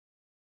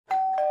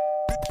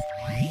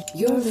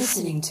You're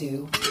listening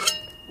to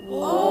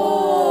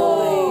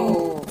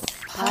Whoa!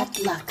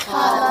 Potluck.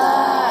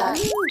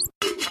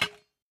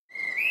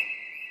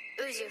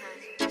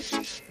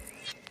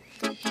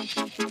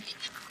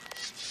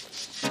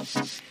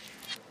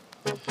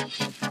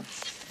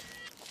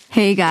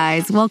 Hey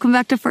guys, welcome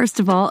back to First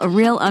of All, a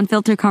real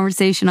unfiltered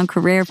conversation on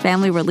career,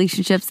 family,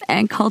 relationships,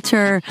 and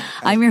culture.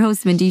 I'm your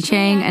host, Mindy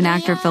Chang, an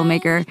actor,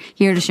 filmmaker,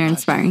 here to share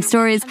inspiring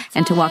stories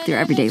and to walk through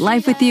everyday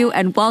life with you.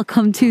 And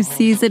welcome to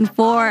Season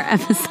 4,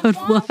 Episode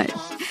 1.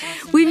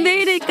 We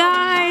made it,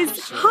 guys!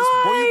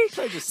 Hi!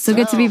 So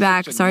good to be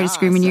back. Sorry to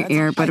scream in your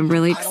ear, but I'm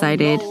really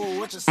excited.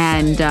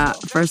 And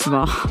first of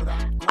all,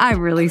 I'm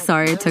really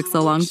sorry it took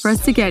so long for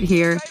us to get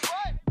here.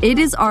 It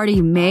is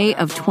already May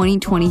of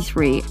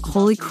 2023.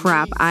 Holy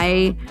crap.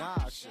 I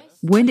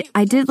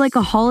did like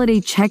a holiday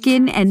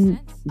check-in and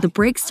the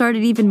break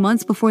started even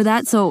months before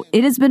that. So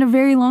it has been a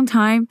very long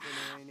time.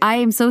 I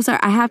am so sorry.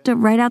 I have to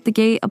right out the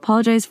gate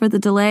apologize for the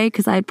delay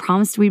because I had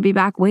promised we'd be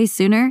back way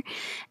sooner.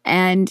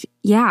 And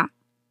yeah,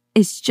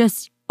 it's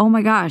just, oh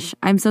my gosh,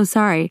 I'm so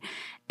sorry.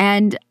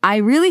 And I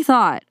really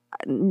thought,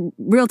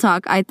 real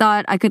talk, I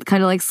thought I could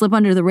kind of like slip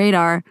under the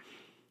radar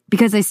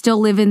because I still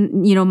live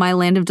in, my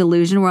land of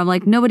delusion where I'm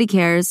like, nobody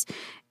cares.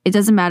 It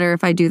doesn't matter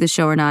if I do the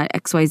show or not,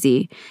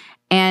 XYZ.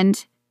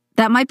 And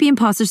that might be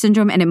imposter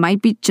syndrome and it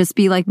might be just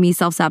be like me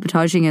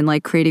self-sabotaging and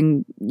like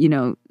creating,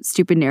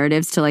 stupid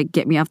narratives to like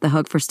get me off the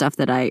hook for stuff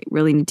that I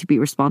really need to be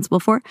responsible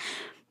for.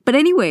 But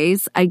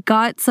anyways, I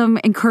got some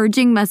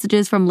encouraging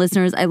messages from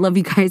listeners. I love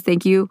you guys.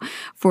 Thank you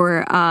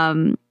for,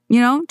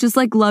 just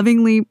like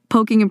lovingly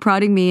poking and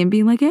prodding me and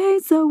being like, hey,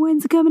 so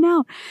when's it coming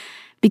out?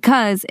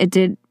 Because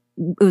it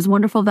was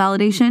wonderful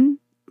validation.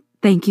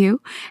 Thank you.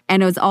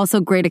 And it was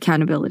also great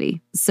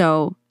accountability.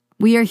 So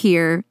we are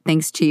here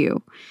thanks to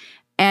you.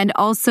 And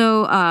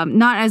also,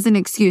 not as an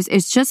excuse,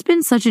 it's just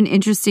been such an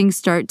interesting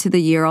start to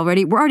the year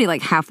already. We're already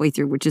like halfway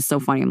through, which is so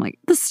funny. I'm like,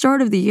 the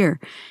start of the year.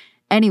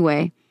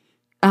 Anyway,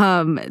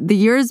 the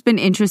year has been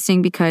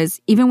interesting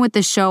because even with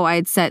the show, I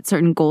had set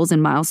certain goals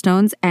and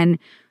milestones. And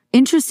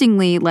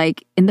interestingly,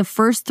 like in the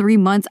first 3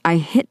 months, I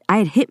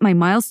had hit my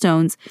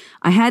milestones.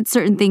 I had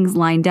certain things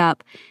lined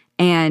up.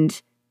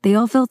 And they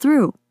all fell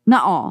through.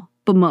 Not all,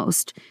 but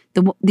most.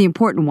 The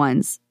important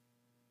ones,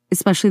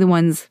 especially the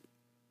ones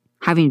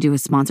having to do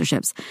with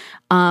sponsorships.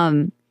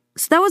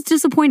 So that was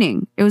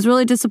disappointing. It was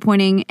really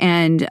disappointing.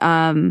 And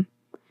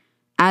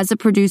as a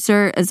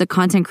producer, as a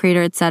content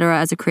creator, etc.,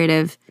 as a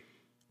creative,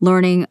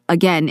 learning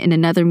again in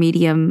another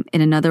medium,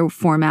 in another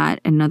format,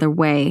 another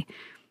way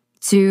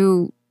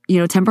to,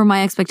 temper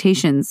my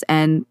expectations.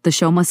 And the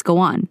show must go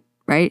on,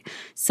 right?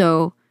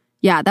 So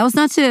yeah, that was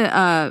not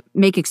to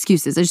make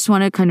excuses. I just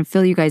want to kind of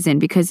fill you guys in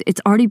because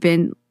it's already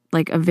been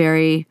like a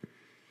very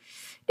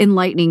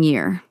enlightening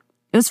year.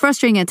 It was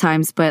frustrating at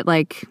times, but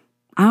like,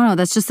 I don't know,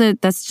 that's just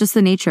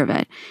the nature of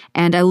it.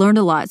 And I learned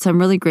a lot. So I'm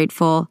really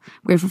grateful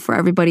for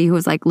everybody who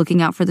was like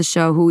looking out for the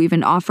show, who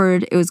even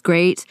offered. It was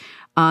great.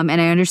 And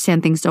I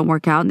understand things don't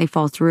work out and they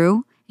fall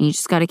through and you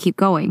just got to keep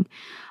going.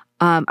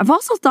 I've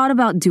also thought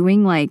about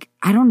doing like,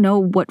 I don't know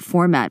what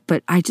format,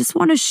 but I just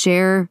want to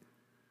share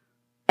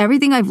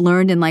everything I've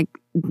learned in like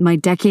my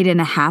decade and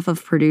a half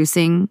of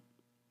producing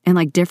and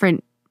like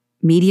different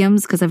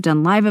mediums, because I've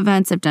done live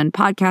events, I've done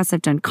podcasts,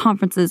 I've done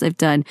conferences, I've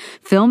done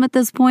film at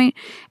this point,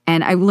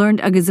 and I've learned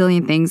a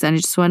gazillion things and I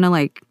just want to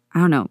like, I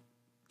don't know,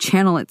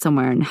 channel it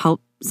somewhere and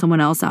help someone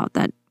else out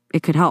that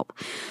it could help.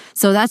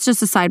 So that's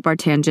just a sidebar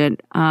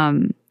tangent.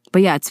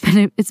 But yeah,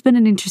 it's been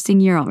an interesting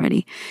year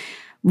already.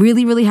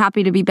 Really, really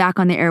happy to be back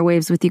on the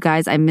airwaves with you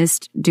guys. I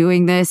missed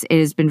doing this. It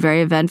has been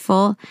very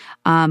eventful.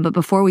 But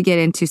before we get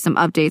into some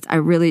updates,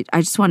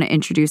 I just want to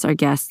introduce our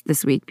guest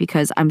this week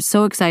because I'm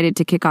so excited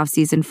to kick off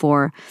season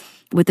 4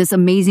 with this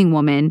amazing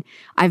woman.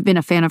 I've been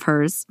a fan of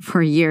hers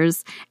for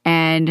years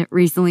and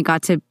recently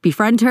got to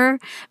befriend her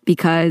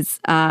because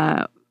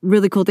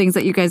really cool things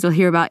that you guys will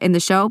hear about in the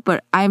show.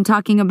 But I am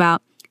talking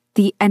about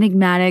the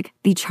enigmatic,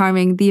 the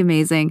charming, the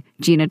amazing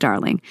Gina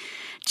Darling.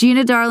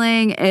 Gina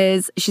Darling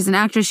she's an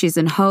actress, she's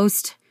a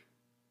host.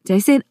 Did I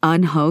say an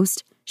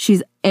unhost?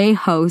 She's a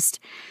host.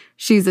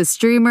 She's a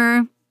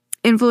streamer,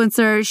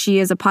 influencer. She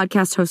is a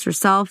podcast host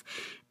herself.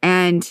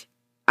 And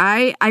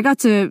I got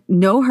to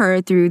know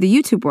her through the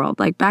YouTube world,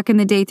 like back in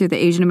the day through the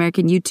Asian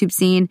American YouTube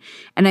scene.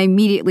 And I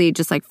immediately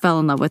just like fell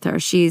in love with her.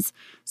 She's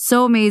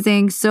so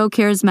amazing, so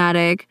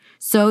charismatic,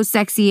 so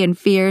sexy and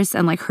fierce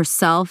and like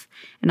herself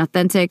and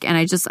authentic. And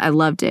I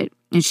loved it.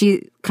 And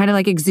she kind of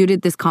like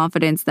exuded this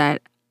confidence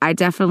that I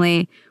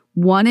definitely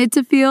wanted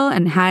to feel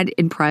and had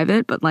in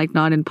private, but like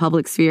not in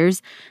public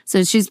spheres.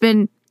 So she's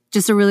been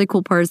just a really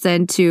cool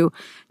person to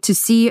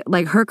see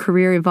like her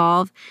career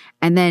evolve.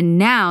 And then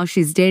now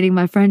she's dating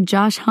my friend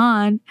Josh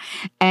Hahn.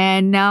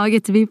 And now I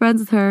get to be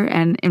friends with her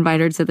and invite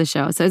her to the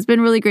show. So it's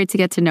been really great to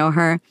get to know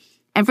her.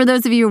 And for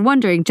those of you who are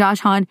wondering, Josh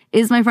Hahn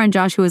is my friend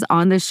Josh, who was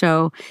on the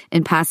show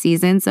in past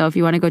seasons. So if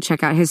you want to go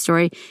check out his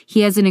story,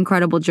 he has an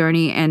incredible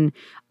journey and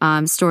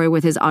story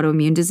with his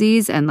autoimmune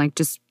disease and like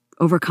just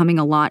overcoming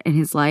a lot in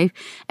his life.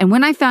 And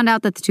when I found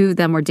out that the two of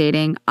them were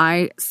dating,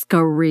 I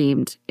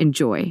screamed in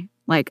joy.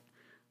 Like,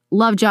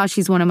 love Josh.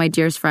 He's one of my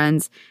dearest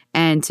friends.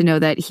 And to know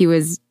that he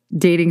was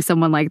dating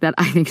someone like that,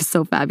 I think is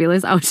so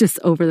fabulous. I was just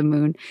over the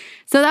moon.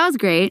 So that was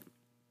great.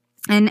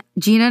 And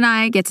Gina and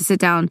I get to sit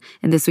down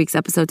in this week's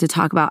episode to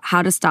talk about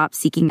how to stop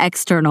seeking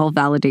external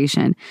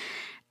validation.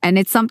 And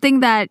it's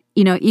something that,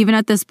 even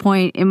at this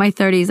point in my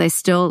 30s, I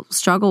still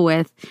struggle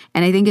with.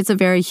 And I think it's a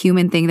very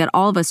human thing that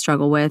all of us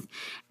struggle with.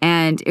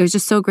 And it was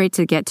just so great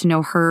to get to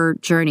know her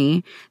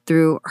journey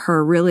through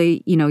her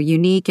really,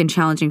 unique and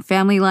challenging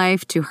family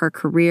life to her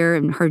career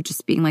and her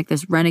just being like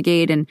this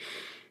renegade and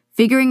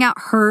figuring out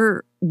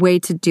her way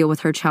to deal with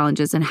her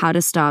challenges and how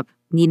to stop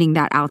needing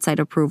that outside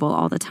approval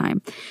all the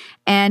time.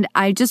 And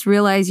I just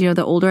realized,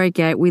 the older I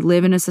get, we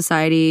live in a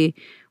society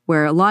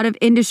where a lot of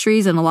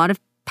industries and a lot of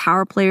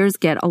power players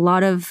get a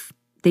lot of,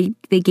 they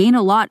gain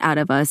a lot out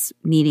of us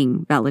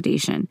needing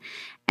validation.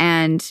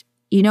 And,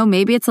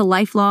 maybe it's a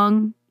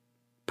lifelong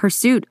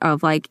pursuit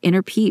of like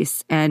inner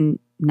peace and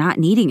not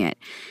needing it.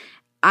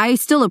 I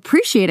still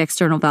appreciate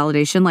external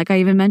validation. Like I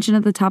even mentioned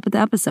at the top of the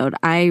episode,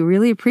 I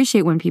really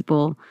appreciate when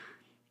people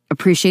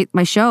appreciate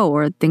my show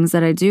or things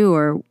that I do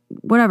or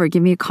whatever,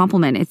 give me a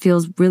compliment. It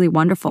feels really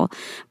wonderful.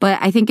 But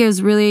I think it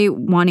was really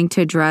wanting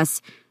to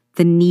address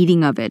the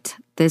needing of it,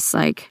 this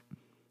like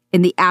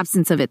in the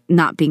absence of it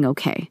not being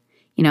okay,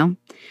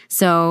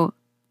 So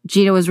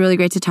Gina was really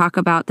great to talk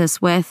about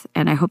this with,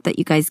 and I hope that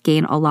you guys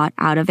gain a lot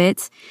out of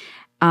it.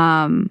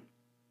 And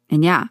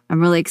yeah,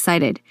 I'm really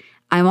excited.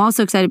 I'm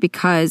also excited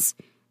because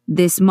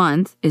this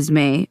month is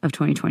May of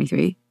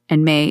 2023.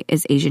 And May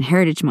is Asian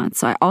Heritage Month.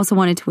 So I also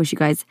wanted to wish you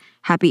guys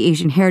happy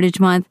Asian Heritage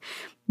Month.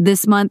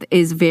 This month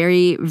is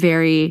very,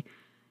 very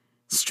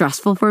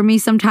stressful for me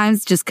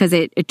sometimes just because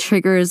it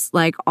triggers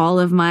like all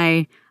of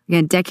my,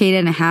 again, decade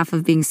and a half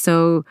of being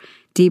so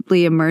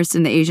deeply immersed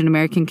in the Asian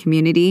American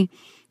community,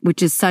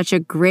 which is such a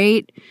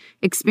great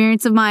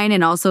experience of mine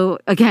and also,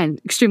 again,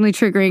 extremely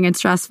triggering and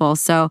stressful.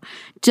 So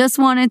just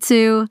wanted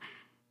to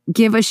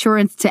give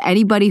assurance to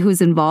anybody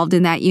who's involved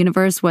in that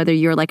universe, whether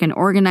you're like an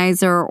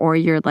organizer or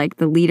you're like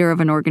the leader of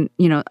an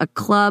a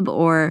club,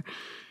 or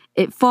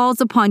it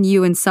falls upon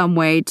you in some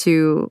way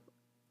to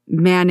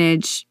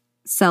manage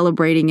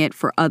celebrating it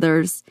for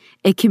others.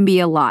 It can be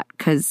a lot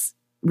because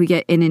we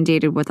get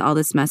inundated with all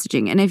this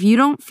messaging. And if you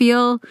don't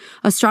feel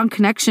a strong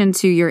connection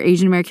to your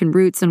Asian American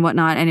roots and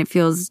whatnot, and it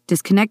feels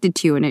disconnected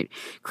to you and it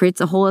creates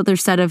a whole other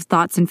set of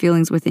thoughts and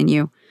feelings within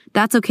you,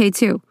 that's okay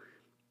too.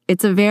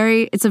 It's a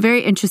very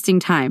interesting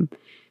time.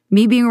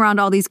 Me being around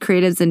all these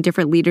creatives and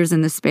different leaders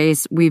in the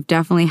space, we've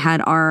definitely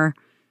had our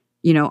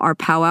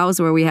powwows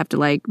where we have to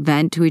like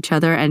vent to each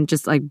other and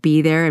just like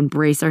be there and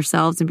brace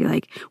ourselves and be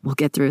like, we'll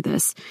get through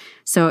this.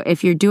 So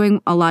if you're doing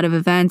a lot of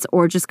events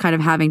or just kind of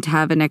having to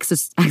have an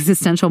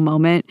existential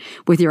moment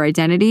with your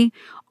identity,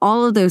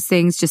 all of those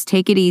things, just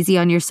take it easy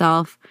on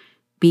yourself.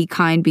 Be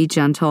kind, be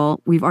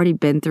gentle. We've already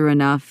been through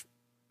enough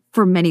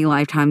for many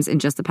lifetimes in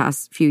just the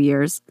past few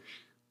years.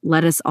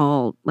 Let us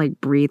all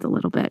like breathe a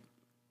little bit.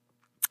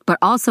 But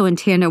also in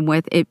tandem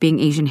with it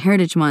being Asian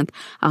Heritage Month,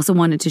 I also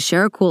wanted to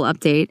share a cool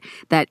update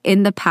that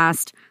in the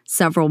past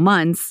several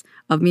months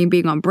of me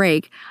being on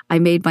break, I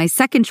made my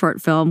second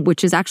short film,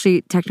 which is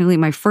actually technically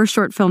my first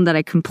short film that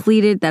I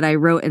completed, that I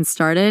wrote and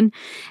starred,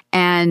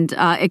 and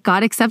it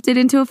got accepted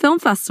into a film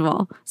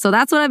festival. So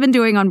that's what I've been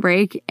doing on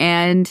break.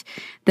 And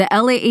the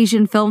LA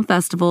Asian Film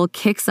Festival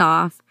kicks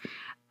off.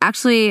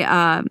 Actually,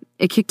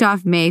 it kicked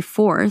off May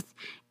 4th.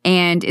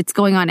 And it's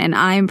going on, and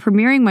I'm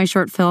premiering my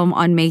short film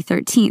on May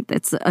 13th.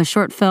 It's a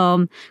short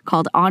film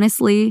called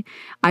Honestly.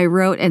 I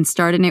wrote and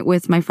starred in it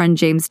with my friend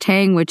James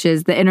Tang, which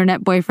is the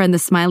internet boyfriend, the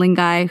smiling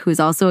guy, who's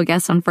also a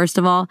guest on First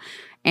of All.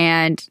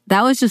 And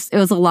that was it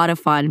was a lot of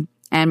fun.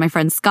 And my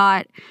friend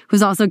Scott,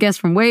 who's also a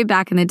guest from way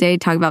back in the day,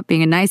 talking about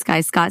being a nice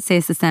guy, Scott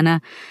Sesasena,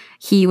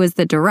 he was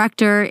the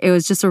director. It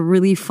was just a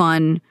really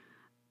fun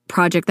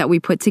project that we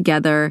put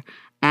together.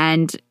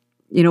 And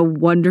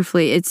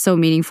wonderfully, it's so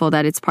meaningful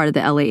that it's part of the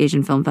LA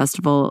Asian Film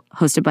Festival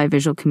hosted by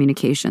Visual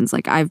Communications.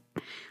 Like I've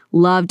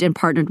loved and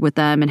partnered with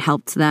them and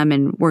helped them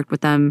and worked with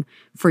them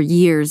for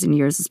years and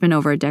years. It's been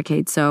over a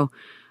decade. So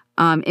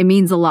it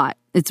means a lot.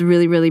 It's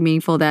really, really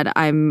meaningful that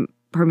I'm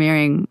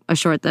premiering a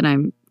short that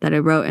I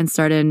wrote and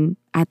starred in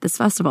at this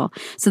festival.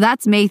 So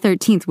that's May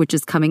 13th, which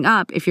is coming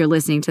up if you're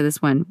listening to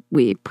this when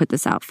we put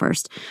this out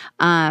first.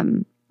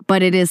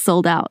 But it is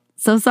sold out.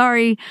 So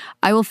sorry,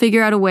 I will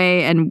figure out a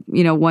way. And,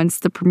 once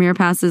the premiere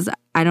passes,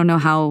 I don't know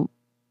how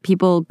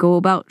people go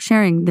about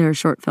sharing their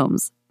short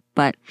films,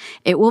 but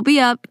it will be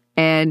up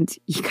and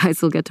you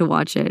guys will get to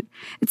watch it.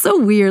 It's so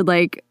weird.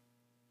 Like,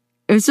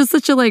 it was just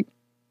such a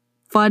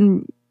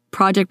fun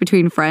project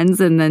between friends.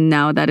 And then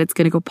now that it's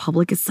going to go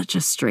public, it's such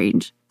a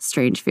strange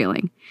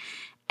feeling.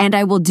 And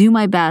I will do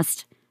my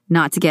best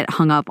not to get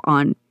hung up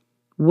on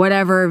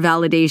whatever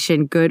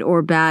validation, good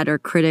or bad, or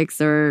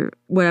critics or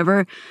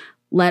whatever.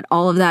 Let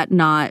all of that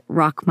not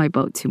rock my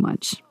boat too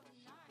much.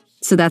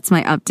 So that's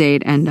my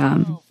update and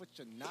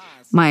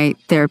my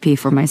therapy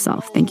for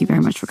myself. Thank you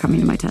very much for coming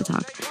to my TED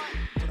Talk.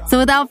 So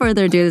without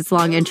further ado, this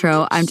long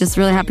intro, I'm just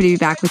really happy to be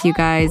back with you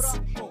guys.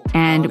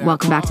 and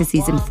welcome back to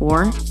season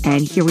 4.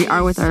 And here we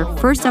are with our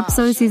first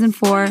episode of season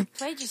 4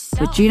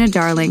 with Gina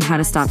Darling, How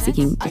to Stop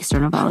Seeking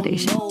External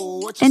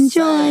Validation.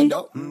 Enjoy!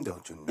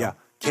 Yeah,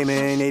 came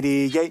in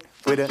 88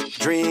 with a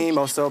dream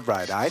oh so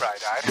bright-eyed.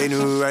 They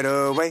knew right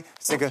away,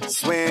 sink or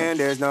swim,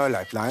 there's no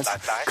lifelines.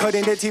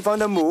 Cutting their teeth on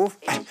the move.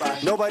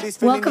 Nobody's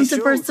feeling Welcome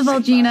to First of All,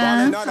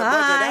 Gina.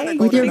 Hi.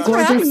 With your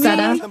gorgeous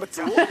setup.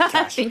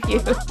 Thank you.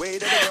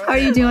 How are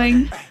you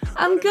doing?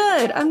 I'm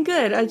good. I'm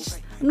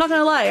not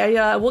gonna lie.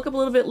 I woke up a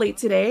little bit late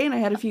today, and I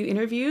had a few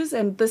interviews,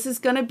 and this is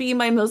gonna be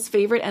my most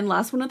favorite and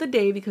last one of the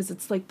day because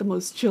it's like the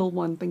most chill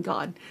one. Thank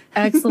God.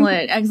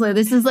 Excellent.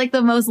 This is like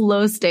the most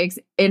low stakes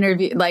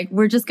interview. Like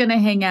we're just gonna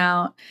hang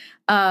out,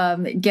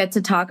 get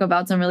to talk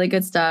about some really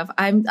good stuff.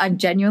 I'm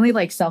genuinely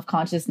like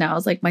self-conscious now.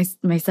 It's like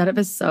my setup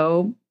is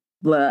so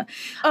blah.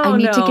 Oh, I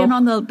need to no. get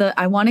on the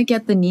I want to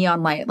get the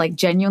neon light. Like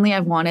genuinely,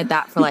 I've wanted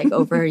that for like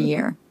over a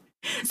year.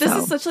 This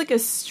is such like a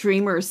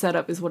streamer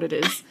setup, is what it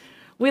is.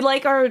 We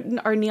like our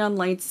neon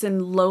lights and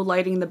low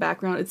lighting in the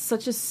background. It's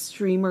such a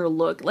streamer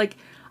look. Like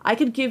I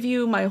could give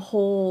you my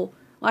whole.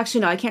 Well,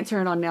 actually, no, I can't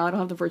turn it on now. I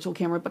don't have the virtual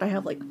camera, but I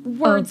have like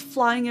words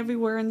flying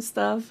everywhere and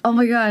stuff. Oh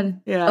my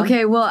God. Yeah.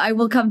 Okay. Well, I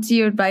will come to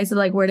you advice of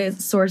like where to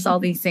source all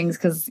these things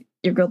because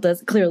your girl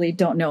does clearly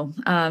don't know.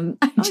 I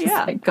just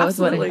like goes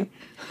what absolutely.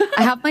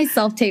 I have my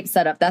self-tape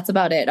set up. That's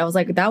about it. I was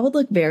like, that would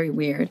look very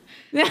weird.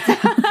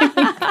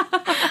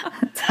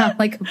 To have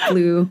like a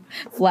blue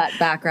flat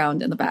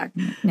background in the back.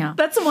 No.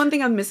 That's the one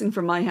thing I'm missing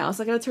from my house.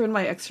 I gotta turn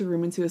my extra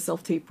room into a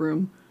self-tape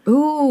room.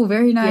 Ooh,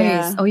 very nice.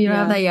 Yeah, Oh, you don't yeah.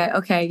 have that yet?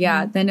 Okay,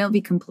 yeah. Then it'll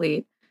be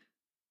complete.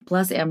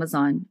 Bless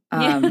Amazon.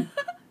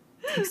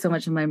 Takes so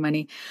much of my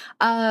money.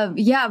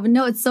 Yeah, but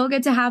no, it's so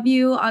good to have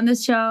you on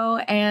this show.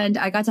 And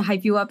I got to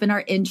hype you up in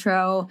our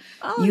intro.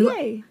 Oh,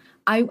 yay.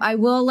 I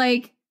will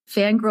like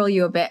fangirl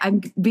you a bit.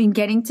 I've been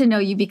getting to know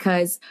you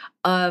because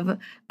of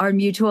our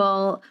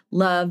mutual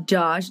love,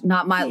 Josh.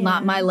 Not my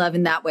love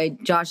in that way.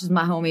 Josh is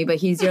my homie, but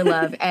he's your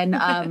love. And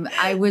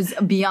I was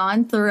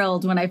beyond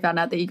thrilled when I found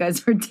out that you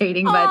guys were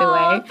dating, by the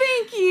way.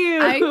 Thank you.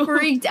 I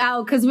freaked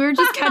out because we were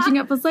just catching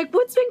up. I was like,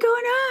 what's been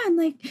going on?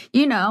 Like,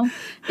 you know,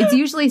 it's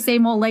usually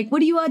same old, like,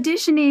 what are you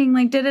auditioning?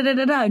 Like,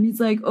 da-da-da-da-da. And he's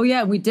like, oh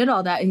yeah, we did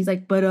all that. And he's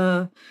like, but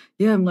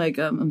yeah, I'm like,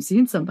 I'm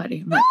seeing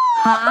somebody. I'm like,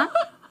 huh?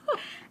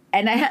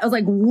 And I was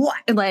like, what?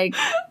 Like,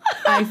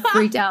 I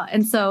freaked out.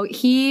 And so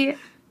he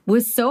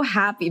was so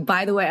happy.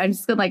 By the way, I'm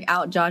just going to like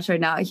out Josh right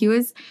now. He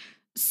was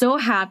so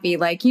happy.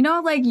 Like, you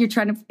know, like you're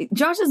trying to,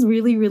 Josh is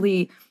really,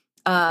 really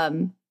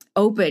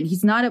open.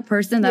 He's not a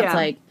person that's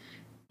like,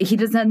 he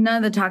doesn't have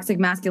none of the toxic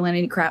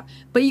masculinity crap.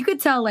 But you could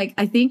tell, like,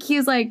 I think he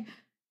was like,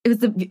 it was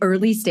the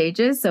early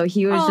stages. So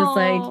he was just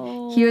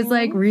like, he was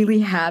like really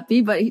happy,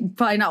 but he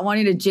probably not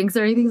wanting to jinx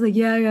or anything. He's like,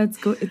 yeah,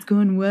 it's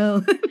going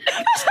well.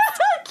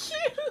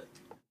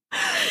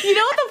 You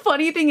know what the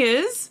funny thing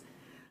is?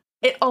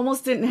 It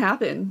almost didn't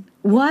happen.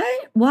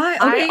 What? Why?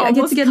 Okay, I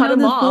get to get cut into him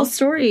the full off.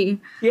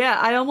 story. Yeah,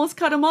 I almost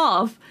cut him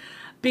off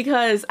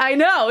because I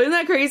know, isn't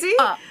that crazy?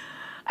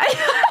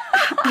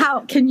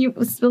 How? Can you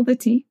spill the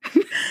tea?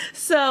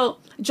 So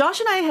Josh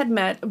and I had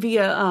met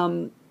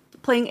via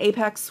playing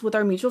Apex with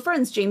our mutual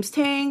friends, James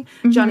Tang,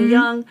 Johnny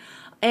Young.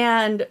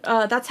 And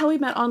that's how we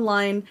met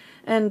online.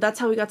 And that's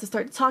how we got to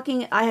start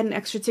talking. I had an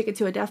extra ticket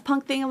to a Daft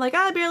Punk thing. I'm like,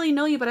 I barely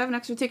know you, but I have an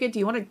extra ticket. Do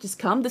you want to just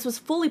come? This was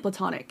fully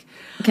platonic.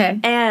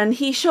 Okay. And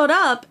he showed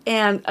up.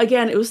 And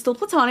again, it was still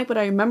platonic, but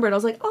I remembered. I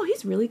was like, oh,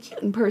 he's really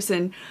cute in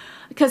person.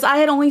 Because I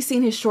had only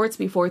seen his shorts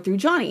before through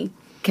Johnny.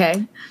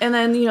 Okay. And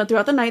then, you know,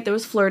 throughout the night, there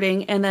was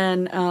flirting. And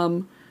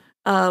then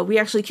we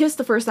actually kissed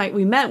the first night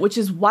we met, which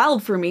is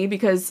wild for me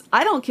because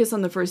I don't kiss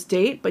on the first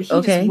date, but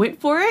he just went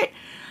for it.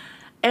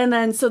 And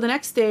then, so the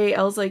next day,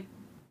 I was like,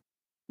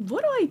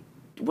 what do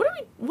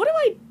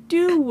I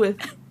do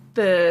with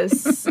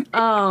this?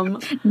 Now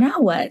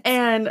what?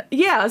 And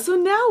yeah, so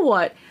now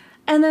what?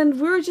 And then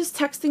we were just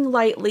texting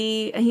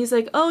lightly, and he's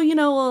like, oh, you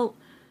know, well,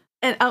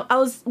 and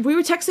we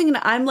were texting, and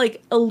I'm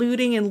like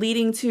alluding and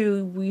leading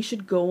to we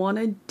should go on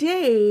a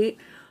date,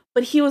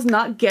 but he was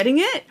not getting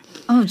it.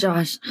 Oh,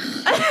 Josh.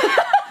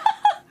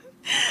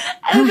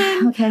 And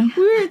then Okay.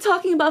 we were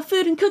talking about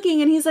food and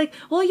cooking, and he's like,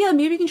 well, yeah,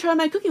 maybe you can try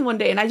my cooking one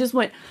day. And I just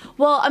went,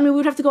 well, I mean, we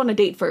would have to go on a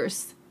date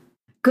first.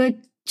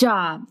 Good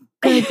job.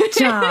 Good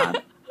job.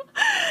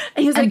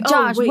 And he was And like,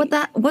 Josh, oh, wait.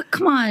 what,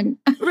 come on.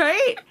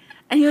 Right?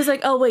 And he was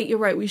like, oh, wait, you're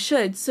right, we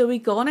should. So we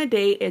go on a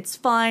date, it's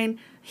fine.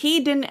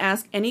 He didn't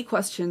ask any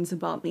questions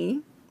about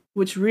me,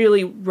 which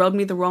really rubbed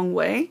me the wrong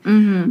way.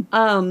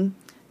 And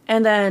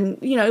then,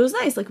 you know, it was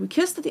nice. Like, we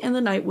kissed at the end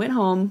of the night, went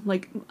home,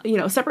 like, you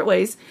know, separate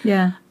ways.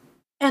 Yeah.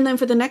 And then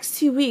for the next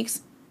 2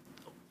 weeks,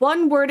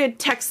 one-worded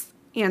text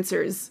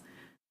answers.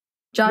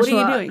 Joshua.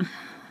 What are you doing?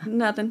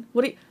 Nothing.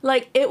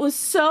 Like, it was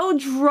so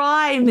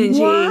dry, Minji.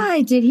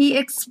 Why? Did he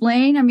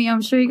explain? I mean,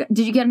 I'm sure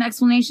did you get an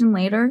explanation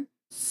later?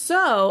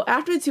 So,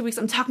 after the 2 weeks,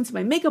 I'm talking to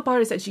my makeup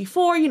artist at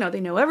G4. You know,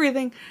 they know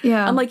everything.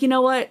 Yeah. I'm like, you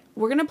know what?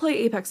 We're going to play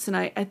Apex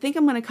tonight. I think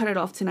I'm going to cut it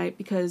off tonight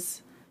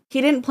because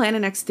he didn't plan a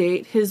next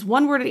date. His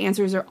one-worded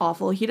answers are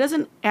awful. He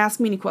doesn't ask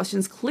me any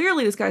questions.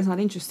 Clearly, this guy's not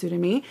interested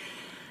in me.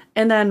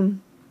 And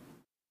then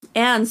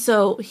And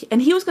so,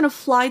 and he was going to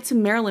fly to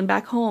Maryland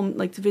back home,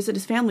 like to visit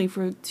his family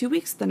for 2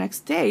 weeks the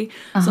next day.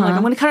 So I'm like,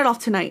 I'm going to cut it off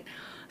tonight.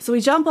 So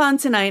we jump on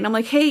tonight and I'm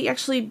like, hey,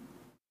 actually,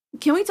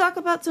 can we talk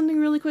about something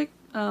really quick?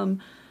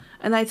 And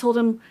I told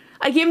him,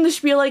 I gave him the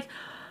spiel like,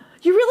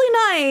 you're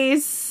really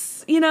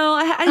nice. You know,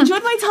 I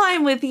enjoyed my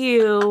time with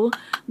you,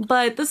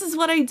 but this is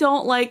what I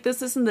don't like,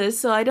 this and this.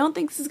 So I don't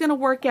think this is going to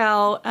work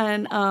out.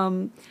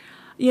 And,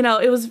 you know,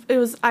 it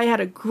was, I had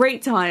a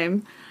great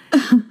time.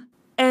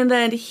 And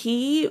then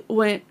he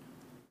went,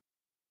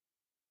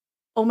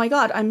 oh my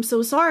God, I'm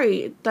so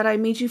sorry that I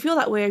made you feel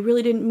that way. I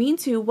really didn't mean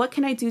to. What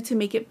can I do to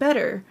make it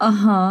better?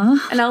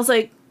 And I was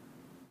like,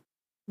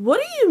 what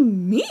do you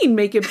mean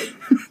make it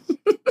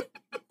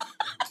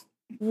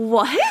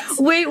What?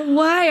 Wait,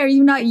 why? Are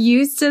you not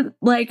used to,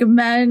 like,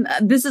 men?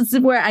 This is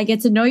where I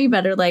get to know you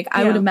better. Like,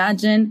 I would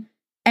imagine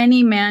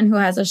any man who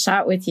has a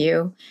shot with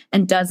you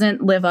and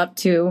doesn't live up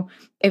to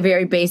a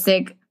very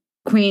basic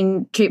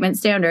queen treatment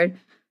standard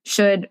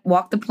should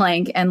walk the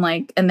plank and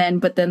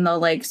but then they'll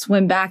like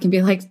swim back and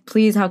be like,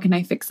 please, how can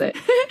I fix it?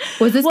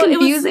 Was this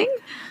confusing?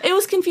 It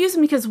was confusing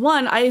because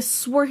one, I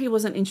swore he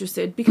wasn't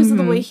interested because of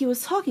the way he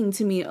was talking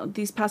to me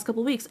these past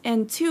couple of weeks.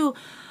 And two,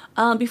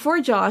 before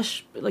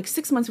Josh, like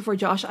 6 months before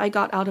Josh, I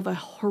got out of a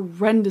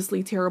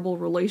horrendously terrible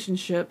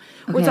relationship.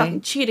 We're talking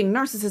cheating,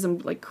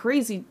 narcissism, like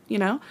crazy, you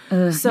know?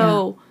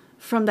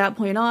 From that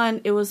point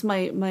on, it was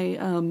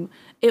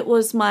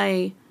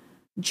my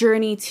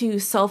journey to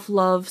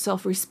self-love,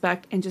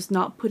 self-respect, and just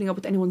not putting up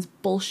with anyone's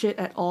bullshit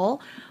at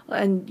all.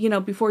 And, you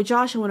know, before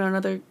Josh, I went on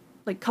another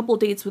like couple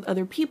dates with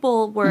other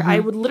people where I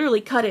would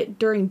literally cut it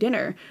during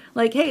dinner.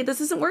 Like, hey,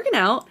 this isn't working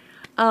out.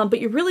 But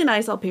you're really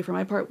nice. I'll pay for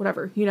my part,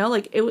 whatever. You know,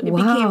 like it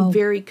became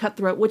very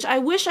cutthroat, which I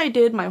wish I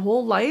did my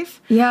whole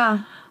life.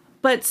 Yeah.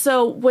 But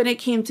so when it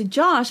came to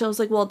Josh, I was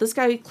like, well, this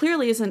guy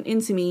clearly isn't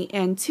into me.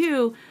 And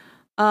two,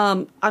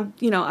 I'm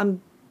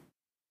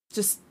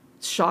just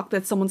shocked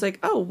that someone's like,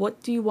 oh,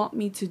 what do you want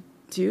me to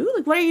do?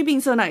 Like, why are you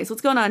being so nice?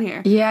 What's going on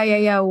here?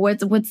 Yeah.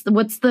 What's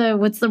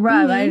the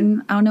rub? I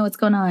don't know what's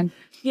going on.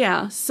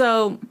 Yeah.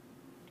 So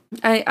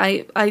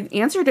I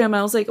answered him.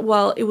 I was like,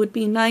 well, it would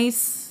be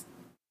nice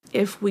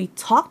if we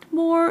talked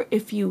more,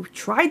 if you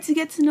tried to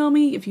get to know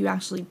me, if you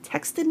actually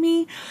texted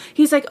me.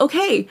 He's like,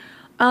 okay,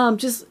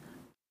 just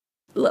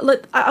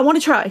I want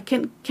to try.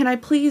 Can I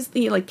please,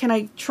 like, can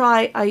I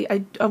try?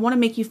 I want to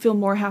make you feel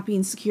more happy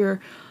and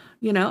secure.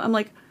 You know, I'm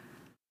like,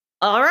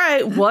 all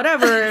right,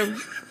 whatever,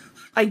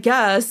 I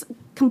guess.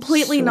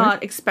 Completely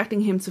not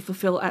expecting him to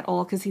fulfill at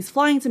all because he's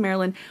flying to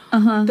Maryland.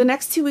 The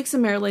next 2 weeks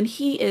in Maryland,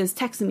 he is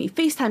texting me,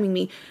 FaceTiming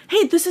me.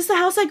 Hey, this is the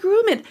house I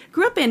grew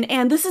up in,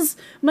 and this is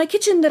my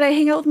kitchen that I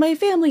hang out with my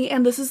family,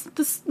 and this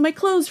is my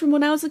clothes from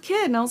when I was a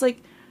kid. And I was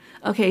like,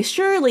 okay,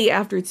 surely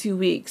after 2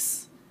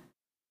 weeks,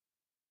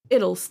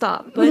 it'll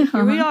stop. But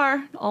here we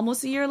are,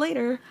 almost a year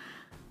later.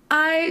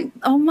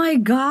 Oh my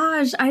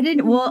gosh, I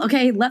didn't,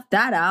 left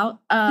that out.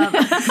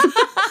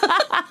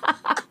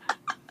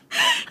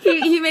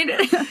 He made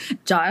it,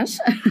 Josh,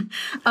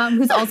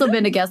 who's also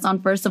been a guest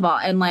on First of All,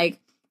 and like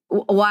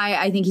why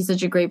I think he's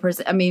such a great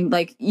person. I mean,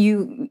 like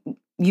you've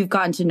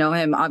gotten to know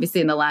him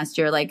obviously in the last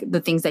year, like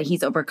the things that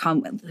he's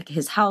overcome with like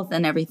his health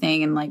and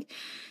everything, and like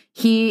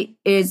he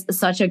is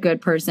such a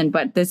good person.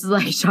 But this is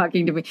like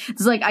shocking to me.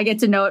 It's like I get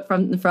to know it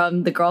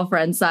from the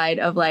girlfriend side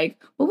of like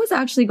what was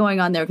actually going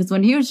on there, because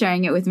when he was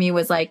sharing it with me, it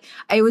was like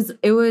it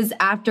was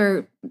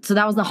after, so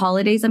that was the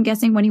holidays, I'm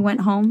guessing, when he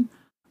went home.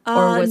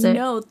 Or was it?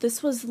 No,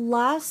 this was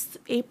last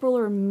April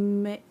or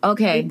May.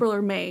 Okay. April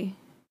or May.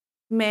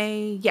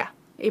 Yeah.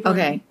 April.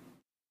 Okay.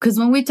 Because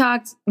when we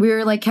talked, we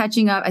were like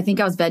catching up. I think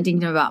I was venting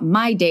to him about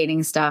my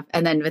dating stuff.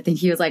 And then I think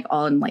he was like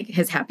all in like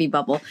his happy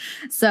bubble.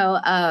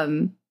 So,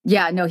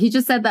 he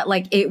just said that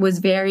like it was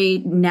very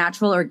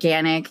natural,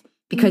 organic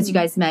because you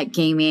guys met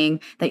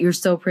gaming, that you're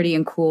so pretty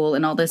and cool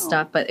and all this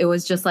stuff. But it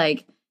was just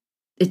like,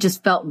 it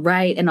just felt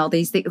right and all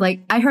these things.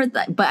 Like I heard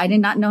that, but I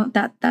did not know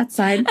that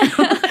side.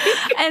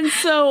 And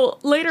so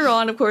later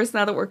on, of course,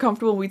 now that we're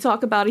comfortable, we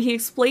talk about it. He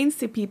explains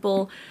to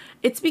people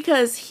it's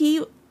because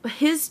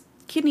his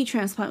kidney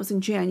transplant was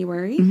in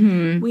January.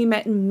 We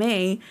met in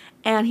May,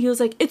 and he was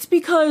like, it's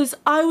because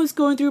I was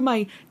going through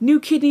my new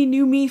kidney,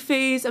 new me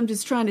phase. I'm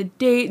just trying to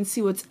date and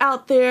see what's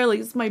out there. Like,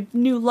 it's my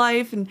new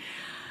life, and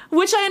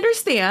which I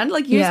understand.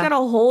 Like, you just got a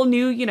whole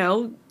new,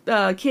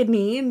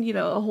 kidney and,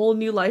 a whole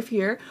new life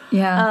here.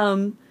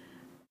 Yeah.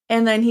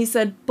 And then he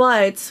said,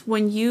 but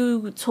when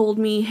you told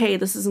me, hey,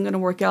 this isn't going to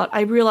work out,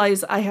 I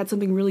realized I had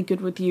something really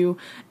good with you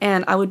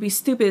and I would be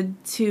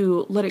stupid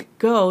to let it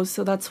go.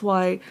 So that's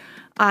why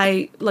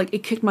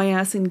it kicked my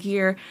ass in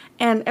gear.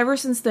 And ever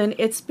since then,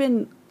 it's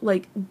been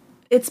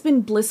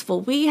blissful.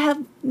 We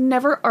have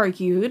never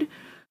argued.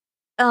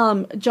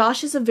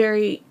 Josh is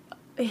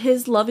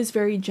his love is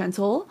very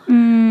gentle.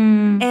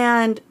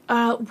 And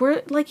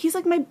we're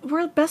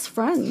best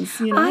friends,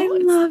 I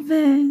love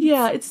it.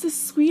 Yeah, it's the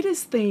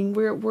sweetest thing.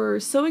 We're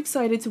so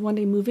excited to one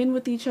day move in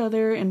with each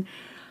other, and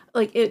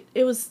like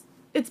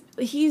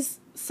he's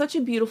such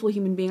a beautiful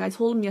human being. I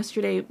told him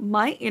yesterday,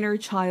 my inner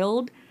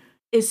child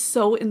is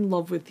so in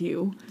love with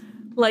you.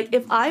 Like,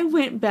 if I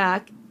went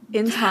back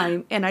in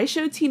time and I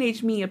showed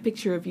teenage me a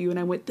picture of you and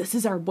I went, this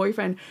is our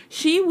boyfriend,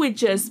 she would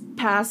just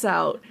pass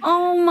out.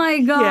 Oh my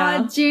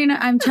God, Gina.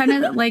 I'm trying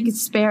to like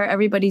spare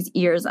everybody's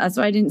ears. That's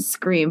why I didn't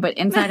scream, but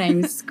inside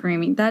I'm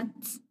screaming. That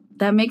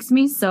makes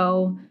me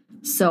so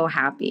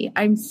happy.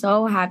 I'm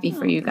so happy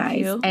for you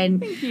guys.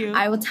 Thank you.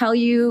 I will tell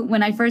you,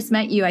 when I first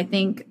met you, I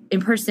think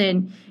in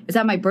person, it was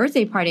at my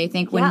birthday party, I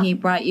think, when he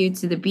brought you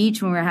to the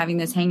beach when we were having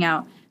this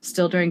hangout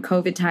still during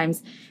COVID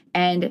times.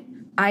 And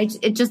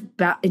it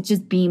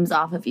just beams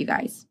off of you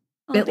guys.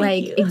 It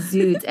like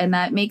exudes. And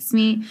that makes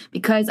me,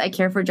 because I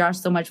care for Josh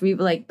so much, we've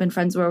like been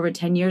friends for over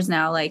 10 years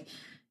now. Like,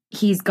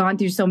 he's gone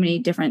through so many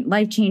different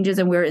life changes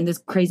and we're in this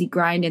crazy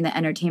grind in the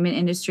entertainment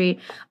industry.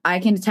 I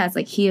can attest,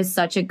 like, he is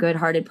such a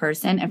good-hearted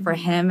person. And for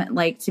him,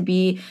 like, to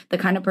be the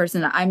kind of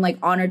person that I'm like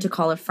honored to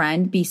call a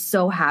friend, be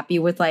so happy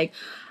with, like,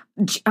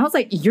 I was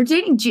like, you're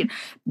dating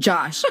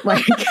Josh,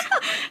 like,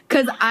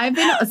 because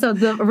so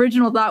the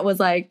original thought was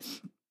like,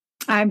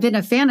 I've been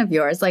a fan of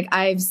yours. Like,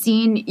 I've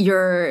seen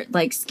your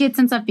like skits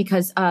and stuff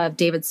because of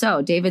David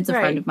So. David's a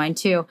friend of mine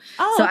too.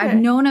 Oh, so I've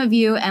known of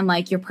you and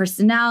like your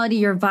personality,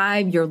 your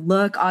vibe, your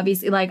look,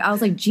 obviously. Like, I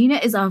was like, Gina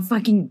is a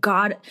fucking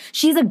god.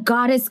 She's a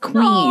goddess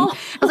queen. I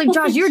was like,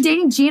 Josh, you're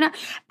dating Gina.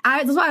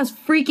 That's why I was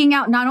freaking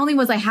out. Not only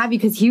was I happy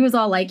because he was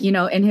all like, you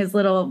know, in his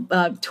little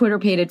Twitter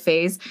pated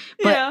phase,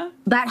 but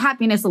that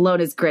happiness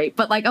alone is great.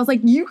 But like, I was like,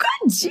 you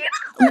got Gina?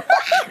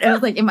 It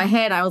was like in my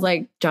head, I was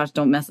like, Josh,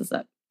 don't mess us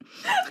up.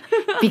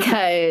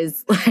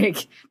 Because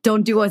like,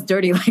 don't do us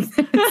dirty like this.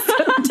 So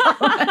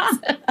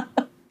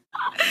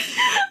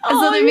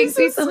that makes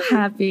me so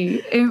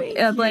happy.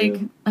 Like,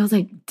 I was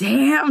like,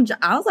 damn.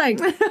 I was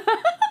like,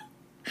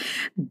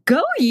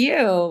 go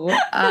you.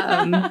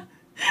 And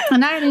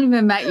I hadn't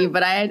even met you,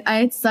 but I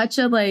had such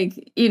a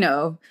like, you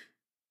know,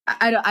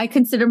 I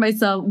consider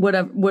myself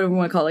whatever we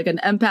want to call it, like an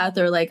empath,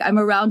 or like I'm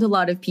around a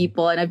lot of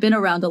people and I've been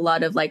around a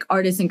lot of like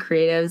artists and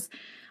creatives.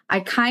 I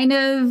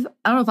don't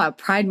know if I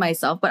pride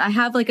myself, but I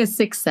have like a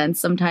sixth sense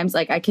sometimes.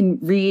 Like, I can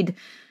read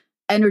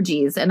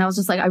energies. And I was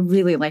just like, I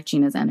really like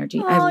Gina's energy.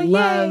 I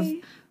love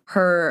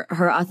her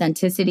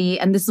authenticity.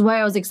 And this is why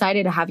I was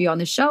excited to have you on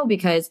the show,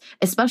 because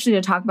especially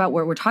to talk about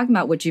what we're talking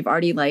about, which you've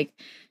already like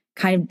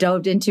kind of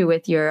dove into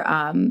with your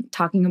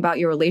talking about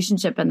your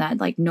relationship and that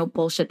like no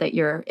bullshit that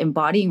you're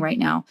embodying right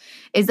now,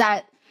 is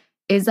that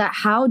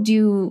how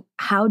do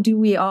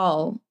we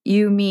all,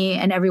 you, me,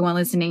 and everyone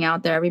listening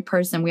out there, every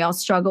person, we all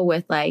struggle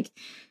with like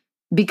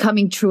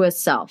becoming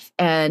truest self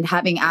and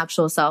having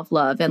actual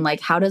self-love. And like,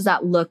 how does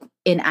that look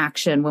in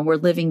action when we're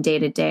living day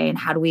to day? And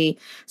how do we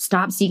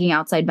stop seeking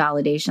outside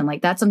validation?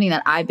 Like, that's something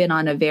that I've been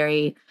on a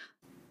very,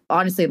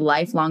 honestly,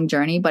 lifelong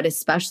journey, but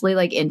especially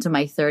like into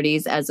my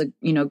 30s as a,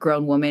 you know,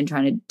 grown woman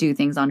trying to do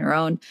things on her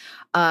own.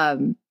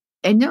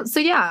 So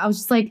yeah, I was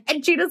just like,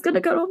 and Gina's going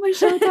to come on my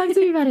show and talk to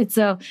me about it.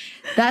 So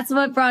that's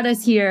what brought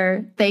us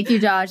here. Thank you,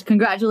 Josh.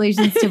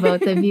 Congratulations to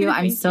both of you.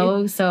 I'm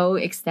so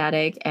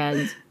ecstatic.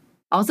 And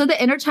also the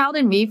inner child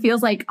in me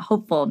feels like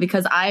hopeful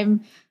because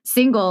I'm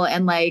single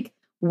and like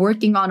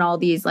working on all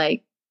these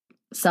like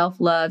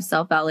self-love,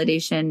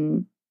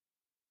 self-validation,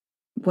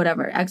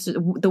 whatever,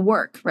 the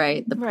work,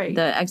 right?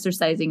 The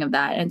exercising of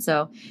that. And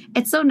so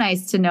it's so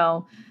nice to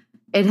know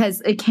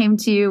it came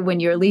to you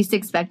when you're least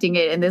expecting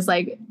it. And this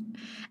like,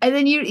 and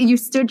then you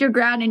stood your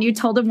ground and you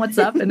told him what's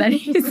up. And then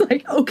he's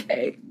like,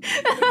 okay,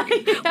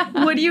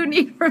 what do you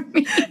need from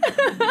me?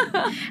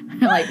 I'm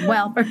like,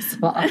 well, first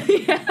of all,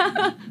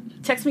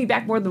 text me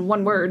back more than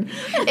one word.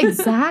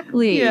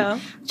 Exactly. Yeah.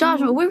 Josh,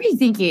 what were you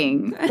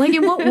thinking? Like,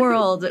 in what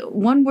world?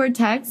 One word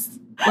text?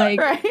 Like,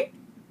 right?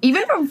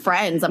 Even from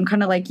friends, I'm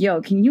kind of like, yo,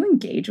 can you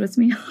engage with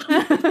me?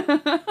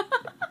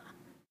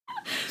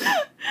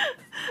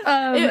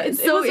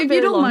 So if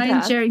you don't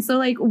mind sharing, so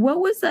like,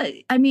 what was that?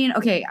 I mean,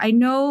 okay, I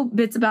know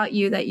bits about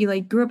you that you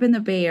like grew up in the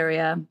Bay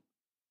Area.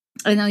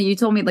 I know you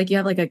told me like you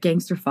have like a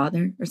gangster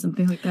father or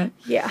something like that.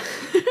 Yeah.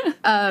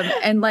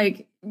 And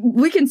like,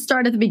 we can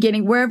start at the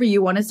beginning, wherever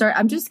you want to start.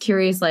 I'm just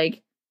curious,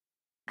 like,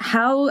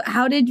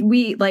 how did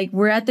we, like,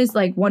 we're at this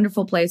like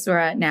wonderful place we're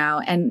at now,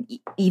 and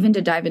even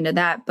to dive into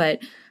that,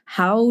 but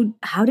how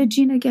did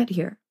Gina get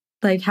here?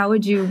 Like, how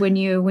would you, when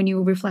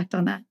you reflect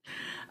on that?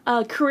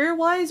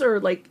 Career-wise or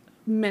like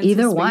mental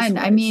Either one.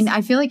 space-wise? I mean,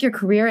 I feel like your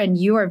career, and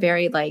you are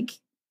very like,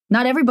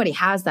 not everybody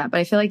has that, but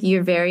I feel like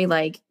you're very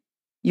like,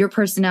 your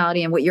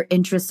personality and what your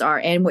interests are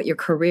and what your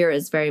career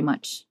is very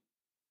much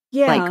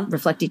like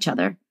reflect each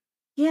other.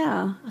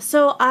 Yeah.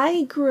 So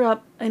I grew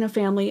up in a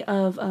family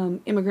of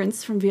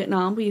immigrants from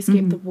Vietnam. We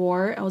escaped the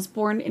war. I was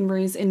born and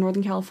raised in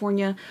Northern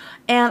California.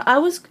 And I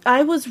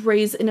was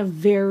raised in a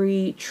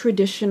very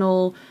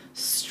traditional,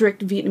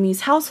 strict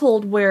Vietnamese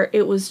household where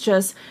it was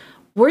just,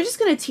 we're just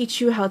going to teach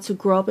you how to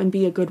grow up and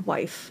be a good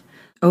wife.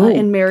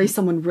 And marry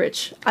someone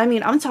rich. I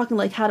mean, I'm talking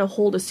like how to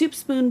hold a soup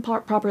spoon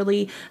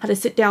properly, how to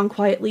sit down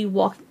quietly,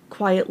 walk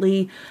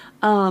quietly,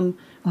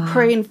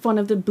 pray in front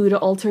of the Buddha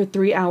altar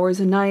 3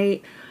 hours a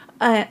night.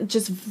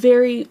 Just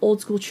very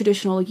old school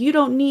traditional. You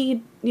don't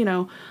need,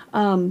 to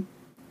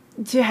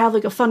have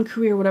like a fun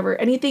career or whatever.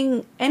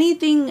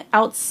 Anything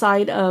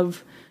outside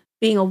of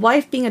being a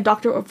wife, being a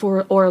doctor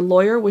or a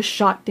lawyer was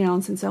shot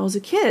down since I was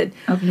a kid.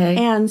 Okay.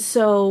 And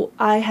so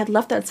I had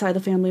left that side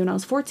of the family when I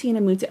was 14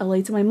 and moved to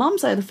LA to my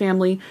mom's side of the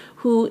family,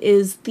 who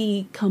is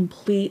the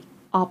complete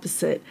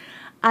opposite.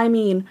 I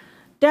mean,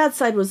 dad's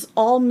side was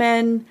all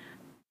men,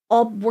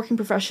 all working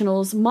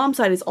professionals. Mom's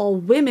side is all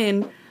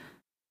women,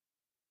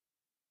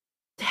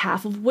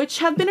 half of which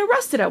have been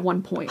arrested at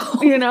one point,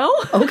 you know?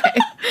 Okay.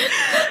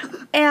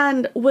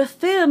 And with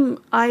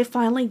them, I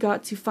finally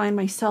got to find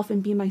myself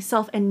and be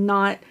myself and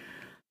not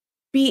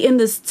be in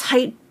this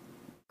tight,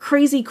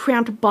 crazy,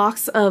 cramped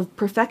box of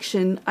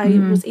perfection. I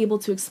was able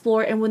to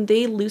explore. And when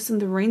they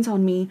loosened the reins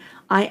on me,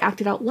 I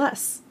acted out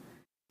less.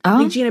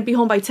 Like, Gina, be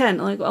home by 10.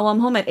 I'm like, well, I'm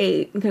home at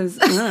 8 because,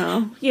 I don't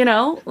know, you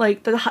know,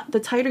 like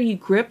the tighter you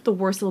grip, the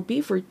worse it'll be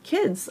for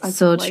kids.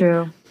 So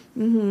true.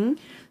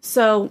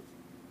 So,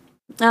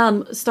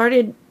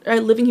 started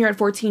living here at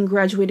 14,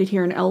 graduated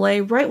here in LA.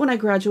 Right when I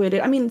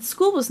graduated, I mean,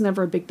 school was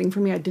never a big thing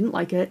for me. I didn't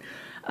like it.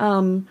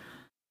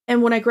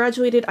 And when I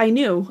graduated, I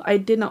knew I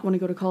did not want to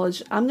go to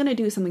college. I'm going to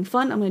do something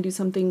fun. I'm going to do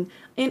something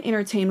in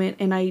entertainment,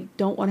 and I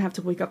don't want to have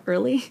to wake up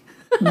early.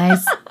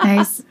 Nice.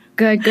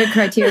 Good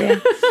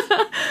criteria.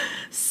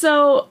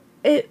 So,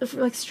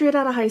 like straight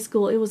out of high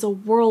school, it was a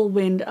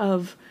whirlwind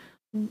of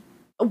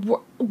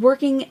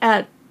working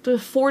at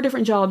 4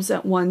 different jobs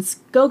at once,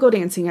 go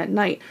dancing at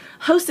night,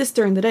 hostess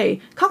during the day,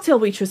 cocktail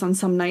waitress on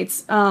some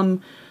nights,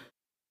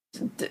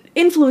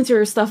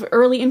 influencer stuff,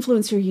 early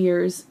influencer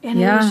years. And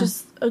it was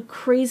just a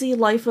crazy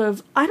life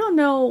of, I don't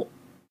know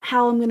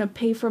how I'm going to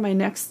pay for my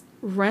next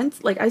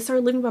rent. Like, I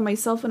started living by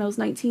myself when I was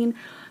 19.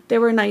 There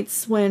were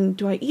nights when,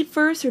 do I eat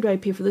first or do I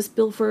pay for this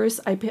bill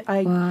first?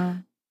 I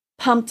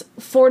pumped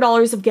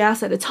 $4 of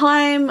gas at a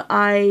time.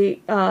 I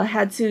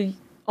had to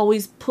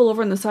always pull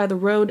over on the side of the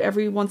road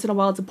every once in a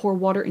while to pour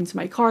water into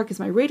my car because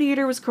my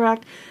radiator was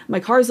cracked. My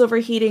car's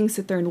overheating,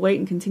 sit there and wait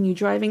and continue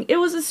driving. It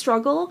was a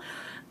struggle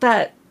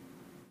that,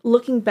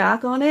 looking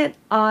back on it,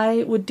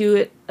 I would do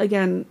it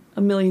again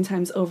a million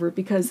times over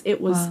because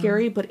it was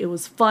scary, but it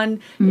was fun.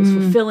 It was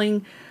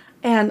fulfilling.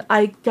 And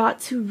I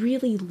got to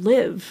really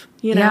live,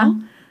 you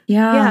know?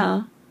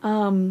 Yeah.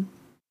 And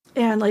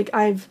like,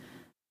 I've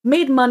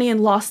made money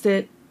and lost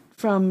it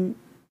from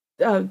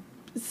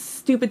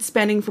stupid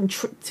spending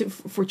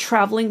for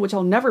traveling, which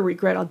I'll never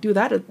regret. I'll do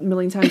that a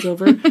million times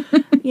over.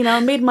 You know,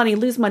 made money,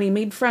 lose money,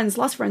 made friends,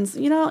 lost friends,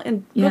 you know,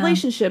 and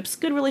relationships,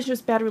 good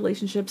relationships, bad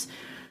relationships.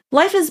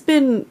 Life has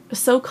been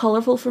so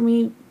colorful for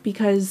me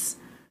because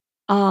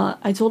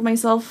I told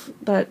myself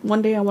that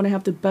one day I want to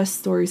have the best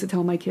stories to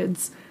tell my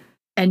kids.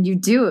 And you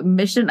do.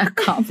 Mission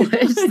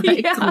accomplished.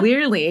 Like,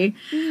 clearly.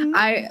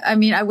 I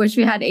mean, I wish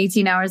we had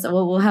 18 hours.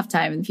 Well, we'll have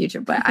time in the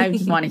future, but I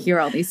just want to hear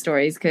all these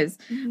stories because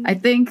I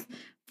think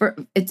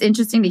it's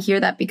interesting to hear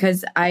that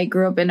because I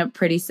grew up in a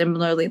pretty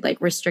similarly like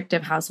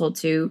restrictive household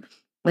to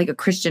like a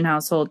Christian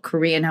household,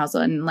 Korean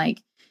household, and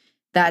like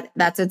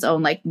that's its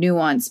own like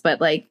nuance, but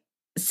like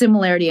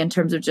similarity in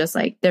terms of just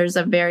like there's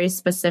a very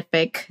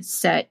specific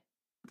set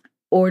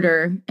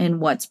order in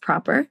what's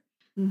proper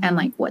and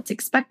like what's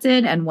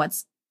expected and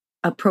what's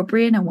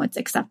appropriate and what's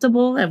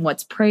acceptable and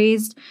what's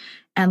praised.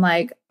 And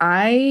like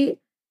I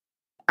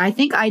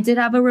think I did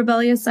have a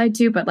rebellious side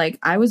too, but like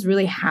I was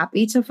really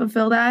happy to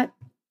fulfill that.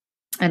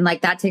 And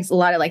like that takes a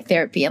lot of like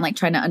therapy and like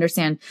trying to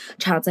understand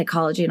child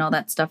psychology and all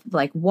that stuff of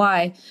like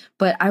why.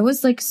 But I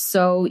was like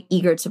so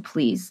eager to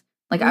please.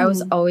 Like I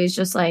was always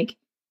just like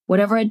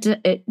whatever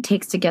it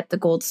takes to get the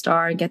gold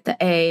star and get the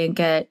A and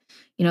get,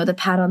 you know, the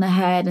pat on the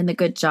head and the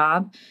good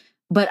job.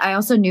 But I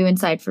also knew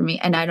inside for me,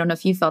 and I don't know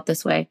if you felt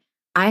this way,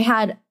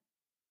 I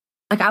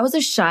was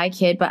a shy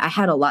kid, but I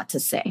had a lot to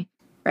say,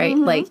 right?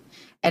 Like,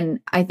 and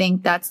I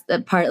think that's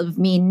the part of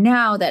me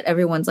now that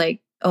everyone's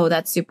like, oh,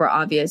 that's super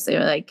obvious.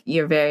 They're like,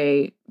 you're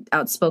very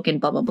outspoken,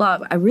 blah, blah, blah.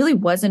 I really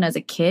wasn't as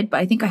a kid, but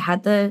I think I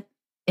had the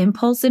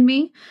impulse in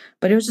me,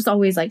 but it was just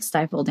always like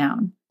stifled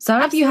down. So I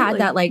don't know if you had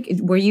that, like,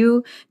 do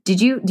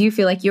you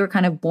feel like you were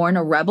kind of born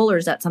a rebel, or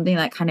is that something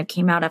that kind of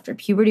came out after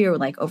puberty or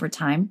like over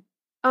time?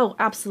 Oh,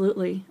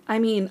 absolutely. I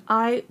mean,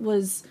 I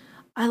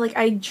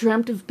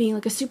dreamt of being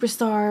like a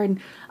superstar,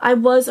 and I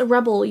was a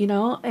rebel, you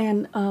know,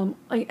 and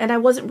I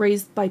wasn't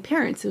raised by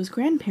parents. It was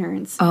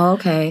grandparents. Oh,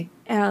 okay.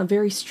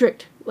 Very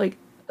strict, like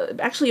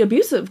actually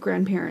abusive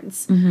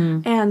grandparents.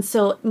 And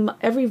so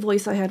every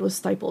voice I had was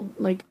stifled.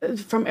 Like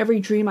from every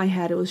dream I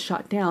had, it was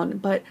shot down.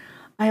 But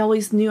I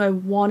always knew I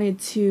wanted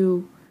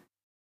to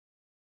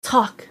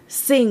talk,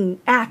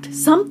 sing, act,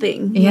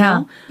 something, you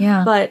know?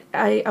 Yeah. But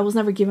I was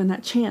never given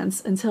that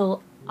chance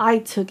until I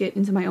took it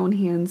into my own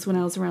hands when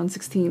I was around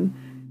 16.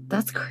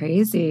 That's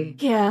crazy.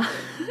 Yeah.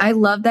 I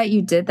love that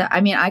you did that.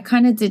 I mean, I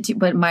kind of did too,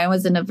 but mine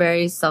was in a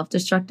very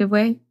self-destructive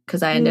way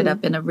because I ended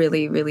up in a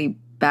really, really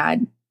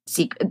bad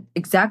secret.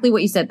 Exactly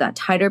what you said, that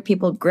tighter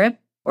people grip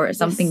or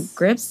something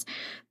grips,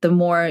 the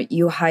more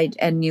you hide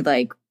and you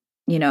like,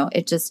 you know,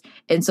 it just,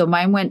 and so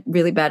mine went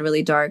really bad,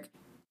 really dark.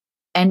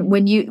 And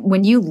when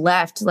you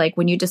left, like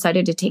when you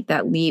decided to take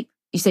that leap,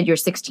 you said you're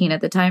 16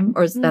 at the time,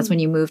 or that's when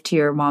you moved to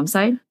your mom's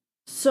side?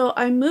 So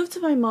I moved to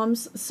my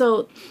mom's.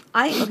 So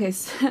I've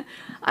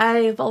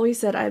always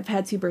said I've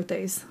had 2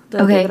 birthdays: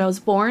 the day that I was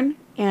born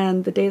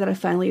and the day that I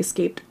finally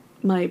escaped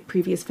my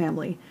previous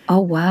family. Oh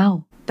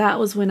wow! That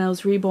was when I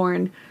was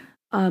reborn.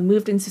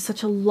 Moved into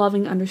such a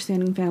loving,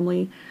 understanding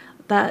family.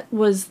 That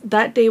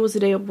day was the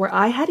day where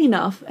I had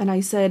enough, and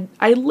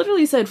I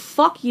literally said,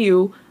 "Fuck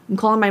you! I'm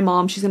calling my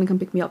mom. She's gonna come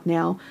pick me up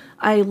now."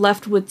 I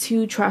left with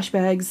 2 trash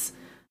bags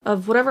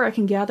of whatever I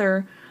can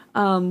gather.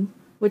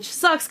 Which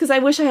sucks because I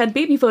wish I had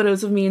baby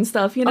photos of me and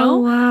stuff, you know?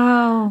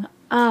 Oh,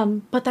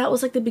 wow. But that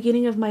was like the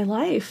beginning of my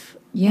life.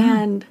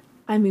 Yeah. And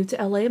I moved to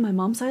LA, my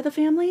mom's side of the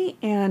family,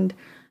 and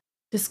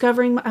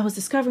I was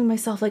discovering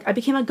myself. Like, I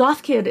became a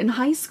goth kid in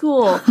high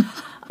school,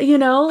 you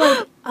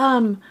know?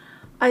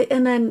 Like,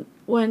 and then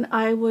when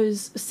I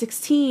was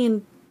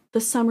 16,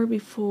 the summer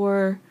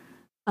before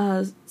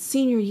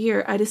senior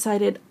year, I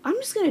decided I'm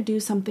just going to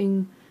do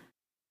something.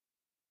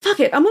 Fuck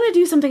it, I'm gonna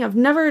do something I've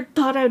never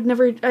thought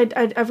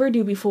I'd ever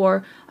do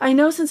before. I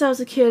know since I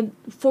was a kid,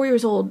 4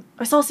 years old,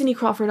 I saw Cindy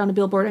Crawford on a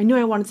billboard. I knew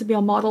I wanted to be a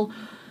model.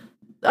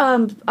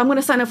 I'm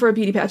gonna sign up for a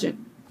beauty pageant.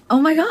 Oh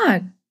my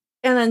god.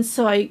 And then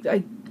so I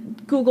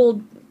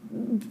Googled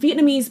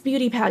Vietnamese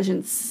beauty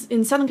pageants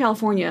in Southern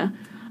California,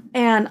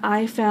 and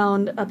I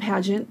found a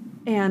pageant,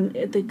 and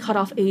the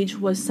cutoff age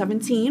was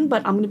 17,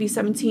 but I'm gonna be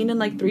 17 in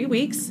like 3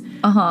 weeks.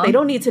 They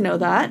don't need to know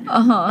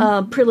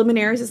that.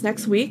 Preliminaries is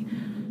next week.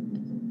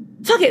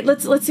 Fuck it,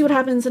 let's see what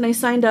happens. And I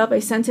signed up. I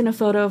sent in a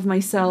photo of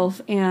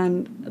myself,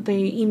 and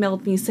they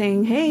emailed me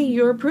saying, "Hey,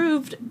 you're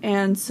approved."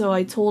 And so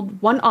I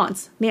told one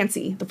aunt,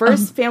 Nancy, the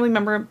first family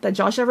member that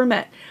Josh ever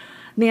met.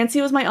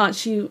 Nancy was my aunt.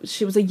 She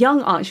was a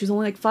young aunt. She was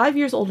only like 5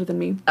 years older than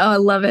me. Oh, I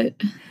love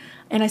it.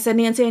 And I said,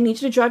 "Nancy, I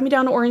need you to drive me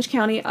down to Orange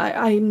County.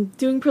 I'm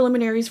doing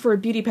preliminaries for a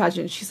beauty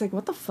pageant." She's like,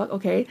 "What the fuck?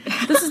 Okay."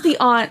 This is the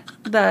aunt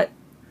that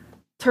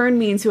turned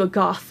me into a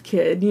goth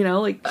kid, you know?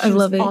 Like, she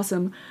was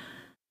awesome.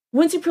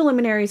 Went to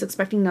preliminaries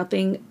expecting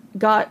nothing.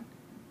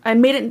 I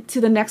made it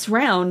to the next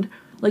round.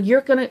 Like,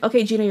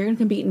 okay, Gina, you're gonna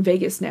compete in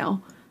Vegas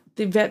now.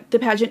 The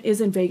pageant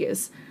is in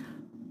Vegas.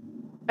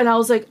 And I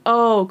was like,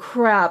 oh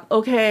crap,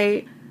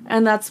 okay.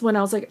 And that's when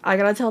I was like, I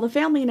gotta tell the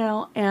family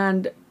now.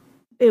 And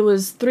it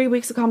was 3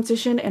 weeks of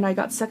competition, and I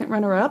got second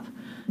runner-up.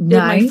 Nice. Did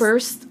my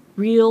first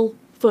real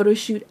photo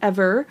shoot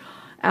ever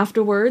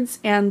afterwards.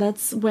 And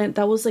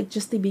that was like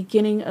just the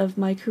beginning of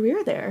my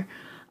career there.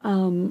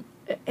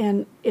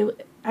 And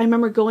I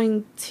remember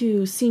going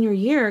to senior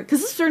year,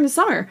 because this was during the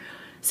summer.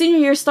 Senior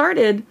year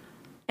started,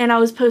 and I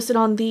was posted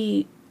on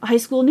the high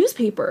school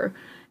newspaper.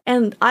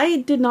 And I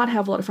did not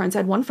have a lot of friends. I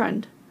had one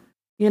friend,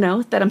 you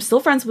know, that I'm still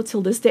friends with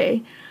till this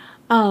day.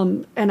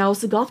 And I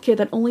was the goth kid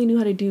that only knew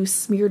how to do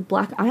smeared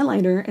black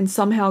eyeliner, and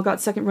somehow got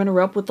second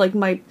runner-up with like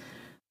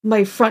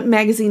my front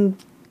magazine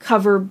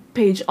cover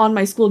page on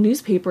my school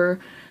newspaper.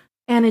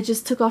 And it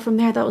just took off from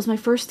there. That was my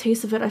first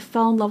taste of it. I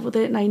fell in love with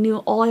it, and I knew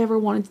all I ever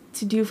wanted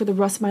to do for the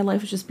rest of my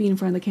life was just be in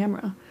front of the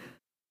camera.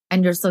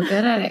 And you're so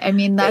good at it. I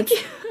mean,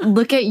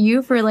 look at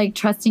you for like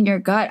trusting your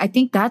gut. I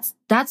think that's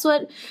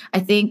what I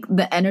think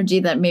the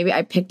energy that maybe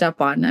I picked up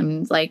on. I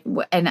mean, like,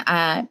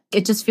 and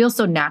it just feels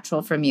so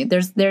natural from you.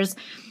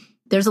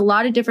 There's a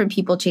lot of different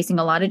people chasing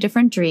a lot of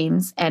different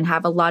dreams and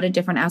have a lot of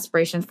different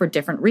aspirations for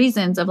different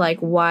reasons of like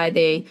why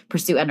they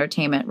pursue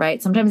entertainment, right?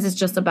 Sometimes it's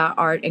just about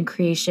art and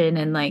creation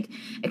and like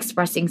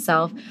expressing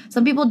self.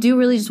 Some people do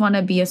really just want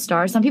to be a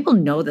star. Some people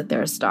know that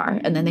they're a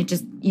star, and then they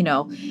just, you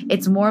know,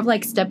 it's more of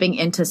like stepping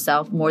into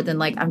self more than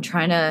like I'm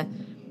trying to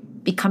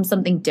become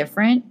something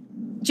different.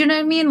 Do you know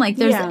what I mean? Like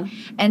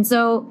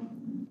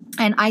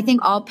and I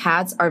think all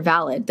paths are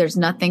valid. There's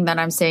nothing that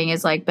I'm saying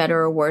is like better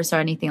or worse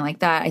or anything like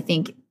that. I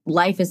think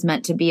life is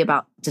meant to be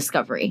about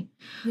discovery.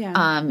 Yeah.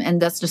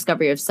 And that's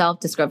discovery of self,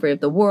 discovery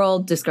of the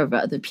world, discovery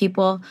of other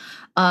people.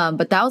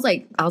 But that was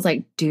like, I was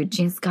like, dude,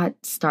 Gina's got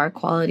star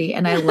quality.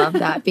 And I love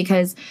that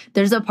because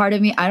there's a part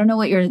of me, I don't know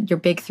what your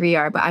big 3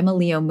 are, but I'm a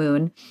Leo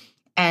moon.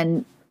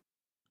 And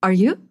are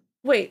you?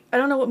 Wait, I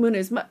don't know what moon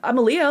is. I'm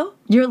a Leo.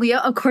 You're a Leo?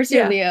 Of course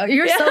you're Leo.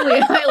 You're so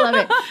Leo. I love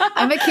it.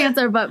 I'm a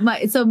Cancer,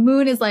 but so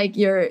moon is like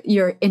your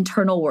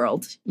internal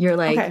world. You're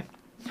like, okay.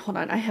 Hold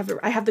on, I have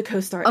the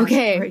co-star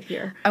right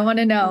here. I want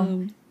to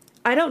know.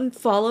 I don't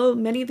follow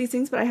many of these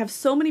things, but I have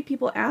so many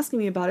people asking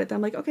me about it that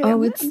I'm like, okay,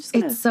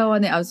 it's so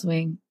on the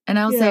upswing. And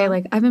I'll say,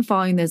 like, I've been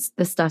following this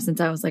stuff since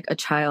I was like a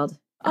child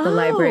at the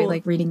library,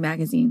 like reading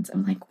magazines.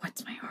 I'm like,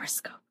 what's my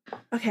horoscope?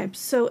 Okay,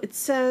 so it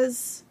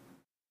says,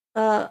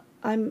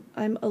 I'm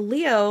a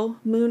Leo,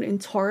 moon in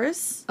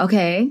Taurus.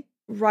 Okay.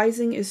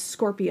 Rising is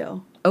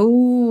Scorpio.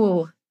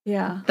 Oh,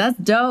 yeah, that's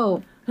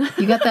dope.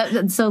 You got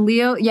that? So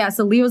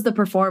Leo's the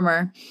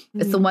performer.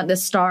 It's the one, the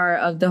star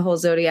of the whole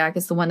zodiac.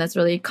 It's the one that's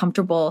really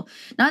comfortable,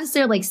 not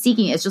necessarily like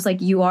seeking it. It's just like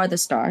you are the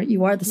star.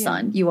 You are the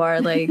sun. You are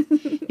like,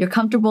 you're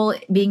comfortable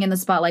being in the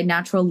spotlight,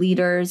 natural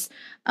leaders,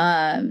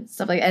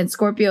 stuff like, and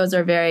Scorpios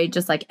are very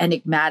just like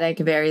enigmatic,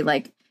 very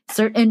like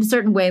in a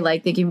certain way,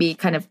 like they can be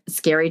kind of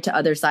scary to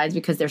other sides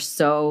because they're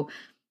so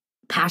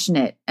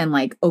passionate and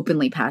like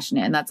openly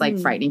passionate. And that's like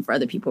frightening for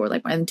other people who are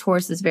like, and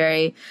Taurus is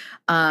very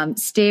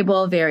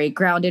stable, very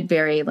grounded,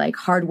 very like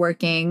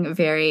hardworking,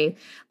 very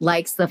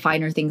likes the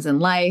finer things in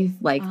life,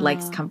 like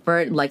likes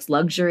comfort, likes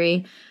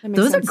luxury.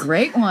 Those are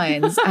great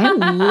ones. I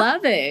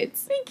love it.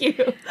 Thank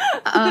you.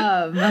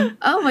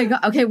 Oh my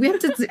God. Okay.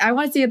 I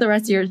want to see the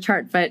rest of your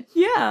chart, but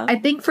yeah, I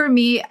think for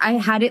me, I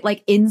had it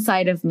like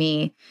inside of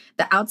me.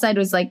 The outside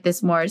was like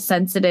this more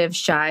sensitive,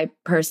 shy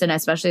person,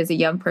 especially as a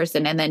young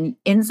person. And then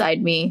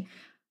inside me,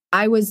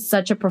 I was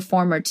such a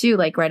performer too,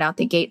 like right out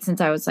the gate. Since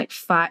I was like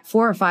 4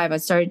 or 5, I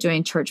started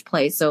doing church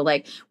plays. So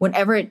like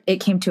whenever it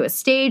came to a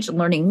stage,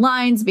 learning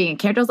lines, being a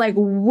character, I was like,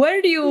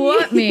 where do you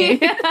want me?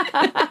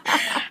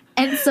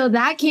 And so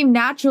that came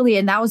naturally.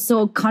 And that was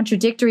so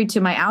contradictory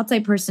to my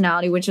outside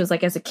personality, which was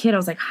like, as a kid, I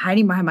was like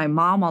hiding behind my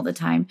mom all the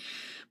time.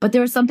 But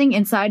there was something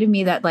inside of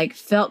me that like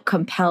felt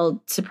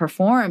compelled to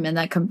perform and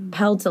that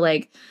compelled to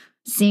like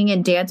sing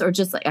and dance, or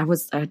just like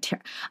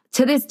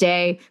to this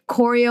day,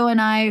 choreo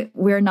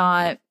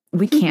and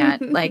we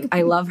can't. Like,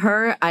 I love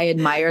her. I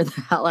admire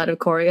the hell out of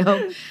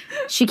choreo.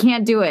 She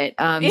can't do it.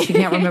 She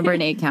can't remember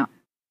an 8 count.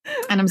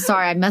 And I'm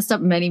sorry, I messed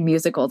up many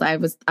musicals. I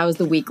was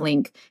the weak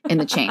link in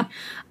the chain.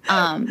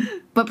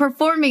 But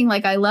performing,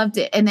 like, I loved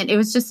it. And then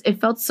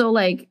it felt so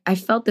like, I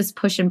felt this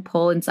push and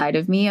pull inside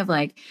of me of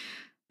like,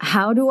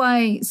 how do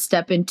I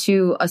step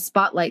into a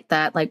spot like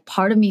that? Like,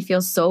 part of me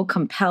feels so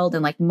compelled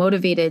and like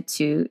motivated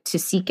to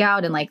seek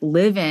out and like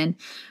live in,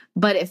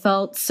 but it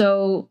felt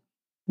so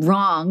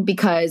wrong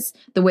because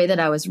the way that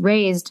I was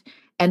raised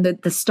and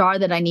the star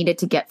that I needed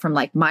to get from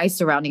like my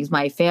surroundings,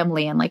 my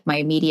family and like my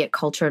immediate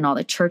culture and all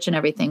the church and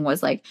everything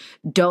was like,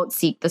 don't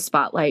seek the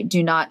spotlight.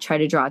 Do not try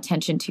to draw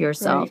attention to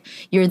yourself.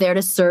 Right. You're there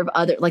to serve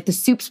other, like the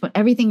soup spoon.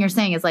 Everything you're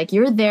saying is like,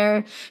 you're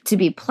there to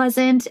be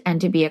pleasant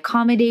and to be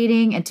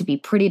accommodating and to be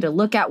pretty to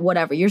look at,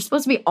 whatever. You're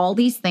supposed to be all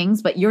these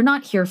things, but you're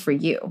not here for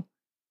you.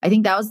 I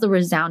think that was the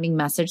resounding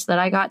message that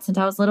I got since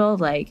I was little.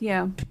 Like,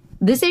 yeah,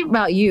 this ain't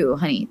about you,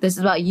 honey. This is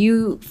about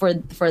you for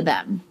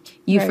them.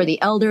 You right. For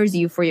the elders,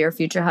 you for your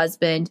future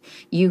husband,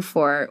 you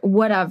for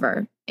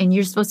whatever. And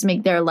you're supposed to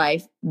make their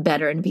life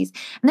better and peace.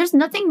 And there's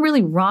nothing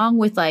really wrong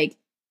with like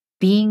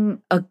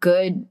being a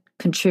good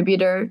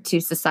contributor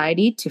to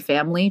society, to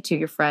family, to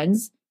your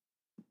friends.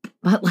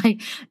 But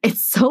like,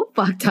 it's so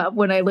fucked up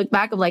when I look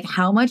back of like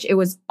how much it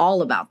was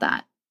all about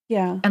that.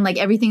 Yeah. And like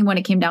everything when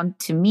it came down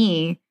to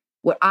me,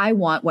 what I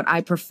want, what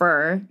I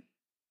prefer,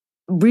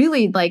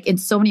 really like in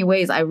so many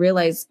ways, I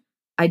realized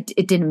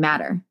it didn't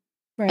matter.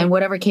 Right. And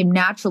whatever came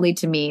naturally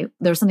to me,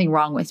 there was something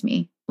wrong with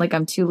me. Like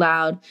I'm too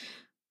loud,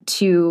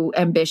 too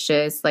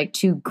ambitious, like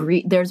too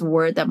greedy. There's a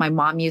word that my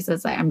mom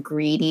uses, like I'm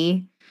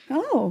greedy.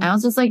 Oh. And I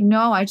was just like,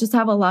 no, I just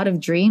have a lot of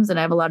dreams and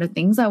I have a lot of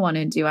things I want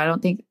to do. I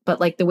don't think,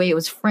 but like the way it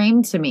was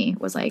framed to me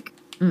was like,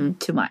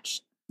 too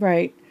much.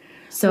 Right.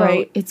 So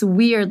right. It's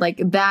weird like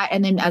that.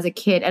 And then as a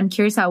kid, I'm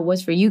curious how it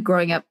was for you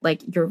growing up,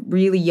 like your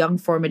really young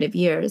formative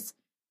years,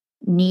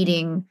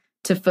 needing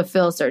to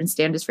fulfill certain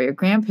standards for your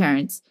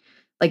grandparents.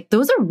 Like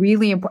those are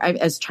really important,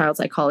 as child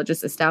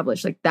psychologists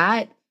established, like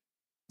that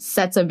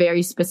sets a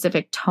very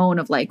specific tone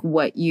of like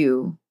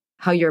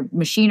how your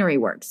machinery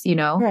works, you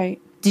know? Right.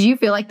 Did you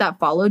feel like that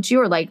followed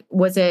you or like,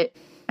 was it,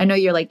 I know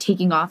you're like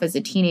taking off as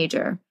a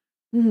teenager,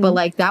 but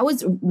like that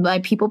was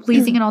like people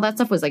pleasing and all that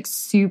stuff was like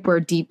super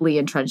deeply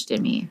entrenched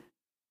in me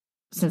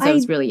since I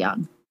was really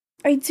young.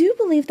 I do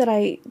believe that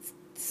I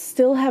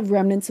still have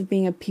remnants of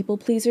being a people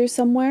pleaser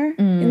somewhere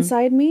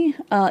inside me,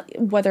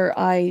 whether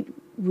I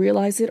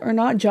realize it or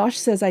not. Josh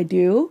says I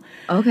do.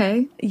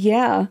 Okay.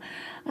 Yeah.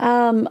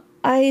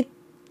 I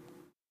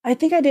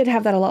think I did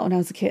have that a lot when I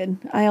was a kid.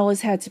 I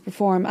always had to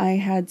perform. I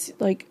had to,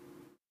 like,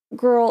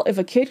 girl, if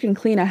a kid can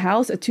clean a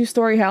house, a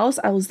 2-story house,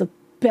 I was the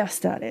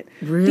best at it.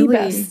 Really? The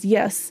best,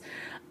 yes.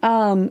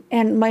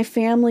 And my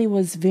family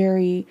was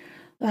very,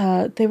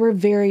 they were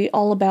very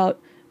all about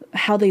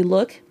how they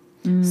look.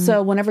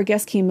 So whenever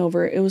guests came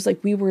over, it was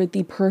like we were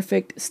the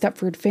perfect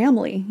Stepford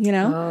family, you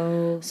know?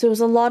 Oh. So it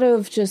was a lot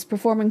of just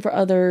performing for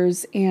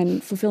others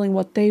and fulfilling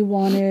what they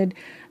wanted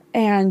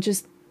and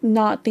just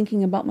not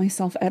thinking about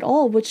myself at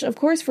all, which of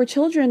course for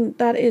children,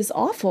 that is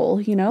awful,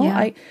 you know?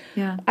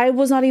 Yeah. I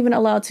was not even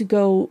allowed to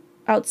go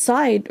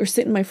outside or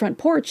sit in my front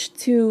porch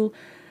to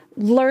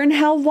learn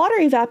how water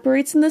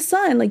evaporates in the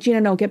sun. Like,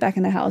 Gina, no, get back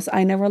in the house.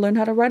 I never learned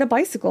how to ride a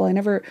bicycle.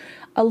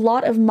 A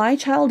lot of my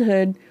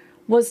childhood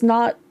was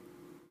not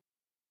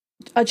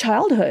a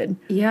childhood.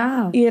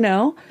 Yeah. You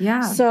know?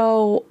 Yeah.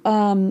 So,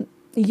 I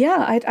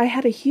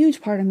had a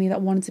huge part of me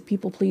that wanted to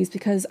people please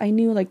because I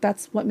knew like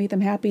that's what made them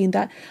happy and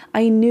that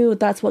I knew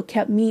that's what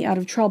kept me out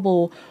of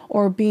trouble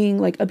or being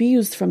like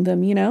abused from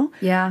them, you know?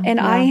 Yeah. And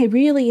I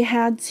really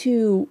had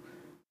to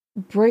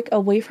break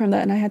away from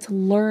that and I had to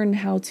learn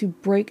how to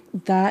break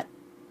that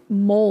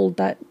mold,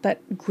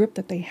 that grip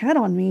that they had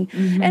on me.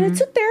 And it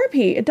took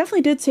therapy. It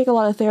definitely did take a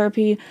lot of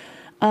therapy.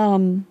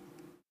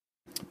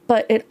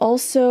 But it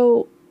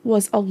also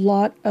was a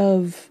lot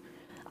of,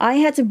 I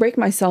had to break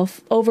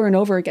myself over and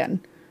over again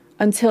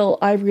until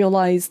I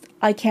realized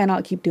I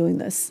cannot keep doing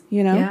this,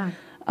 you know? Yeah.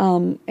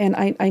 And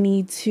I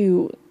need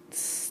to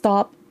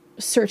stop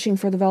searching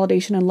for the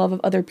validation and love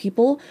of other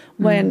people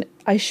when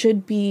I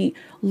should be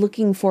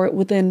looking for it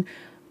within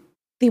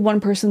the one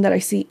person that I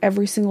see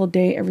every single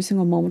day, every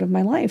single moment of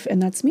my life.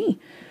 And that's me,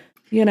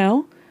 you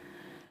know?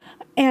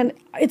 And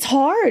it's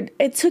hard.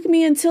 It took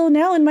me until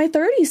now in my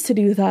 30s to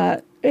do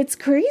that. It's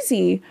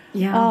crazy.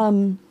 Yeah.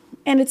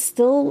 And it's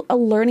still a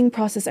learning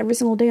process every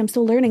single day. I'm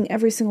still learning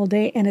every single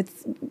day. And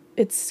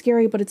it's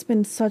scary, but it's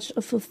been such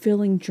a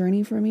fulfilling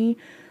journey for me.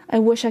 I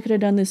wish I could have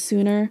done this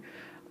sooner.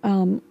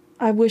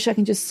 I wish I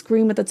can just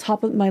scream at the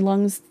top of my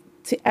lungs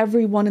to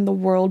everyone in the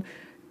world,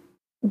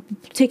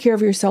 take care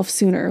of yourself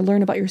sooner,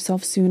 learn about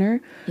yourself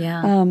sooner.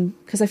 Yeah.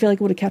 Because I feel like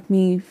it would have kept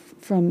me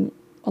from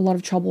a lot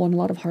of trouble and a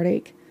lot of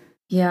heartache.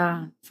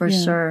 Yeah, for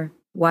sure.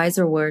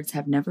 Wiser words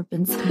have never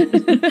been said.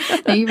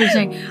 Thank you for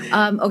sharing.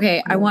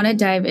 Okay, I want to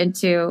dive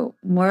into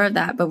more of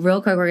that, but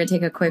real quick, we're going to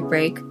take a quick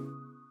break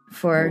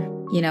for,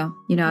 you know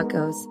how it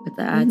goes with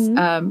the ads.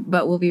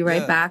 But we'll be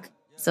right back.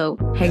 So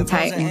hang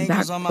tight and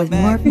back with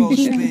more from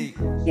Gina.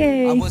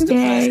 Yay. I was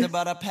depressed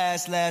about our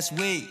past last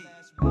week.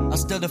 I'm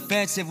still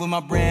defensive with my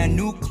brand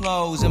new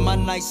clothes and my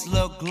nice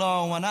look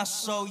glow, and I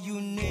so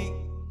unique.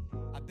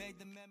 I beg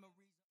the memory.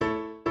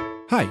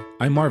 Hi,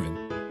 I'm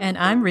Marvin. And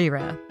I'm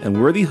Rira.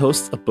 And we're the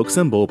hosts of Books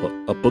and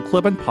Boba, a book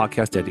club and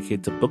podcast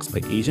dedicated to books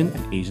by Asian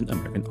and Asian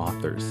American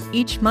authors.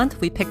 Each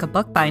month, we pick a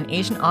book by an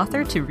Asian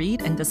author to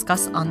read and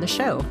discuss on the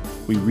show.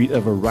 We read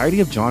a variety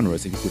of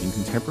genres, including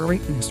contemporary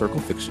and historical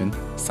fiction,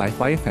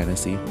 sci-fi and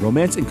fantasy,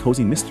 romance and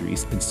cozy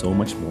mysteries, and so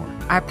much more.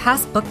 Our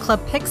past book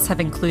club picks have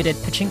included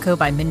Pachinko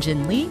by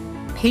Minjin Lee,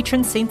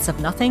 Patron Saints of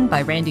Nothing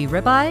by Randy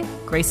Ribeye,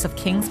 Grace of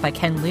Kings by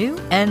Ken Liu,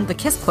 and The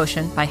Kiss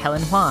Quotient by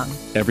Helen Huang.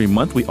 Every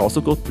month, we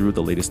also go through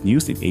the latest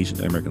news in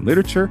Asian American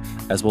literature,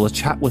 as well as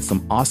chat with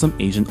some awesome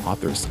Asian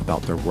authors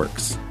about their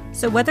works.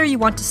 So whether you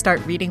want to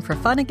start reading for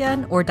fun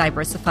again or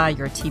diversify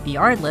your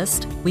TBR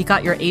list, we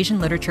got your Asian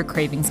literature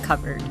cravings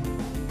covered.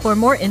 For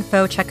more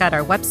info, check out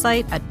our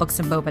website at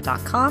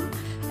booksandboba.com,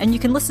 and you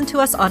can listen to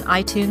us on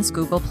iTunes,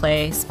 Google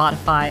Play,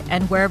 Spotify,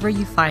 and wherever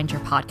you find your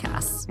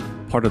podcasts.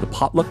 Part of the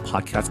Potluck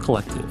Podcast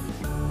Collective.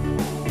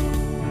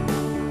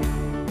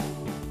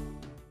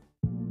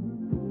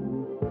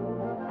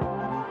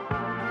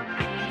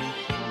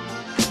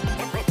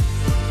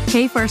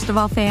 Hey, First of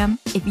All fam,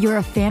 if you're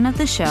a fan of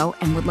the show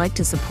and would like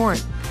to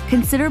support,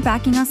 consider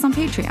backing us on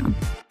Patreon.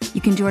 You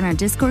can join our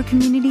Discord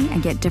community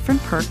and get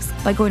different perks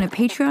by going to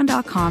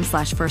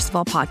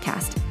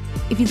patreon.com/firstofallpodcast.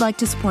 If you'd like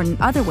to support in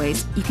other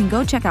ways, you can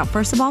go check out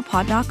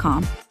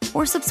firstofallpod.com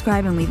or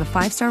subscribe and leave a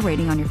 5-star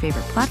rating on your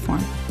favorite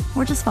platform,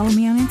 or just follow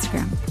me on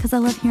Instagram because I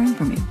love hearing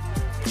from you.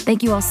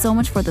 Thank you all so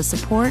much for the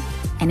support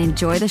and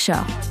enjoy the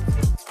show.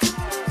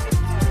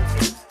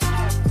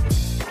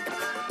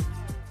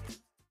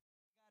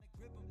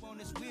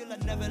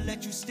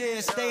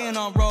 Staying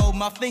on road,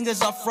 my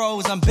fingers are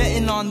froze. I'm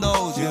betting on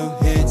those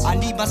hits. I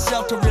need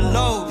myself to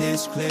reload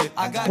this clip.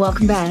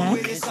 Welcome back.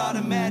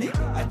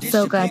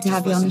 So glad to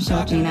have you on the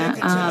show, Gina.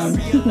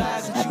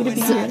 Happy to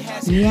be here.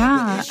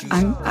 Yeah,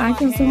 I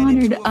feel so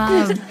honored.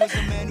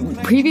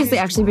 Previously,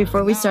 actually,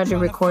 before we started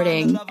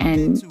recording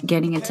and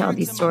getting into all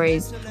these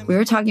stories, we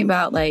were talking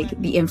about like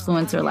the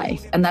influencer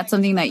life, and that's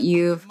something that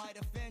you've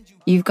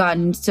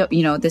gotten. So,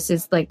 you know, this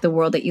is like the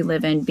world that you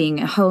live in,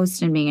 being a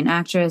host and being an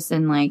actress,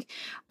 and like,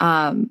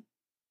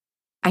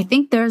 I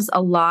think there's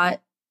a lot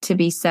to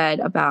be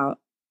said about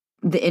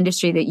the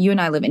industry that you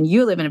and I live in.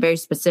 You live in a very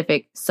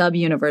specific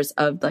sub-universe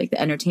of like the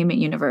entertainment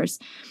universe,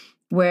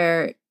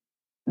 where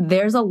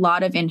there's a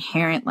lot of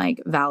inherent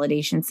like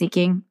validation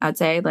seeking, I'd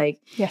say, like,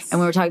 yes.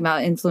 And we were talking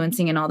about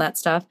influencing and all that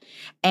stuff.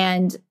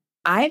 And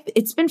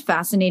it's been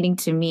fascinating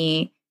to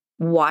me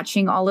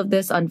watching all of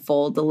this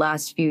unfold the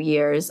last few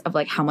years of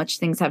like how much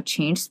things have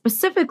changed.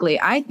 Specifically,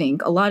 I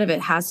think a lot of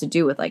it has to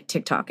do with like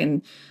TikTok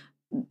and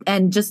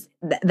just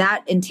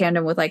that in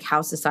tandem with like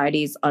how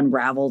society's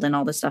unraveled and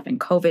all this stuff and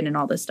COVID and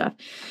all this stuff.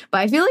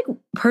 But I feel like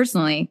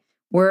personally,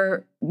 we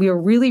are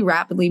really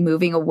rapidly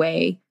moving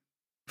away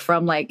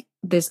from like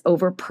this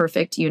over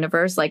perfect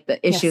universe, like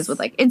the issues with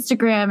like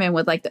Instagram and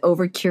with like the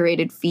over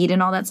curated feed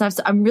and all that stuff.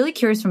 So I'm really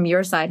curious from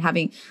your side,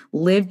 having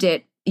lived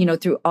it, you know,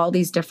 through all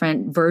these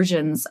different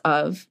versions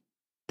of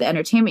the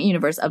entertainment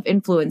universe of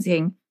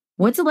influencing.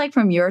 What's it like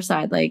from your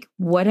side? Like,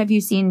 what have you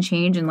seen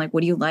change and like,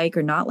 what do you like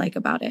or not like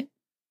about it?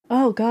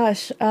 Oh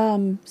gosh.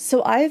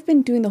 So I've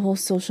been doing the whole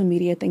social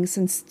media thing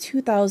since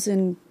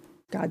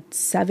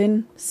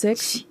 2007,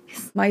 6.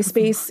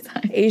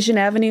 MySpace, Asian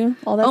Avenue,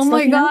 all that stuff. Oh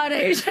my God,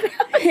 Asian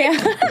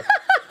yeah.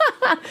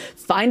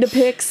 Find a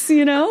pics,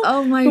 you know?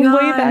 Oh my From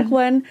God. way back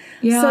when.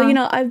 Yeah. So, you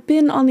know, I've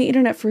been on the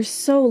internet for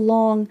so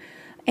long,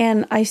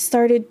 and I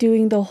started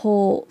doing the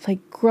whole like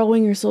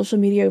growing your social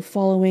media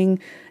following,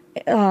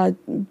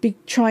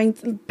 trying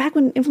back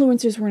when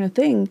influencers weren't a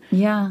thing.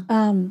 Yeah.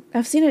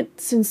 I've seen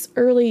it since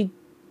early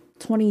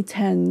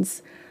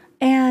 2010s,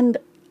 and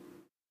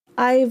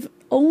I've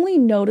only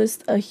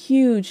noticed a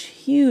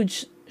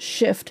huge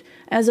shift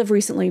as of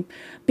recently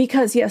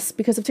because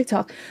of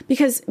TikTok.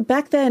 Because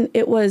back then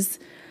it was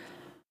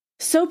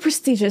so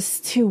prestigious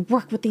to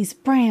work with these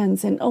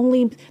brands, and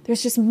only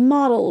there's just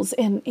models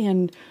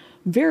and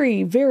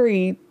very,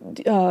 very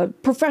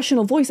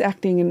professional voice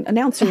acting and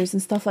announcers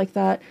and stuff like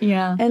that.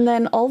 Yeah. And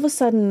then all of a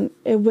sudden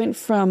it went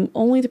from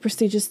only the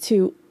prestigious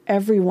to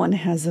everyone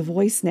has a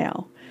voice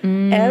now.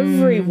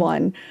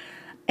 Everyone.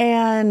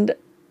 And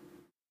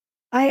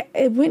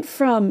it went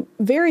from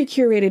very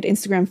curated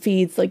Instagram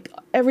feeds, like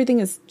everything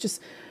is just,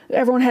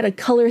 everyone had a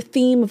color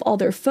theme of all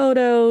their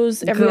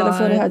photos. Every other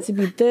photo had to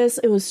be this.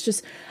 It was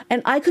just,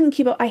 and I couldn't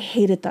keep up. I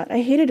hated that.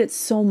 I hated it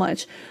so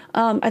much.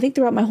 I think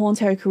throughout my whole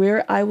entire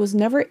career, I was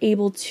never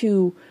able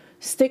to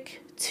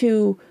stick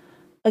to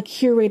a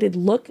curated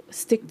look,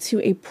 stick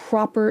to a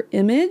proper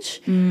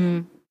image.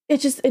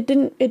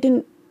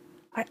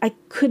 I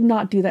could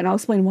not do that. And I'll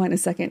explain why in a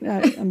second.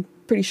 I'm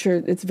pretty sure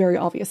it's very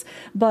obvious.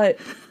 But,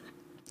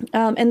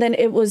 and then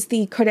it was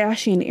the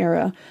Kardashian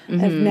era.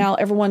 And now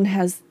everyone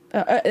has,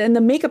 and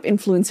the makeup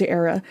influencer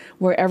era,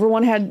 where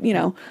everyone had, you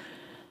know,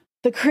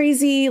 the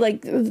crazy,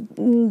 like,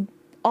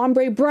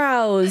 ombre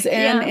brows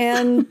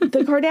and the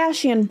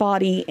Kardashian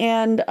body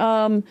and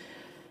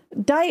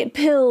diet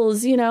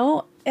pills, you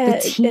know. The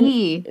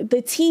tea. And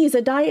the teas,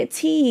 the diet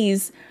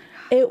teas.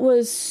 It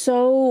was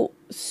so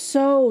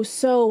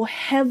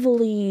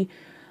heavily,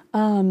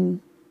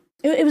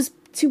 it was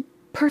too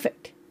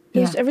perfect.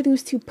 Everything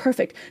was too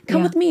perfect.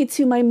 Come with me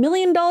to my $1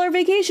 million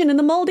vacation in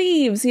the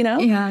Maldives, you know?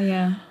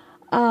 Yeah.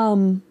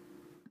 And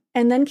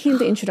then came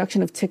the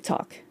introduction of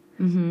TikTok.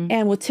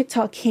 And with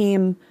TikTok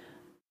came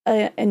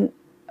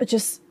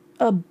just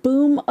a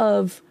boom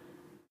of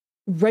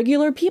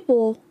regular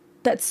people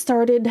that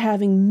started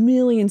having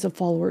millions of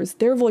followers.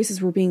 Their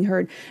voices were being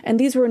heard. And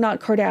these were not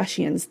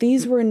Kardashians.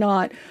 These were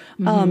not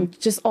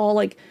just all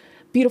like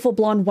beautiful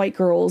blonde white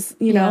girls,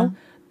 you know?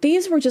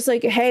 These were just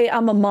like, hey,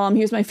 I'm a mom.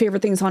 Here's my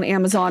favorite things on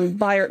Amazon.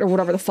 Buy it or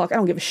whatever the fuck. I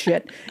don't give a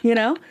shit, you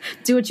know?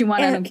 Do what you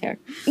want. I don't care.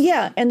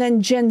 Yeah. And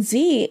then Gen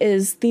Z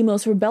is the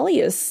most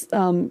rebellious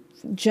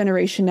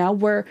generation now,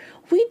 where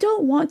we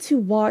don't want to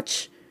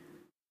watch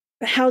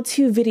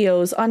how-to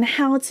videos on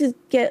how to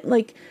get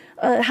like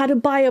how to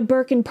buy a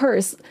Birkin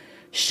purse.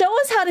 Show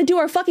us how to do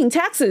our fucking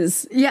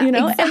taxes, you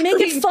know, exactly. And make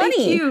it funny.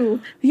 Thank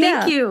you.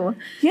 Thank you.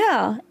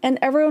 Yeah. And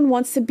everyone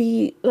wants to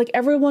be like,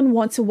 everyone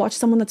wants to watch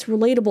someone that's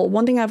relatable.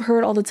 One thing I've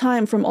heard all the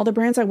time from all the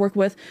brands I work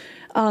with,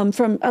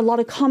 from a lot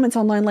of comments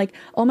online, like,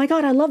 oh my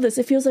God, I love this.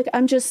 It feels like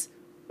I'm just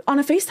on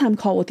a FaceTime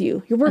call with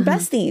you. We're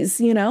besties,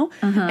 you know?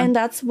 And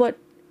that's what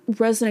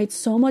resonates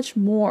so much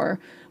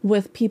more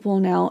with people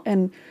now.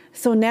 And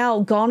so now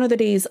gone are the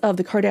days of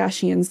the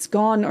Kardashians.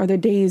 Gone are the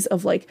days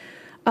of like,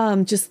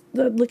 just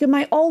look at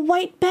my all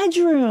white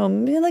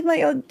bedroom, like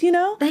my, you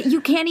know, that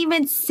you can't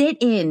even sit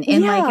in,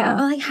 and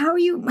like how are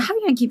you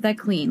gonna keep that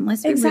clean?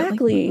 Let's be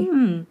exactly.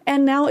 Real,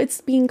 And now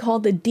it's being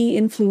called the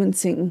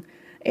de-influencing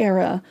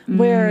era,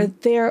 where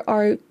there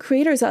are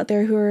creators out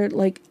there who are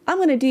like, I'm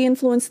going to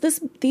de-influence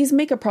these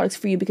makeup products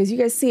for you because you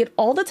guys see it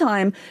all the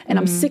time, and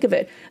I'm sick of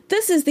it.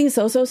 This is the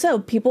so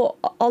people,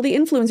 all the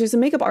influencers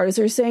and makeup artists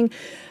are saying,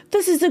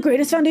 this is the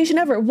greatest foundation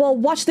ever. Well,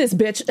 watch this,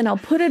 bitch, and I'll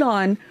put it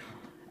on.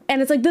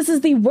 And it's like, this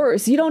is the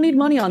worst. You don't need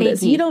money on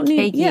this. You don't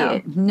need,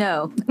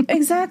 no.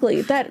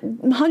 Exactly. That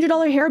 $100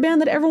 hairband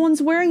that everyone's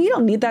wearing, you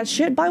don't need that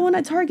shit. Buy one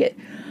at Target.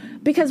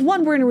 Because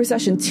one, we're in a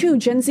recession. Two,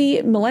 Gen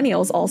Z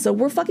millennials also,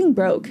 we're fucking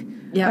broke.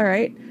 Yeah. All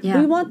right. Yeah.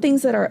 We want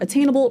things that are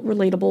attainable,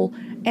 relatable,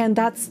 and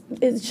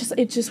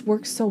it just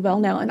works so well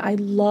now. And I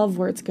love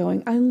where it's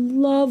going.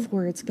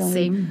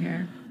 Same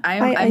here.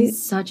 I'm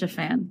such a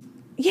fan.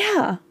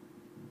 Yeah.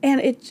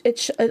 And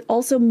it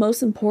also,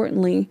 most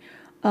importantly,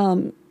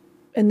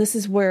 and this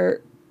is where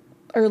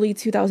early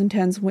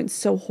 2010s went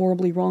so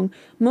horribly wrong.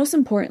 Most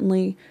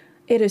importantly,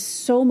 it is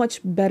so much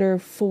better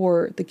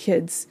for the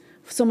kids,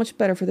 so much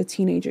better for the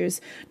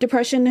teenagers.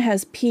 Depression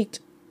has peaked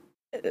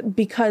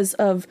because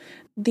of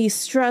the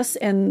stress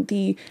and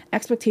the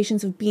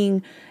expectations of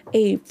being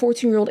a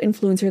 14-year-old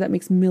influencer that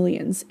makes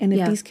millions. And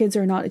if these kids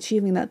are not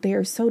achieving that, they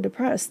are so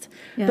depressed.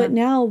 Yeah. But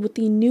now with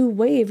the new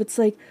wave, it's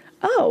like,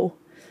 oh,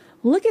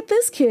 look at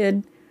this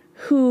kid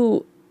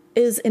who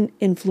is an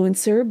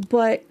influencer,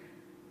 but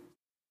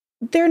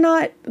they're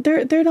not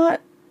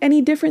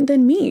any different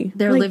than me.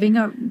 They're like,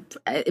 living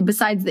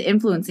besides the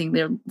influencing,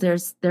 they're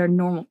a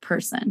normal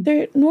person.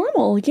 They're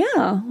normal,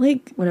 yeah.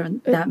 Like whatever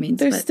that means.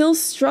 They're still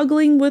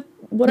struggling with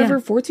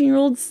whatever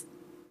 14-year-olds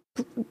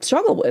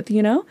struggle with,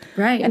 you know?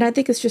 Right. And I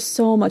think it's just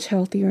so much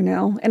healthier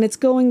now, and it's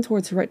going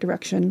towards the right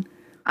direction.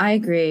 I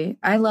agree.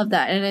 I love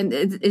that. And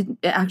it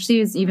actually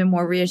is even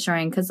more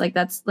reassuring because like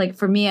that's like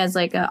for me as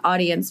like an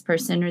audience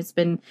person who's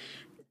been,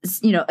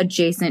 you know,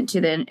 adjacent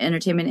to the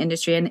entertainment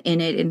industry and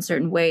in it in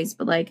certain ways,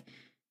 but like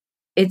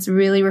it's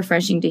really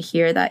refreshing to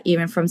hear that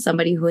even from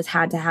somebody who has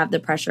had to have the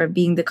pressure of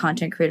being the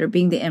content creator,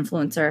 being the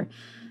influencer,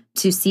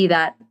 to see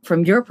that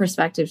from your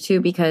perspective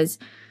too, because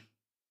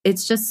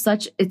it's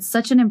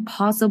such an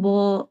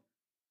impossible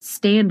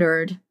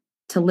standard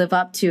to live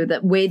up to, the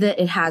way that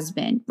it has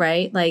been,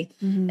 right? Like,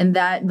 and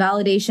that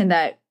validation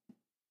that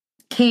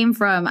came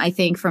from, I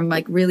think, from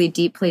like really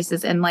deep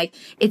places. And like,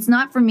 it's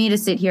not for me to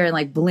sit here and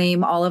like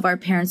blame all of our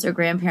parents or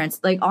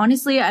grandparents. Like,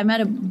 honestly, I'm at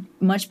a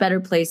much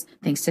better place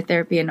thanks to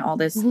therapy and all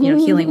this,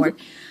 healing work.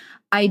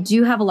 I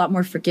do have a lot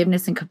more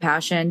forgiveness and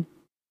compassion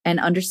and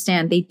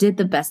understand they did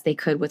the best they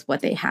could with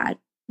what they had.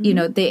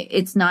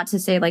 It's not to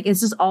say like, it's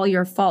just all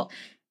your fault.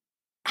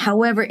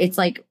 However, it's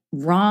like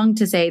wrong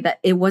to say that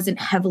it wasn't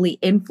heavily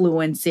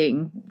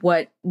influencing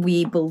what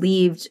we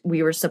believed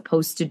we were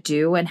supposed to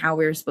do and how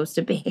we were supposed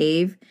to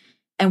behave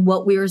and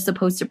what we were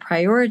supposed to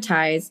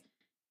prioritize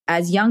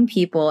as young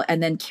people,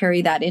 and then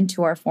carry that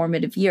into our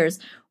formative years,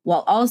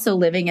 while also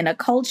living in a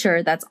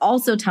culture that's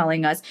also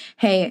telling us,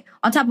 hey,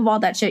 on top of all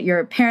that shit,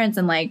 your parents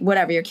and like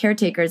whatever, your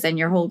caretakers and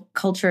your whole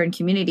culture and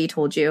community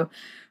told you,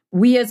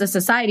 we as a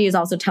society is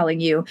also telling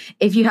you,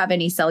 if you have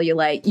any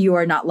cellulite, you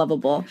are not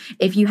lovable.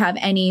 If you have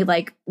any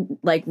like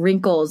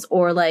wrinkles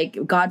or like,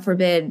 God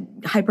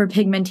forbid,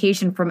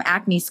 hyperpigmentation from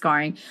acne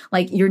scarring,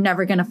 like you're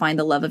never going to find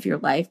the love of your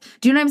life.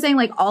 Do you know what I'm saying?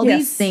 Like all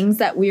these things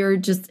that we're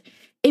just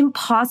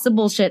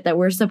impossible shit that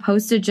we're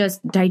supposed to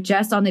just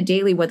digest on the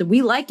daily, whether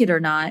we like it or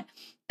not,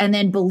 and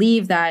then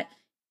believe that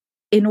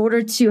in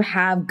order to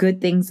have good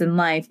things in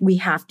life, we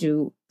have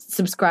to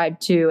subscribe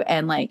to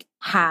and like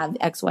have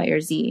X, Y,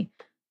 or Z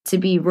to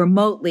be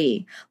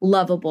remotely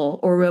lovable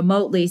or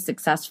remotely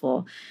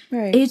successful.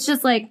 Right. It's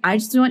just like, I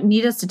just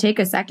need us to take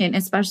a second,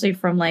 especially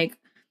from like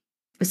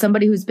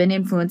somebody who's been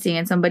influencing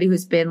and somebody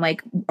who's been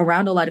like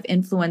around a lot of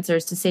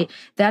influencers, to say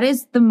that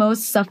is the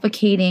most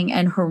suffocating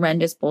and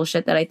horrendous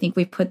bullshit that I think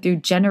we've put through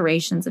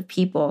generations of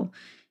people.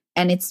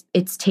 And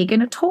it's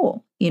taken a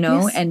toll,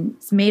 and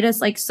it's made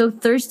us like so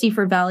thirsty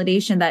for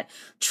validation that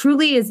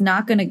truly is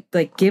not going to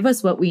like give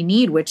us what we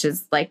need, which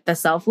is like the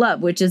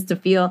self-love, which is to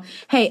feel,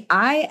 hey,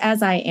 I,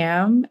 as I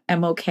am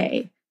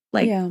okay.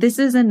 Like this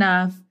is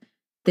enough.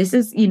 This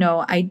is,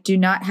 I do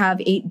not have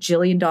 $8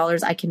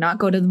 jillion. I cannot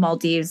go to the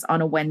Maldives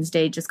on a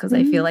Wednesday just because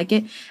I feel like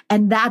it.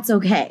 And that's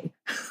okay.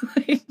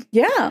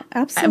 Yeah,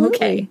 absolutely. I'm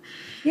okay.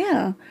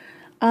 Yeah.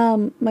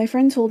 My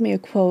friend told me a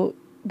quote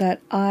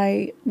that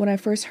when I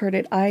first heard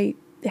it, I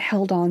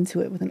held on to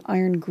it with an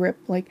iron grip,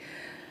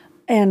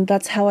 and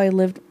that's how I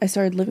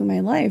started living my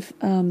life,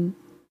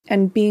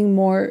 and being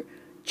more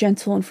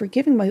gentle and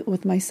forgiving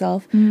with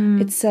myself.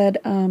 It said,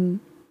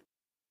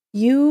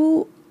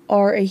 you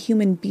are a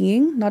human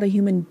being, not a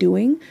human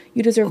doing.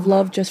 You deserve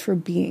love just for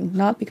being,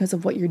 not because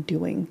of what you're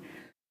doing.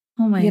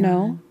 Oh my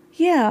God.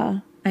 Yeah.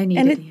 I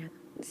needed to hear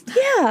that.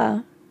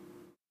 Yeah.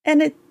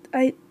 And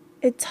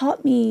it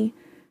taught me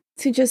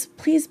to just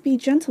please be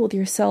gentle with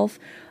yourself.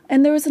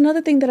 And there was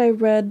another thing that I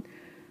read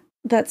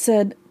that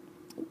said,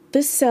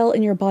 this cell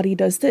in your body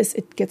does this.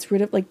 It gets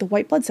rid of like the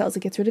white blood cells.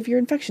 It gets rid of your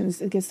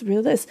infections. It gets rid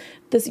of this.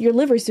 Your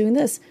liver's doing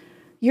this.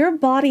 Your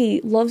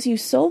body loves you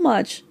so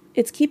much.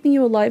 It's keeping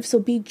you alive. So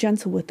be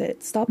gentle with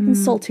it. Stop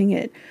insulting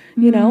it.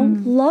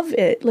 Love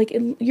it. Like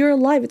you're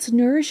alive. It's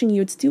nourishing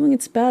you. It's doing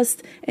its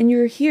best. And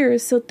you're here.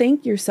 So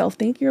thank yourself.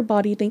 Thank your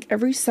body. Thank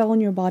every cell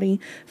in your body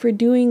for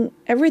doing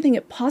everything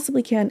it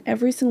possibly can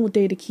every single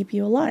day to keep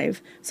you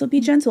alive. So be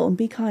gentle and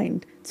be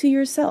kind to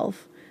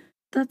yourself.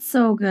 That's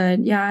so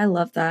good. Yeah, I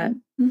love that.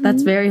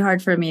 That's very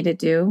hard for me to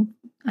do.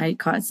 I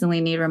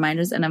constantly need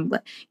reminders, and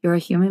you're a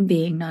human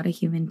being, not a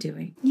human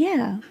doing.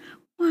 Yeah.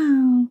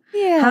 Wow.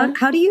 Yeah.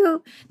 How do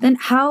you then?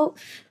 How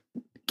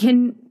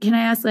can I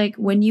ask? Like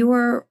when you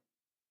were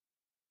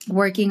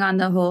working on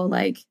the whole,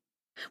 like,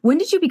 when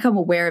did you become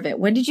aware of it?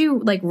 When did you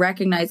like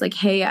recognize, like,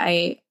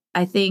 hey,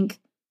 I think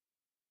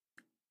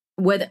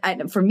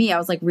for me, I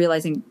was like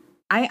realizing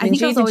I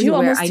think I was always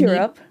aware. Did you almost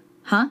tear up?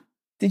 Huh?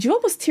 Did you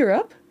almost tear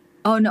up?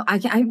 Oh no, I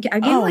get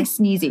like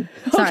sneezy.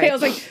 Sorry. Okay, I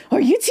was like, are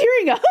you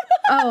tearing up?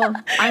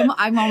 I'm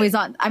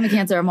a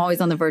Cancer. I'm always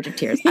on the verge of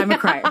tears. I'm a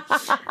crier.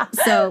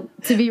 So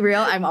to be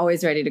real, I'm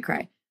always ready to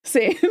cry.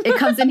 Same. It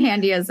comes in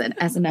handy as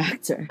an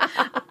actor.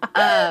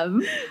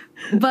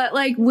 But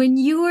like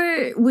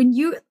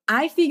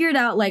I figured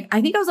out, like,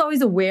 I think I was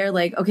always aware,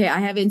 like, okay, I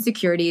have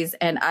insecurities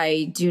and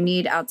I do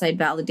need outside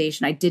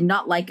validation. I did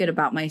not like it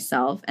about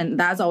myself. And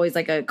that's always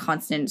like a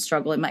constant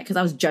struggle because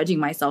I was judging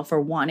myself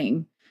for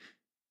wanting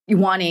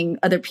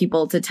other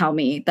people to tell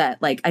me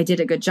that like I did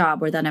a good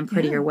job or that I'm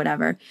pretty or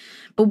whatever.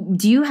 But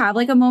do you have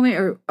like a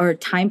moment or a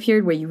time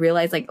period where you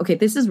realize like, okay,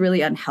 this is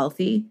really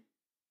unhealthy?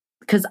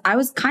 Because I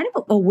was kind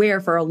of aware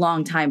for a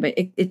long time, but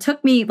it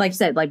took me, like I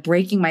said, like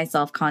breaking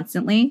myself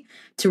constantly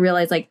to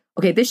realize like,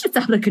 okay, this shit's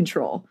out of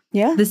control.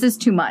 Yeah. This is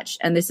too much.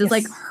 And this is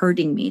like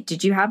hurting me.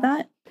 Did you have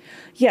that?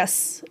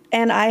 Yes.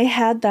 And I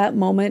had that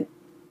moment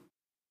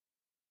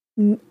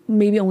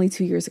maybe only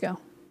 2 years ago.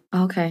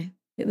 Okay.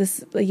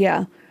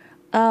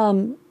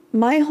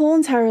 My whole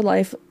entire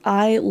life,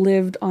 I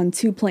lived on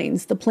two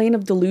planes, the plane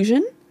of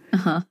delusion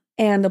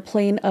and the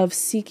plane of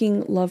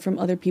seeking love from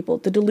other people.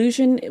 The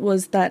delusion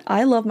was that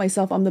I love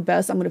myself. I'm the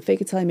best. I'm going to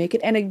fake it till I make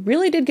it. And it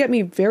really did get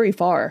me very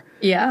far.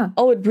 Yeah.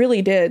 Oh, it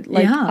really did.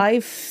 Like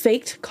I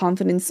faked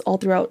confidence all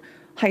throughout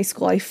high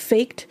school. I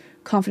faked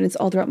confidence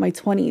all throughout my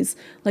 20s.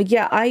 Like,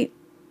 yeah,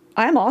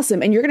 I'm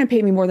awesome. And you're going to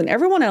pay me more than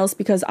everyone else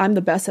because I'm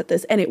the best at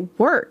this. And it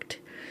worked.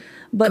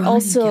 But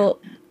also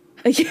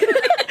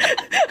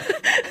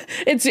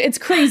It's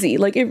crazy.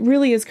 Like, it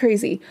really is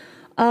crazy.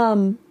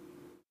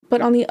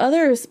 But on the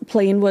other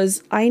plane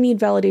was I need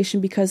validation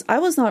because I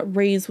was not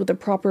raised with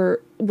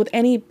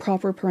any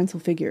proper parental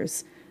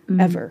figures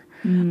ever.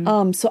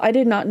 So I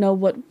did not know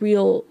what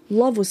real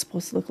love was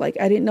supposed to look like.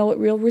 I didn't know what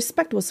real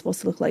respect was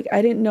supposed to look like.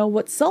 I didn't know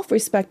what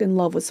self-respect and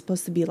love was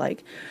supposed to be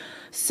like.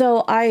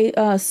 So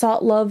I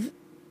sought love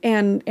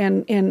and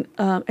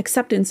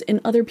acceptance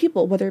in other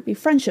people, whether it be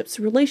friendships,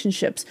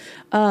 relationships,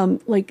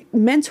 like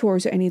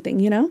mentors or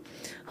anything, you know?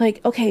 Like,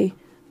 okay,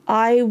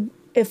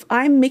 if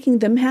I'm making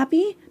them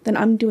happy, then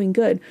I'm doing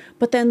good.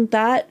 But then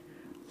that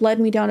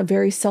led me down a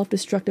very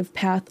self-destructive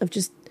path of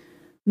just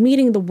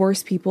meeting the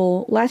worst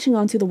people, latching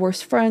onto the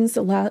worst friends,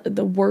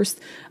 the worst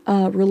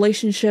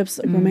relationships,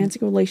 like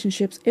romantic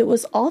relationships. It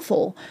was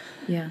awful.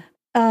 Yeah.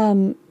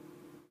 And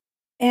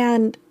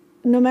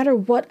no matter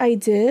what I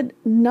did,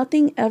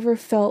 nothing ever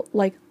felt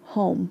like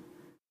home,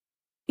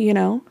 you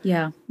know?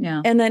 Yeah.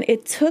 Yeah. And then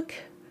it took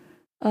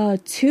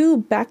 2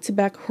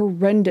 back-to-back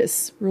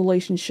horrendous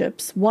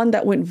relationships, one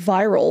that went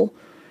viral,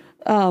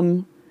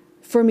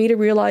 for me to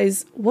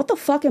realize, what the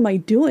fuck am I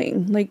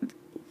doing? Like,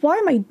 why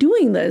am I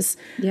doing this?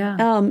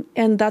 Yeah.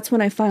 And that's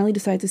when I finally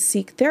decided to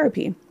seek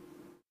therapy.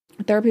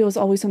 Therapy was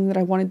always something that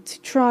I wanted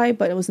to try,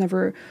 but I was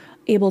never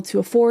able to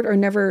afford or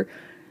never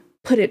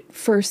put it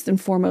first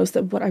and foremost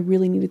of what I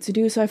really needed to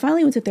do. So I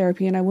finally went to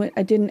therapy, and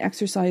I did an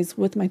exercise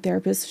with my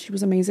therapist. She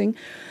was amazing.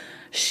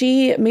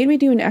 She made me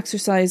do an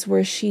exercise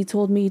where she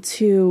told me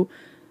to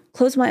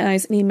close my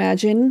eyes and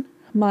imagine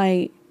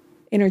my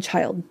inner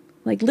child,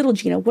 like little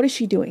Gina. What is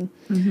she doing?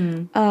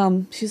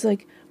 She's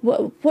like,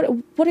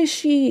 what is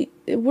she?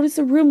 What does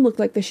the room look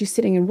like that she's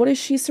sitting in? What is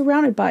she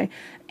surrounded by?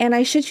 And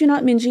I shit you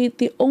not, Minji,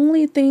 the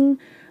only thing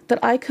that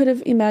I could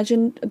have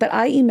imagined,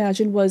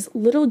 was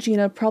little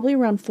Gina, probably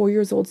around 4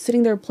 years old,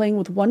 sitting there playing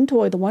with one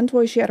toy, the one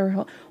toy she had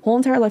her whole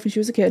entire life when she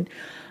was a kid.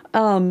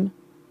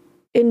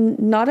 In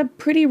not a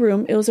pretty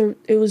room. It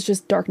was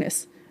just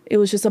darkness. It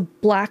was just a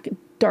black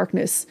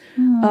darkness,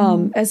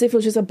 as if it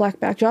was just a black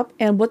backdrop.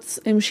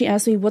 And she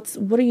asked me,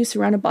 what are you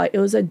surrounded by? It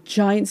was a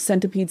giant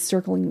centipede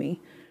circling me.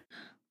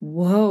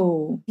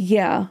 Whoa.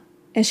 Yeah.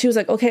 And she was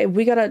like, okay,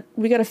 we gotta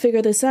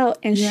figure this out.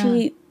 And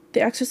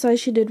the exercise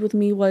she did with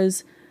me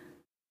was,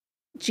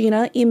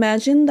 Gina,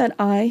 imagine that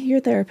I,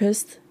 your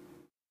therapist,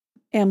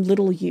 am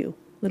little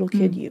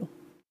kid you.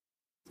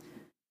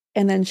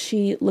 And then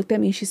she looked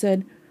at me, she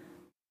said,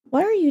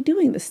 why are you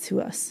doing this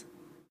to us?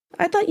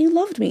 I thought you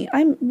loved me.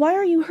 Why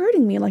are you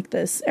hurting me like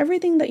this?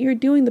 Everything that you're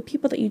doing, the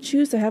people that you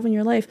choose to have in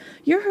your life,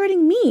 you're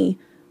hurting me,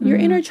 your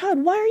inner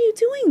child. Why are you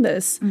doing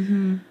this?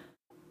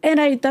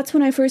 And that's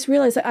when I first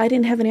realized that I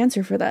didn't have an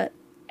answer for that.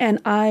 And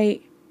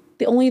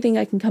the only thing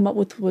I can come up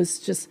with was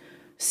just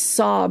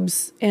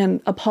sobs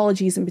and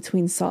apologies in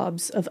between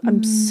sobs of,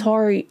 I'm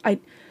sorry. I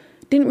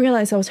didn't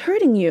realize I was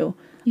hurting you.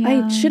 Yeah.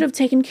 I should have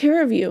taken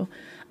care of you.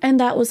 And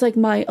that was like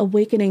my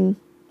awakening.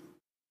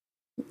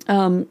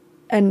 And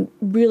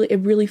it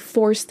really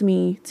forced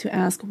me to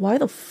ask, why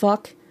the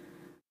fuck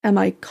am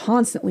I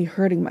constantly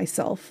hurting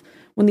myself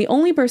when the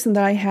only person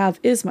that I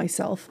have is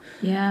myself?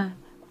 Yeah.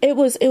 It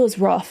was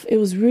rough. It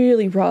was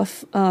really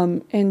rough.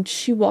 And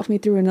she walked me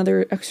through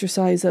another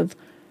exercise of,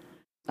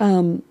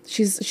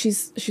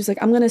 she's like,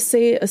 I'm going to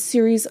say a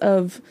series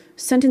of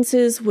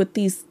sentences with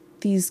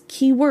these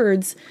key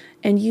words,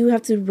 and you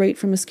have to rate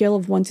from a scale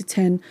of 1 to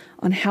 10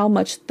 on how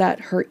much that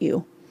hurt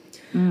you.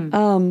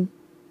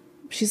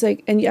 She's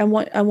like, and I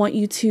want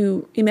you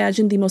to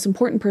imagine the most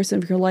important person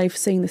of your life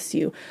saying this to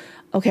you.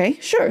 Okay,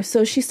 sure.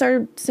 So she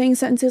started saying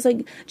sentences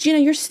like, Gina,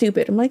 you're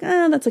stupid. I'm like,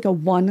 that's like a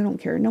 1. I don't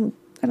care. No,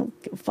 I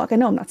don't give a fuck. I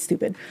know I'm not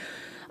stupid.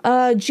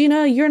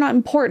 Gina, you're not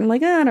important. I'm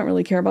like, I don't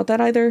really care about that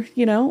either.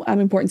 You know, I'm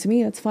important to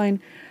me. That's fine.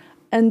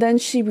 And then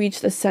she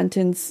reached a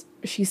sentence.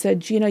 She said,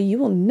 Gina, you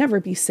will never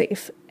be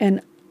safe.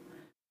 And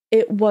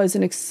it was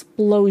an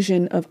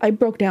explosion of, I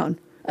broke down.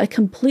 I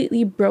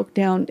completely broke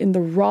down in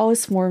the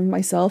rawest form of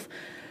myself.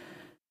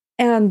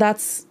 And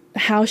that's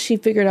how she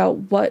figured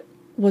out what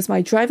was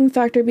my driving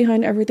factor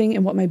behind everything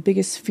and what my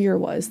biggest fear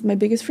was. My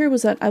biggest fear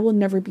was that I will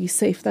never be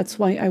safe. That's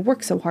why I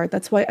work so hard.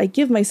 That's why I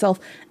give myself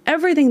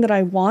everything that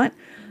I want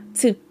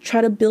to try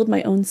to build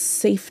my own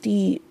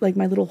safety, like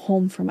my little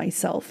home for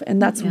myself.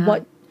 And that's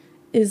what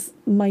is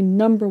my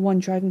number one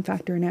driving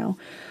factor now.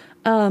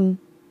 And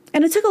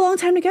it took a long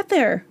time to get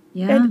there.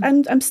 Yeah.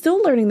 And I'm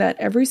still learning that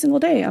every single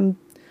day.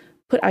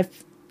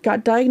 I've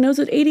got diagnosed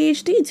with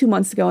ADHD 2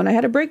 months ago, and I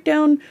had a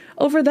breakdown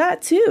over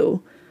that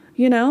too.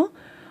 You know,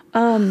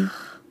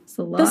 it's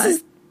a lot. This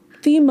is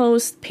the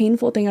most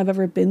painful thing I've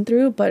ever been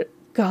through, but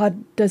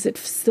God, does it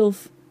still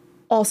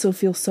also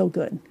feel so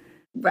good?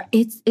 Right.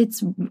 It's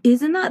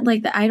isn't that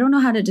like I don't know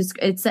how to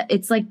describe.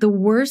 It's like the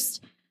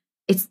worst.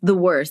 It's the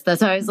worst.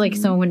 That's why I was like.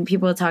 So when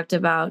people talked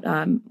about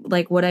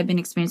like what I've been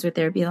experiencing with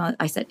therapy,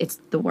 I said it's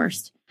the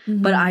worst.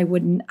 But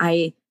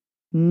I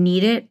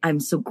need it. I'm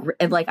so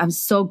I'm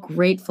so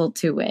grateful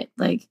to it.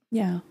 Like,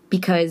 yeah,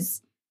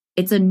 because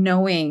it's a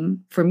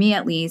knowing for me,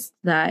 at least,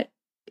 that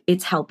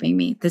it's helping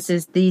me.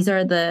 These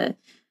are the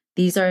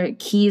these are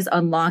keys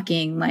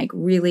unlocking like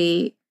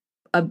really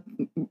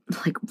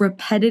like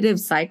repetitive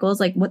cycles.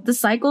 Like what the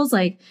cycles,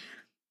 like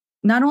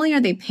not only are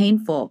they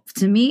painful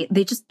to me,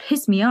 they just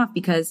piss me off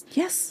because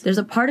there's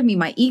a part of me,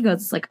 my ego,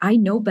 it's like, I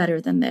know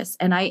better than this.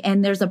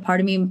 And there's a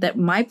part of me that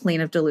my plane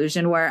of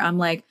delusion where I'm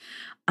like,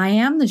 I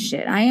am the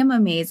shit. I am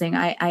amazing.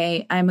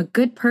 I'm a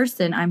good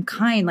person. I'm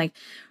kind. Like,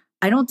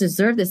 I don't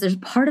deserve this. There's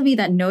part of me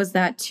that knows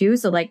that too.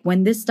 So like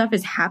when this stuff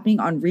is happening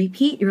on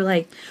repeat, you're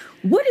like,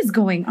 what is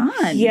going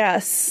on?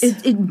 Yes.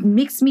 It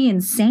makes me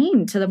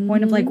insane to the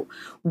point of like,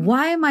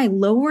 why am I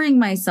lowering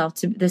myself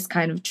to this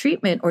kind of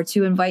treatment or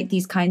to invite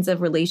these kinds of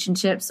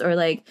relationships or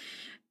like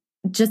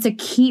just to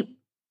keep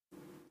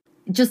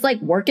just like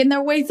working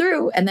their way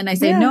through. And then I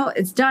say, no,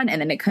 it's done.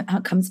 And then it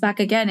comes back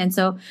again. And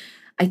so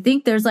I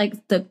think there's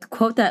like the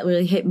quote that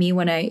really hit me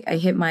when I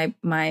hit my,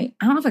 I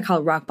don't know if I call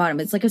it rock bottom.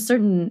 It's like a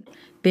certain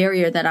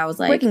barrier that I was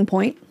like. Breaking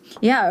point.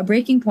 Yeah, a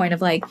breaking point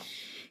of like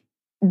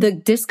the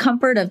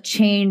discomfort of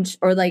change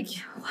or like,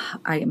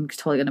 I am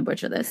totally going to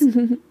butcher this.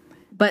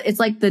 But it's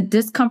like the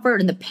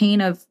discomfort and the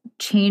pain of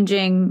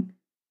changing.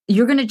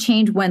 You're going to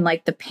change when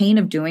like the pain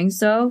of doing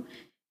so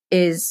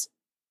is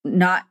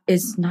not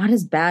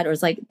as bad, or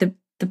it's like the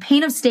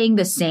pain of staying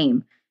the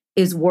same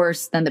is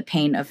worse than the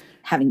pain of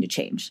having to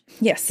change.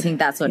 Yes. I think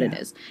that's what it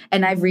is.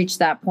 And I've reached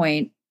that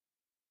point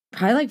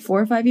probably like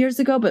 4 or 5 years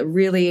ago, but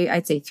really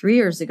I'd say 3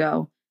 years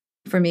ago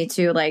for me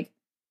too. Like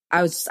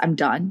I'm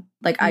done.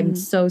 Like I'm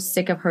so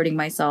sick of hurting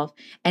myself,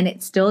 and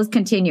it still is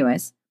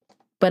continuous.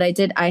 But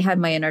I had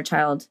my inner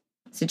child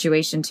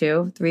situation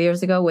too 3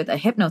 years ago with a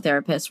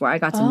hypnotherapist where I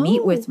got to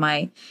meet with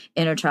my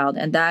inner child,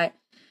 and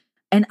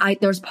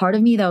there's part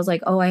of me that was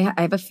like, oh, I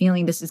have a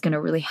feeling this is going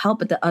to really help.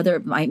 But the other,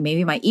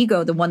 maybe my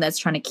ego, the one that's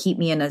trying to keep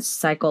me in a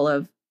cycle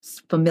of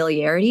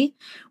familiarity,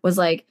 was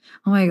like,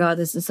 oh my God,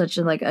 this is such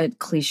a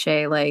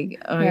cliche.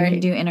 Like, are you going to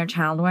do inner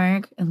child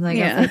work? And like,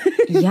 I was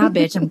like, yeah,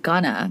 bitch, I'm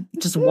gonna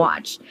just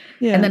watch.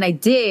 And then I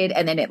did.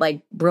 And then it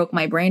like broke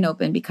my brain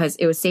open because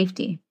it was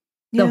safety.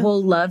 The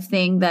whole love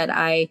thing that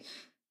I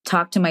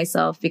talked to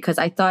myself, because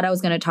I thought I was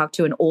going to talk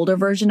to an older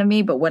version of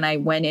me. But when I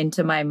went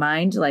into my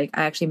mind, like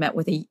I actually met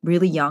with a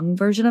really young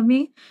version of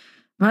me,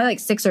 probably like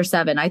 6 or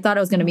 7. I thought I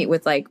was going to meet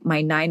with like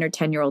my 9 or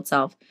 10-year-old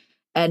self.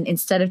 And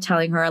instead of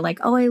telling her like,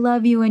 oh, I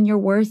love you and you're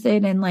worth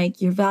it and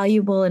like you're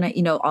valuable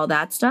and all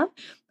that stuff,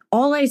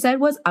 all I said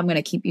was, I'm going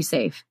to keep you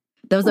safe.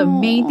 That was the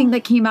main thing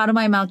that came out of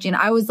my mouth, Gina.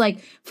 I was like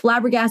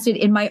flabbergasted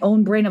in my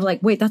own brain of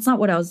like, wait, that's not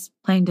what I was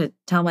planning to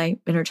tell my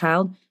inner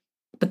child.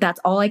 But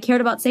that's all I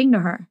cared about saying to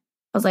her.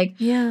 I was like,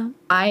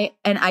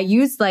 I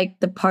used like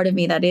the part of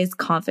me that is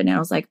confident. I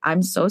was like,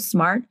 I'm so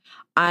smart.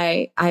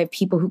 I have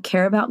people who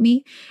care about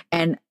me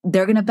and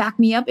they're going to back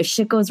me up. If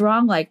shit goes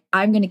wrong, like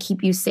I'm going to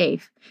keep you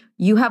safe.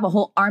 You have a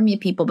whole army of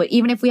people, but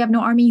even if we have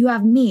no army, you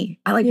have me.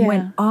 I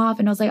went off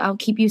and I was like, I'll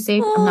keep you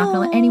safe. I'm not going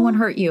to let anyone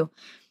hurt you.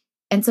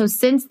 And so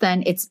since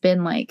then it's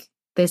been like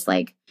this,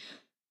 like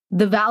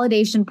the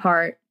validation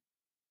part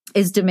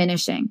is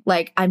diminishing.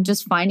 Like I'm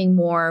just finding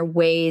more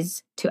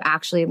ways to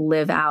actually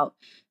live out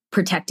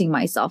protecting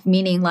myself,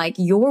 meaning like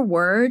your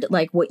word,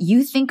 like what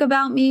you think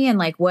about me and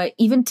like what,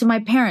 even to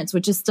my parents,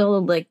 which is still a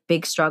like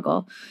big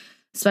struggle,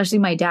 especially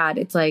my dad.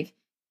 It's like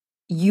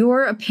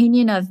your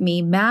opinion of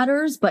me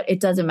matters, but it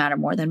doesn't matter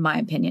more than my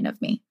opinion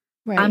of me.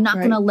 Right, I'm not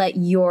going to let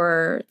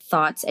your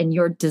thoughts and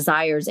your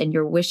desires and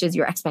your wishes,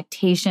 your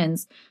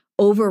expectations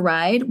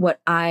override what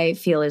I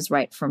feel is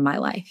right for my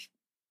life.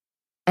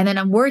 And then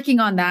I'm working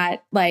on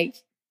that, like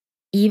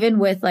even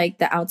with like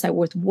the outside,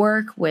 with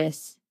work,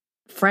 with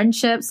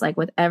friendships, like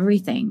with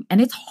everything.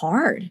 And it's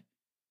hard.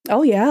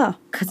 Oh, yeah.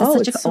 Because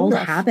it's such an old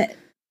habit.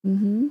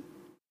 Mm-hmm.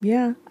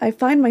 Yeah. I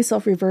find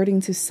myself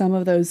reverting to some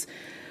of those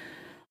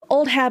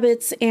old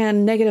habits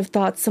and negative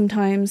thoughts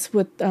sometimes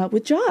with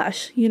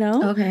Josh,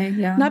 Okay,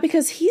 yeah. Not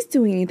because he's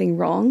doing anything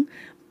wrong,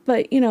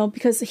 but,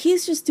 because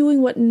he's just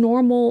doing what a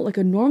normal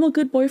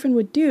good boyfriend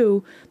would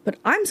do. But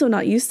I'm so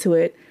not used to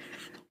it.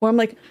 Where I'm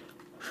like,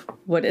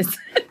 what is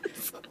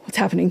this? What's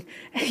happening?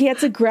 He had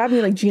to grab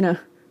me like, Gina,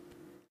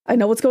 I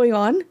know what's going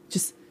on.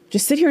 Just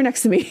sit here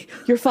next to me.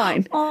 You're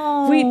fine.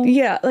 Oh,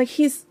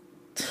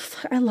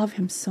 I love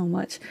him so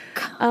much.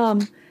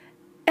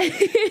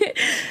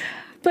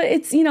 But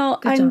it's,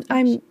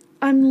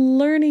 I'm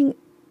learning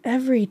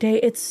every day.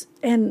 This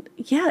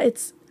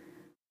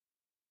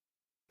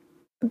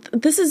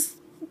is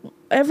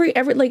every,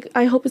 like,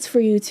 I hope it's for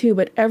you too,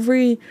 but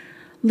every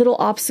little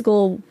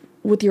obstacle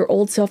with your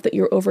old self that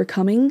you're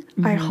overcoming,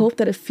 I hope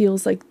that it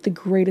feels like the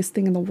greatest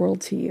thing in the world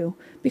to you,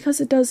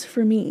 because it does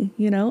for me.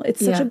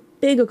 It's such a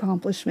big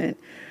accomplishment.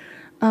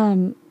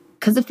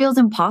 Because it feels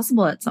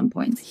impossible at some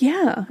points.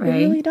 Yeah, right?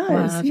 It really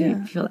does.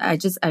 Well, I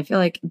feel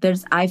like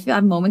I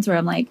have moments where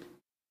I'm like,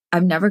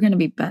 I'm never going to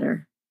be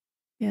better.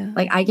 Yeah.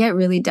 Like I get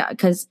really down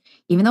because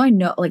even though I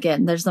know,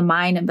 again, there's the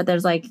mind, but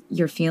there's like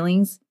your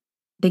feelings,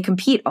 they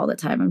compete all the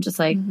time. I'm just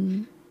like,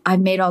 I've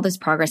made all this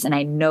progress and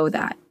I know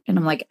that. And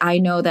I'm like, I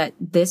know that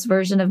this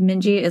version of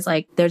Minji is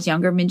like, there's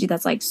younger Minji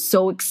that's like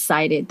so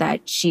excited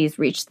that she's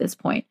reached this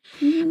point.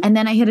 And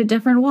then I hit a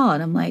different wall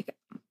and I'm like,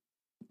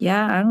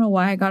 Yeah, I don't know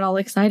why I got all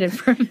excited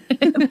for it.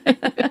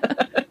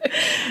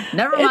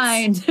 Never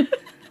mind.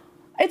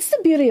 It's the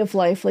beauty of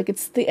life. Like,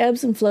 it's the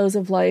ebbs and flows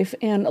of life.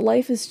 And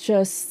life is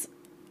just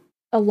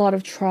a lot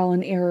of trial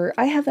and error.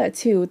 I have that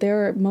too.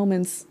 There are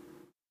moments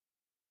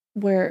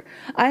where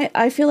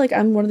I feel like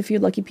I'm one of the few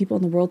lucky people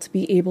in the world to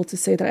be able to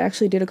say that I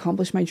actually did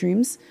accomplish my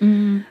dreams,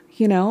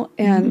 you know,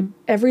 and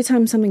every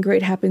time something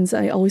great happens,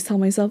 I always tell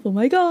myself, oh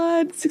my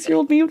God,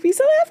 6-year-old me would be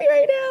so happy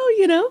right now,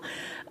 you know?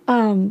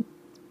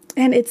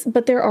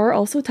 But there are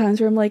also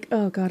times where I'm like,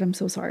 oh God, I'm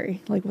so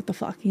sorry. Like, what the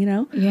fuck, you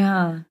know?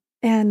 Yeah.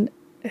 And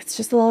it's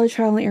just a lot of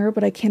trial and error,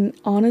 but I can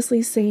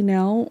honestly say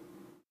now,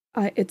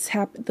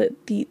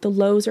 the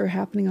lows are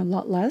happening a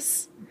lot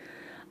less.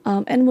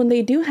 And when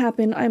they do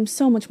happen, I'm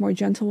so much more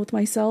gentle with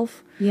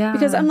myself. Yeah.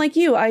 Because I'm like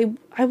you, I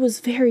was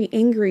very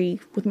angry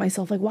with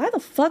myself. Like, why the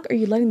fuck are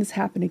you letting this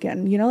happen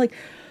again? You know, like,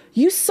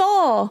 you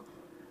saw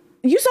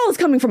this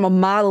coming from a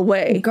mile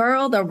away.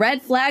 Girl, the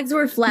red flags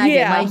were flagging.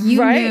 Yeah, like,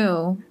 you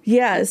knew.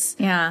 Yes.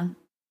 Yeah.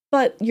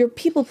 But your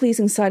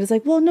people-pleasing side is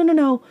like, well,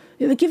 no.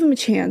 Give him a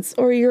chance.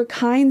 Or your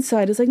kind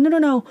side is like,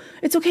 no.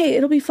 It's okay.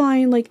 It'll be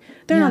fine. Like,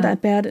 they're not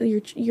that bad.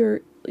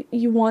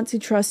 You want to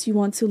trust, you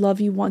want to love,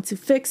 you want to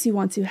fix, you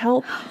want to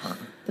help.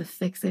 The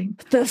fixing.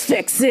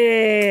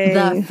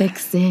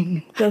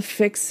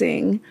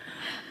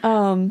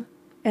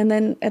 And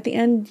then at the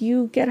end,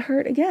 you get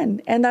hurt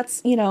again. And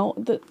that's, you know,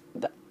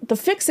 the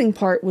fixing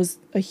part was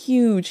a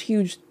huge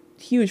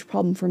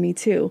problem for me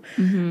too.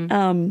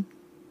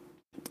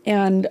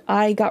 And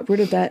I got rid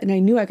of that, and I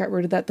knew I got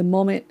rid of that the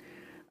moment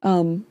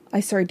I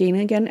started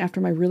dating again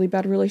after my really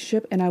bad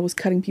relationship, and I was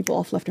cutting people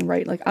off left and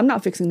right. Like, I'm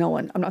not fixing no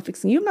one. I'm not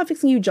fixing you. I'm not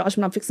fixing you, Josh.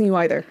 I'm not fixing you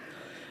either.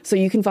 So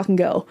you can fucking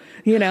go,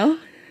 you know?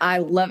 I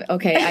love it.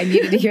 Okay, I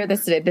needed to hear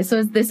this today. This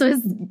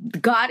was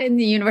God in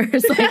the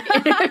universe, like,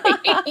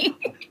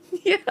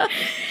 yeah.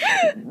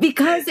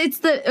 Because it's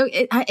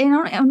I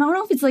don't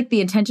know if it's like the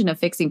intention of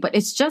fixing, but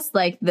it's just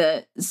like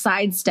the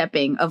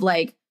sidestepping of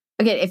like,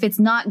 again, if it's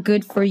not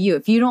good for you,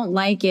 if you don't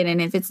like it,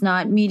 and if it's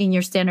not meeting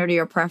your standard or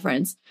your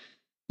preference,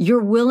 your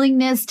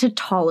willingness to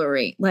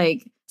tolerate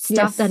like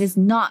stuff that is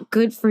not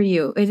good for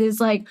you. It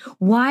is like,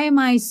 why am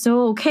I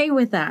so okay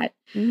with that?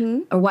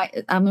 Or why,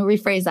 I'm going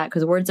to rephrase that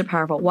because words are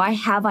powerful. Why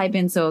have I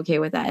been so okay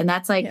with that? And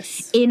that's like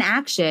in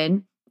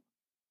action.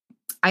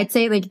 I'd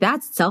say like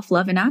that's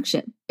self-love in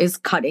action, is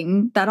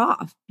cutting that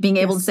off, being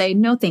able to say,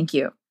 no, thank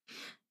you.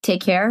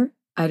 Take care.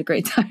 I had a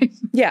great time.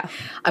 Yeah.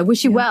 I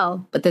wish you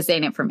well, but this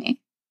ain't it for me.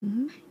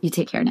 You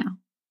take care now.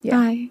 Yeah.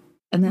 Bye.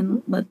 And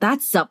then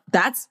that's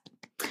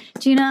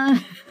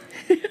Gina.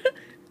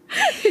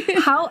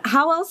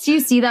 How else do you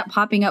see that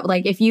popping up?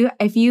 Like, if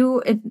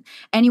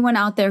anyone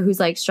out there who's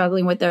like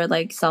struggling with their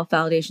like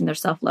self-validation, their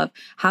self-love,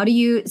 how do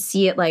you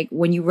see it? Like,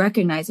 when you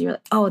recognize it, you're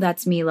like, oh,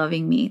 that's me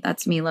loving me.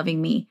 That's me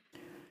loving me.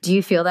 Do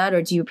you feel that,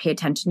 or do you pay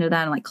attention to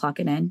that and like clock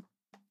it in?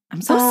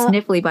 I'm so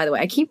sniffly, by the way.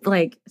 I keep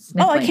like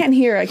sniffling. Oh, I can't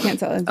hear. I can't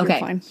tell. You're okay.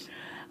 Fine.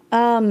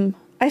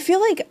 I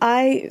feel like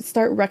I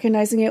start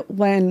recognizing it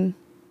when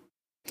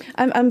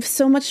I'm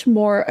so much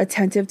more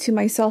attentive to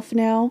myself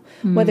now,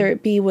 whether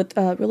it be with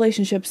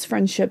relationships,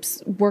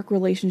 friendships, work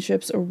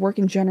relationships, or work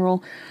in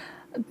general.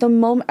 The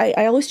moment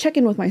I always check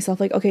in with myself,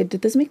 like, okay,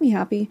 did this make me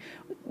happy?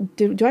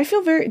 Do I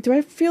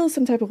feel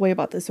some type of way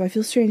about this? Do I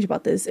feel strange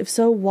about this? If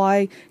so,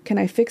 why? Can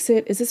I fix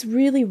it? Is this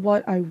really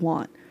what I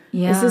want?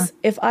 Yeah.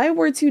 If I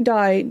were to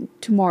die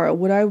tomorrow,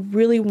 would I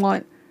really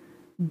want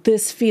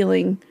this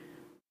feeling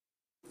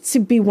to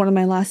be one of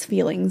my last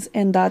feelings?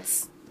 And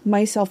that's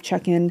my self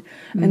check-in.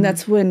 And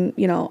that's when,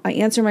 you know, I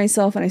answer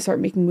myself and I start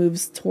making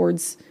moves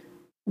towards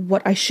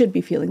what I should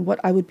be feeling, what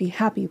I would be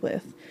happy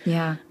with.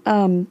 Yeah.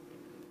 And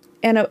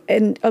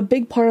a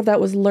big part of that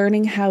was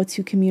learning how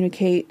to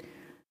communicate,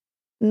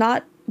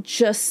 not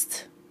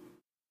just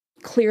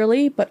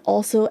clearly, but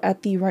also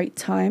at the right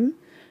time,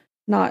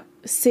 not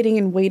sitting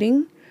and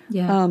waiting,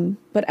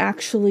 but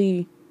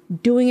actually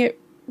doing it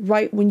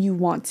right when you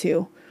want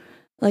to.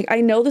 Like,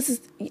 I know this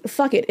is,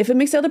 fuck it. If it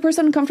makes the other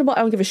person uncomfortable, I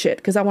don't give a shit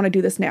because I want to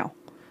do this now.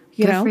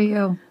 You know? Good for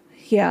you.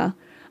 Yeah.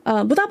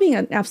 Without being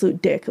an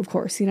absolute dick, of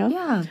course, you know?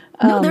 Yeah.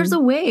 No, there's a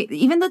way.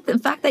 Even the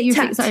fact that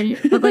you're saying,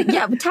 but like,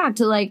 yeah, but tact,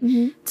 to like,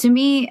 to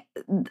me,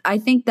 I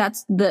think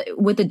that's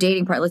with the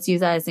dating part, let's use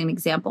that as an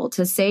example,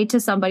 to say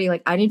to somebody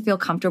like, I didn't feel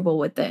comfortable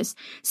with this.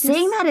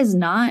 Saying that is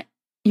not,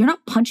 you're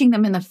not punching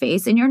them in the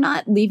face, and you're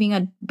not leaving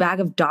a bag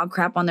of dog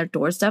crap on their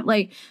doorstep.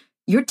 Like,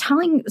 you're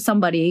telling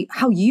somebody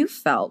how you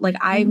felt. Like,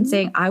 I'm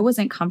saying I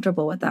wasn't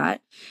comfortable with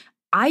that.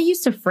 I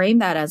used to frame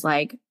that as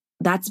like,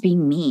 that's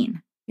being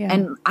mean. Yeah.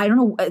 And I don't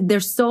know,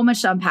 there's so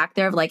much to unpack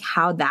there of like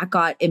how that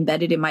got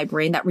embedded in my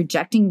brain, that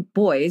rejecting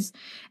boys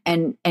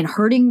and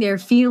hurting their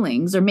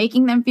feelings or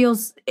making them feel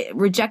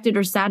rejected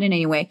or sad in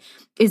any way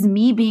is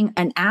me being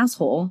an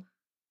asshole.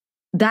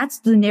 That's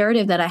the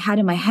narrative that I had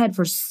in my head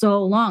for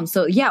so long.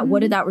 So yeah,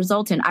 what did that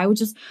result in? I would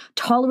just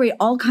tolerate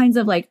all kinds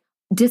of like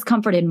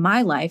discomfort in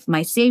my life,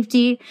 my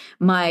safety,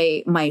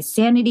 my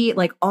sanity,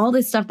 like all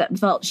this stuff that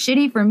felt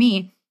shitty for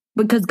me.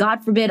 because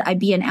God forbid I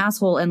be an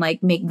asshole and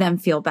like make them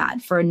feel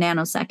bad for a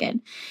nanosecond.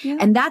 Yeah.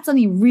 And that's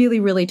something really,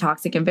 really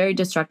toxic and very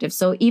destructive.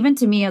 So even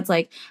to me, it's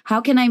like,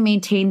 how can I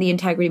maintain the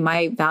integrity,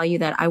 my value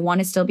that I want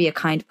to still be a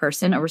kind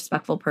person, a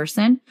respectful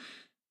person,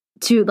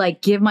 to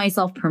like give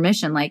myself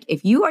permission? Like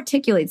if you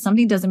articulate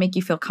something doesn't make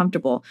you feel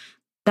comfortable,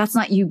 that's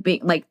not you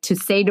being like, to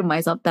say to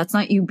myself, that's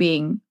not you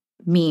being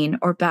mean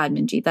or bad,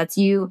 Minji. That's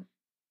you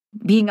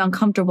being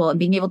uncomfortable and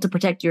being able to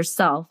protect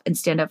yourself and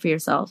stand up for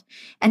yourself.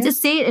 And to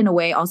say it in a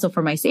way also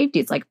for my safety.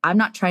 It's like, I'm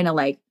not trying to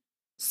like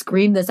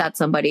scream this at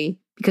somebody,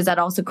 because that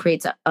also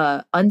creates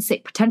a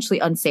unsafe, potentially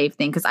unsafe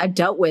thing. Because I've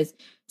dealt with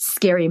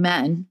scary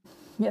men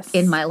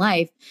in my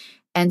life.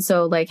 And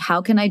so like,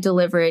 how can I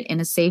deliver it in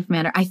a safe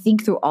manner? I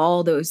think through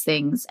all those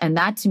things. And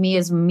that to me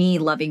is me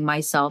loving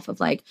myself of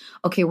like,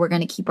 okay, we're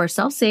going to keep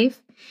ourselves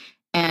safe.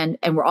 And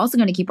we're also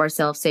going to keep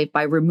ourselves safe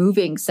by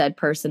removing said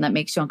person that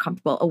makes you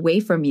uncomfortable away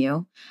from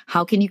you.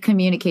 How can you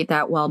communicate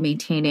that while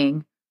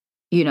maintaining,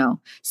 you know,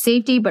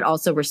 safety, but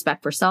also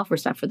respect for self,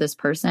 respect for this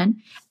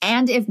person?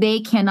 And if they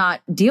cannot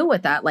deal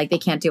with that, like they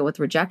can't deal with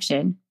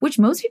rejection, which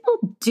most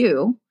people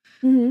do,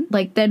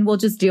 like then we'll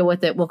just deal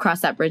with it. We'll cross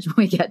that bridge when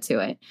we get to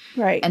it.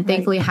 Right. And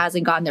thankfully it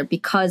hasn't gotten there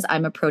because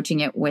I'm approaching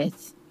it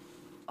with,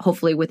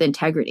 hopefully with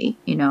integrity,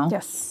 you know?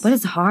 Yes. But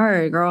it's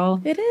hard, girl.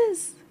 It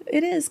is.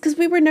 It is, because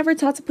we were never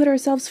taught to put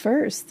ourselves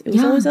first. It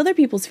was always other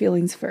people's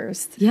feelings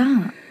first.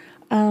 Yeah.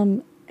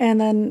 And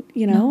then,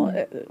 you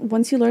know,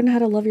 once you learn how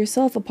to love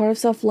yourself, a part of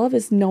self-love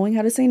is knowing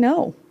how to say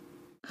no.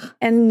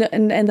 And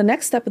the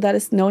next step of that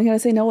is knowing how to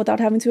say no without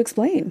having to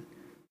explain.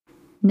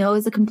 No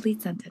is a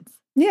complete sentence.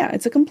 Yeah,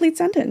 it's a complete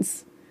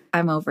sentence.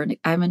 I'm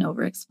an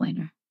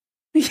over-explainer.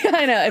 Yeah,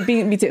 I know.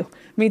 Me too.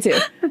 Me too.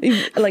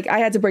 Like, I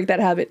had to break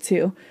that habit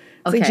too.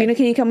 It's like, Gina,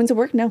 can you come into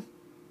work? No, I'm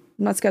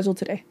not scheduled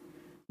today.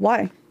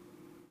 Why?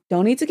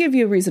 Don't need to give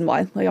you a reason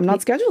why. Like, I'm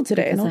not scheduled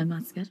today. Because I'm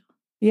not scheduled.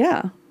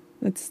 Yeah,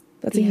 that's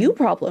a you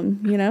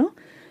problem, you know?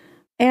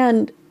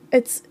 And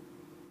it's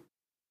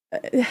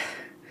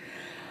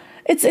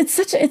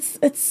such a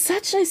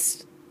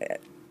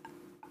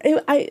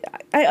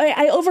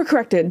I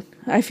overcorrected,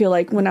 I feel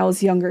like, when I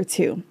was younger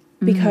too,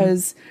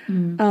 because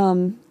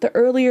the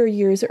earlier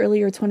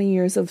 20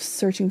 years of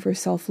searching for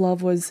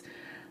self-love was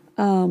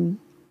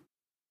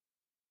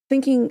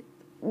thinking,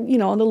 you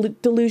know, on the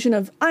delusion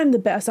of I'm the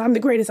best, I'm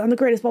the greatest,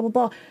 blah, blah,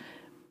 blah.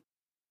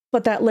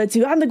 But that led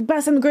to I'm the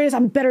best, I'm the greatest,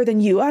 I'm better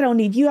than you. I don't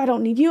need you,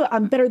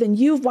 I'm better than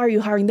you. Why are you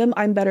hiring them?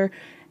 I'm better.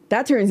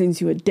 That turns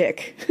into a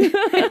dick.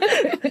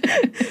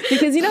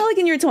 Because, you know, like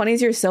in your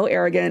 20s, you're so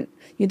arrogant.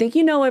 You think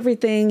you know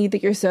everything. You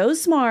think you're so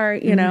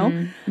smart, you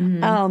know?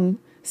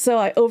 So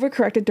I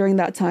overcorrected during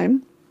that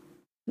time.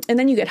 And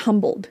then you get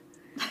humbled.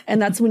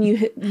 And that's when you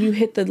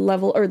hit the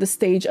level or the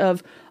stage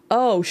of,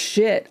 oh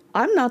shit,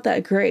 I'm not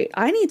that great.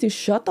 I need to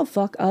shut the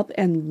fuck up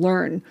and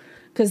learn,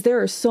 because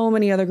there are so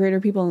many other greater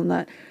people than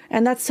that.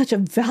 And that's such a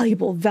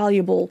valuable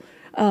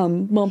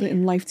moment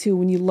in life too,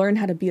 when you learn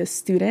how to be a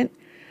student,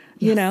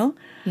 you know?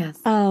 Yes.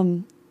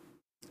 And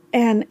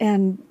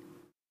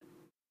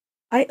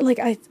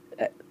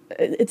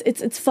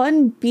it's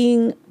fun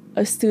being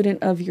a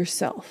student of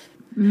yourself.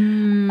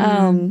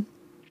 And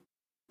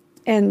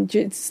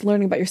just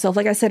learning about yourself.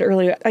 Like I said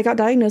earlier, I got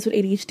diagnosed with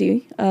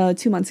ADHD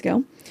 2 months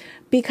ago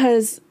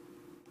because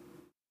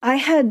I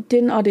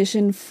did an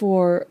audition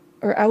for,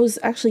 or I was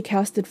actually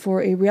casted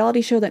for a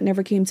reality show that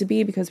never came to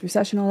be because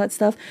recession, all that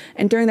stuff.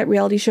 And during that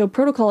reality show,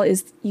 protocol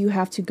is you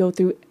have to go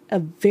through a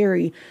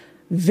very,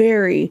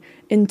 very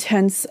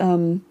intense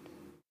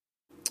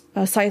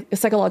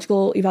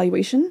psychological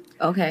evaluation.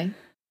 Okay.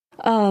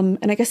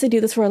 And I guess they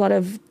do this for a lot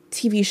of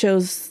TV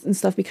shows and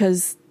stuff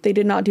because they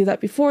did not do that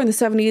before in the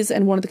 70s,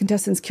 and one of the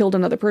contestants killed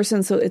another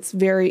person, so it's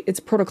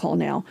protocol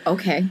now.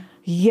 Okay.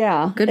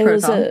 Yeah. Good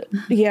protocol.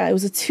 It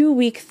was a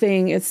 2-week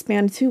thing. It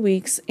spanned 2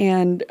 weeks,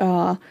 and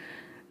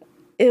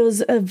it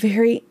was a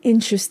very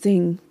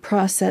interesting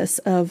process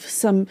of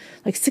some,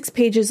 like 6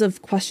 pages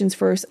of questions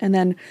first, and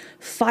then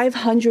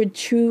 500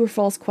 true or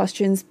false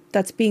questions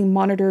that's being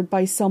monitored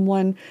by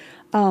someone.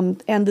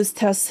 And this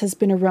test has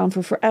been around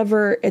for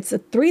forever. It's a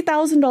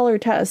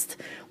 $3,000 test,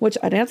 which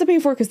I didn't have to pay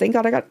for because thank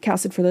God I got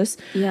casted for this.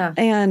 Yeah.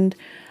 And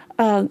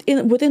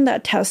within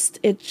that test,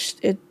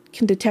 it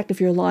can detect if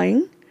you're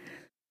lying.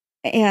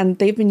 And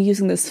they've been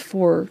using this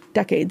for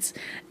decades.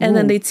 And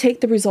then they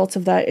take the results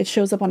of that. It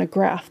shows up on a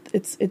graph.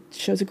 It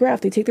shows a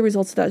graph. They take the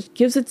results of that,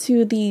 gives it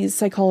to the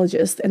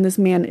psychologist. And this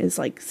man is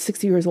like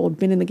 60 years old,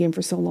 been in the game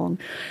for so long.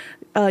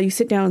 You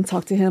sit down and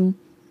talk to him.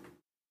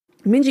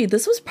 Minji,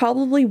 this was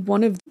probably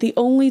one of the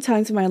only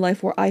times in my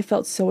life where I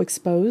felt so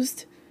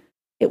exposed.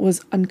 It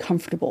was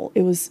uncomfortable.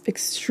 It was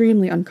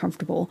extremely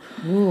uncomfortable.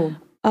 Ooh.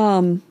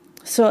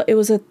 So it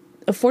was a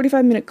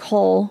 45-minute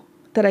call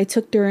that I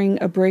took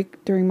during a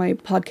break during my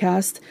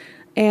podcast.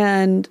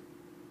 And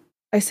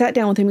I sat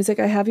down with him. He's like,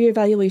 I have your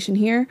evaluation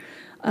here.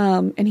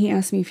 And he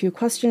asked me a few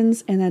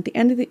questions. And at the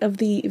end of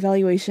the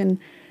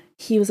evaluation,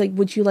 he was like,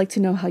 would you like to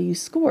know how you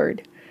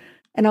scored?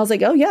 And I was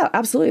like, oh yeah,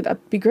 absolutely.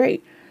 That'd be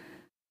great.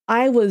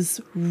 I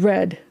was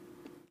red.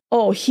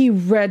 Oh, he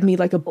read me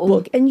like a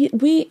book. And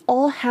we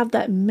all have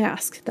that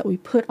mask that we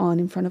put on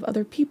in front of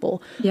other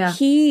people. Yeah.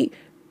 He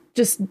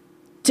just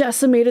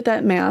decimated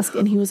that mask.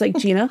 And he was like,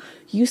 Gina,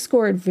 you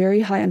scored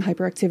very high on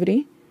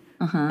hyperactivity.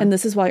 And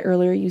this is why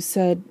earlier you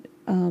said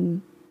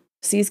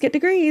C's get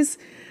degrees,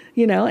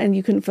 you know, and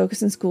you couldn't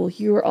focus in school.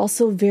 You were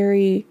also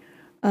very,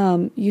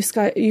 you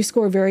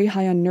score very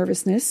high on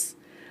nervousness.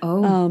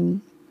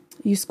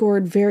 You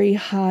scored very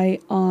high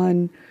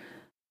on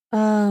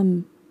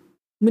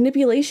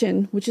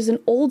manipulation, which is an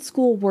old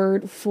school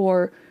word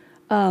for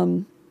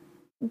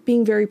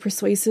being very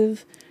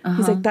persuasive.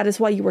 He's like, that is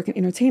why you work in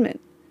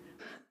entertainment.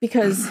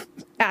 Because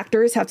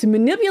actors have to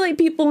manipulate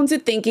people into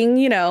thinking,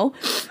 you know,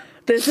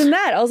 this and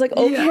that. I was like,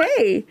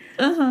 okay.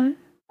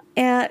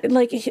 And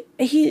like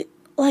he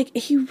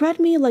read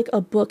me like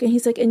a book, and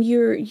he's like, and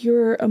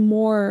you're a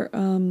more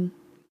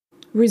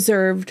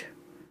reserved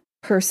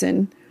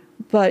person,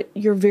 but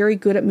you're very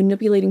good at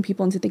manipulating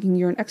people into thinking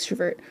you're an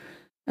extrovert.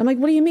 I'm like,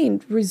 what do you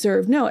mean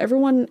reserved? No,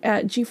 everyone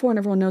at G4 and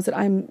everyone knows that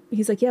I'm,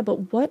 he's like, yeah,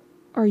 but what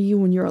are you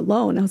when you're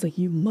alone? I was like,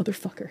 you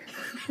motherfucker.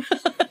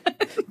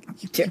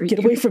 Get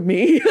away from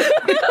me.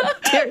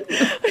 How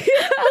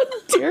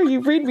dare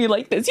you read me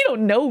like this? You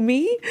don't know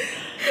me.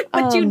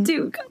 But you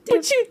do.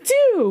 But you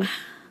do.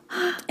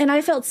 And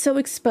I felt so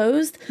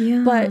exposed.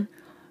 Yeah. But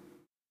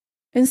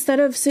instead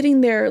of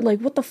sitting there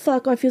like, what the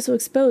fuck? I feel so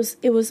exposed.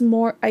 It was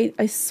more,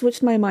 I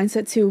switched my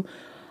mindset to,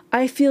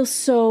 I feel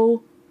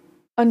so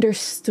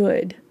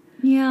understood.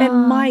 Yeah.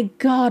 And my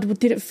God,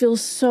 did it feel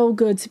so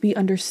good to be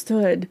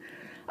understood.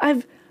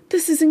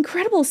 This is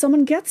incredible.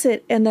 Someone gets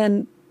it. And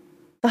then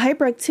the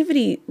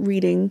hyperactivity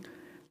reading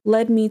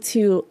led me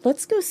to,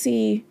 let's go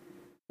see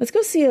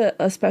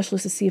a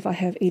specialist to see if I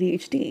have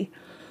ADHD.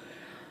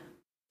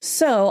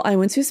 So I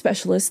went to a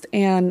specialist,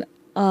 and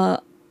on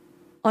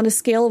a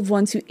scale of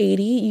 1 to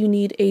 80, you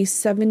need a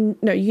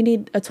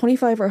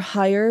 25 or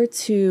higher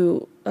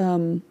to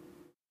have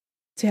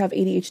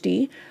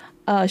ADHD.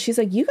 She's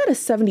like, you got a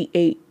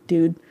 78,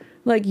 dude.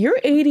 Like, you're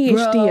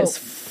ADHD as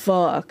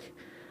fuck.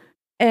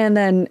 And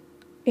then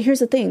here's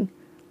the thing.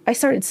 I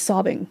started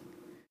sobbing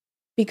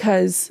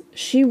because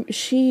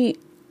she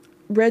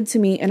read to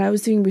me, and I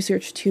was doing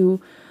research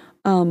too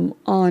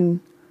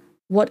on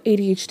what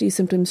ADHD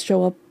symptoms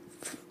show up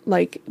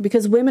like,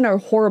 because women are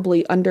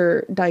horribly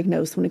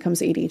underdiagnosed when it comes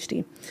to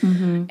ADHD.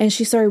 And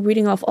she started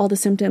reading off all the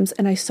symptoms,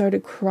 and I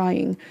started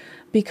crying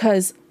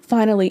because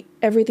finally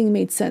everything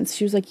made sense.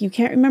 She was like, you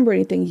can't remember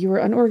anything. You were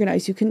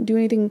unorganized. You couldn't do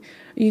anything.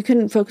 You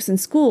couldn't focus in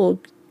school.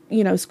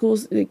 You know,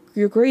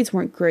 your grades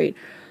weren't great.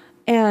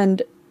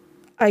 And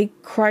I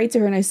cried to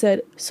her and I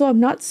said, so I'm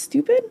not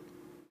stupid?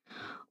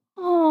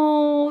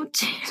 Oh,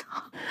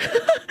 Gina.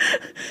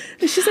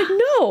 And she's like,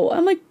 no.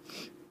 I'm like,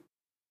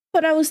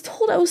 but I was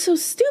told I was so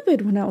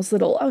stupid when I was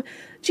little.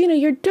 Gina,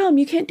 you're dumb.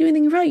 You can't do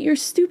anything right. You're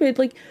stupid.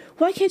 Like,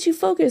 why can't you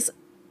focus?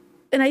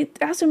 And I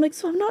asked her, I'm like,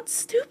 so I'm not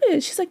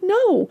stupid. She's like,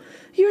 no,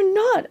 you're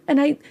not.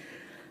 And I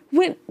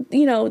went,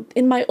 you know,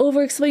 in my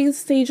over-explaining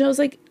stage, I was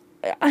like,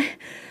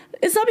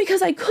 it's not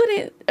because I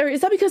couldn't, or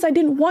it's not because I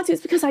didn't want to.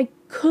 It's because I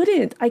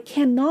couldn't. I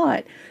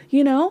cannot.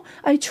 You know,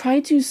 I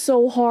tried to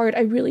so hard.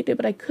 I really did,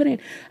 but I couldn't.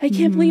 I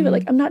can't believe it.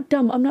 Like, I'm not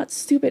dumb. I'm not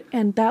stupid.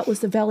 And that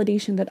was the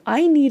validation that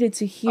I needed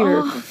to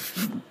hear.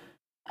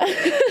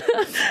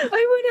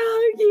 I would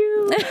hug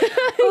you.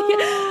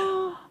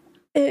 Oh.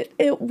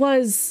 It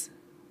was,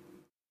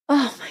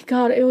 oh my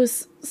God, it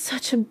was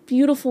such a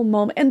beautiful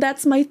moment. And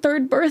that's my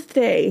 3rd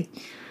birthday.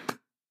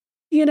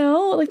 You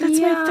know, like, that's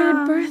my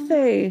 3rd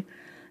birthday.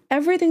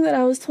 Everything that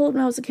I was told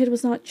when I was a kid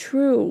was not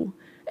true.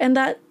 And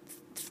that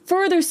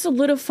further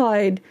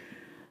solidified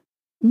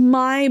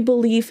my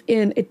belief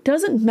in, it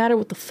doesn't matter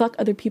what the fuck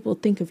other people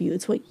think of you.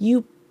 It's what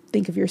you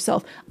think of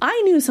yourself.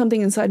 I knew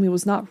something inside me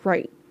was not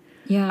right.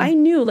 Yeah. I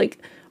knew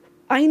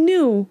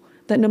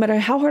that no matter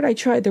how hard I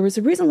tried, there was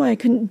a reason why I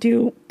couldn't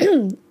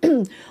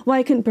why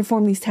I couldn't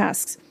perform these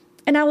tasks.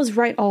 And I was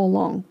right all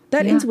along.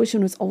 That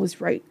intuition was always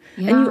right.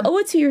 Yeah. And you owe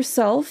it to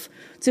yourself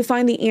to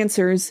find the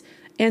answers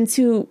and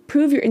to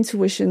prove your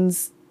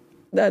intuitions,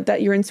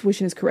 that your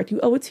intuition is correct.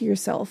 You owe it to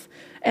yourself.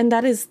 And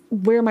that is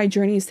where my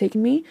journey has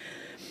taken me.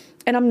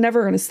 And I'm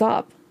never going to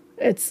stop.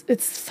 It's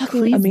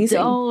fucking amazing.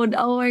 Don't.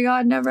 Oh my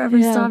God, never ever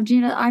stop,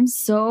 Gina. I'm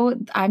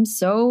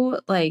so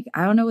like,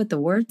 I don't know what the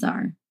words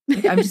are.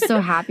 Like, I'm just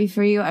so happy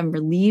for you. I'm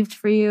relieved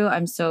for you.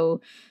 I'm so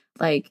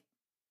like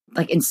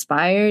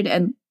inspired.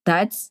 And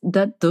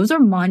those are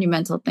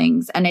monumental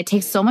things. And it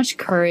takes so much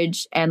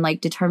courage and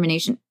like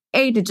determination,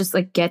 to just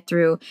like get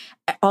through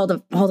all the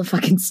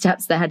fucking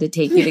steps that had to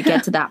take you to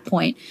get to that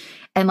point.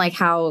 And like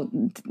how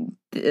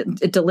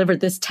it delivered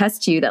this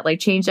test to you that like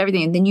changed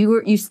everything. And then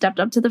you stepped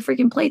up to the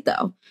freaking plate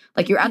though.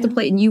 Like, you're at the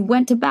plate and you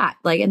went to bat.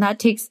 Like, and that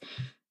takes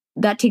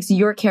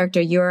your character,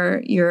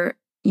 your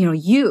you know,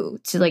 you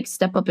to like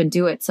step up and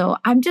do it. So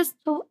I'm just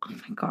so, oh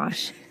my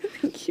gosh.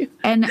 Thank you.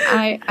 And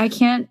I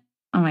can't,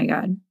 oh my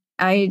God.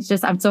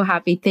 I'm so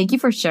happy. Thank you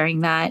for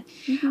sharing that.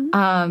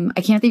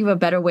 I can't think of a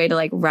better way to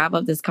like wrap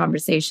up this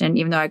conversation,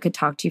 even though I could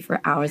talk to you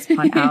for hours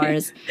upon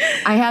hours.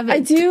 I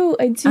do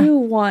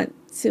want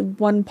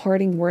one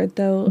parting word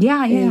though.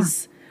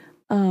 Is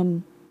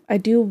I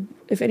do,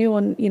 if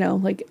anyone,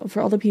 like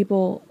for all the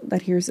people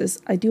that hears this,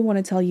 I do want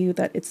to tell you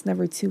that it's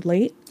never too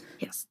late.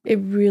 Yes. It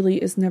really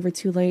is never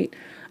too late.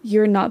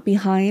 You're not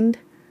behind.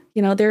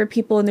 There are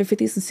people in their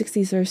 50s and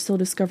 60s that are still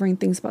discovering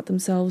things about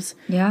themselves.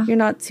 Yeah. You're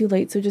not too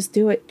late. So just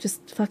do it.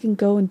 Just fucking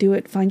go and do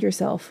it. Find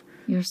yourself.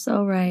 You're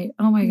so right.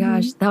 Oh my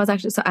gosh. That was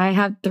actually, so I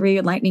have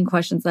 3 lightning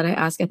questions that I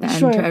ask at the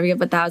end to everyone,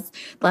 but that was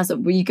the last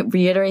one. You could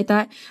reiterate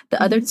that.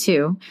 The other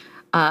 2,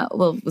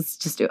 let's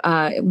just do,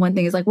 one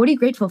thing is like, what are you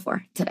grateful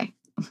for today?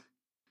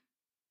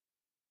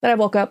 That I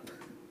woke up.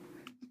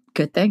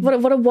 Good thing.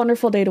 What a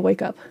wonderful day to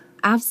wake up.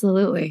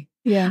 Absolutely.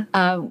 Yeah.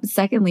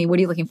 Secondly, what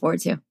are you looking forward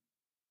to?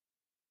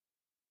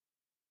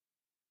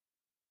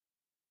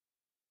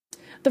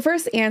 The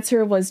first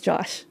answer was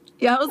Josh.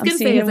 Yeah, I was going to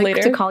say, it's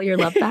like to call your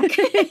love back.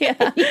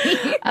 Yeah.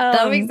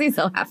 That makes me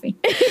so happy.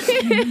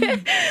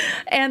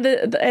 And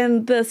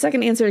the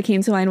second answer that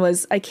came to mind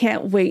was, I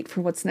can't wait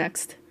for what's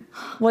next.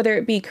 Whether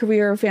it be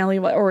career or family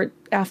or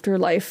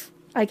afterlife.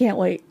 I can't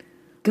wait.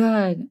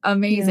 Good.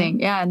 Amazing.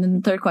 Yeah. And then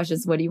the third question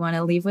is, what do you want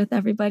to leave with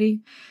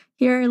everybody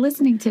here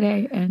listening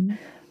today? And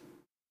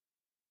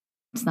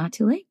it's not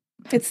too late.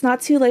 It's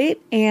not too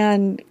late.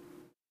 And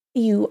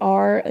you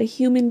are a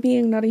human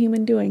being, not a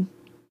human doing.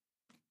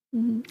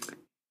 Mm-hmm.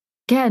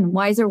 Again,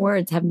 wiser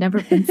words have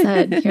never been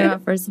said here on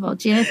First of All.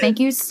 Gina, thank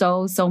you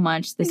so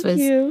much. This was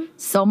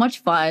so much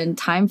fun.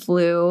 Time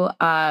flew.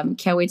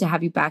 Can't wait to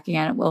have you back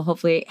again. We'll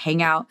hopefully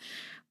hang out.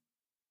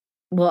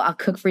 Well, I'll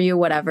cook for you,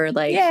 whatever.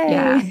 Like,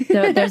 yeah,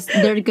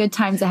 there are good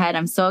times ahead.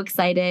 I'm so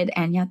excited.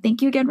 And yeah,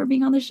 thank you again for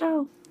being on the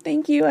show.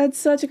 Thank you. I had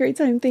such a great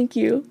time. Thank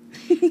you.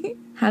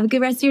 Have a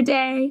good rest of your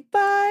day.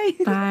 Bye.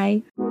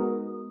 Bye.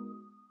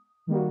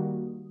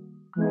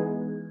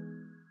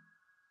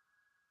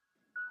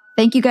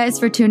 Thank you guys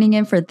for tuning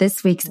in for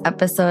this week's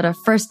episode of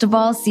First of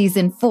All,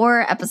 Season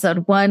 4,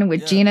 Episode 1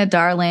 with Gina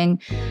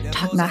Darling,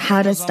 talking about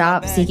how to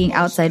stop seeking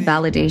outside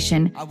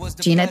validation.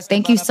 Gina,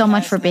 thank you so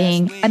much for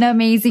being an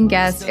amazing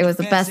guest. It was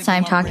the best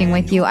time talking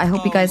with you. I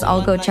hope you guys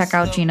all go check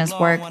out Gina's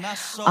work,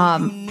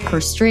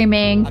 her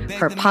streaming,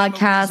 her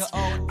podcast,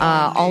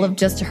 all of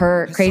just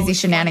her crazy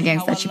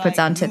shenanigans that she puts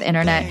out into the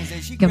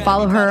internet. You can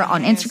follow her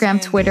on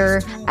Instagram,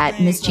 Twitter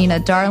at Miss Gina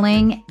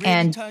Darling.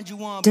 And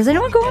does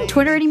anyone go on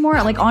Twitter anymore?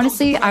 Like,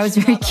 honestly, I was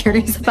very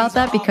curious about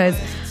that because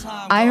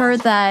I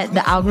heard that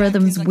the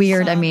algorithm's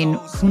weird. I mean,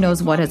 who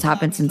knows what has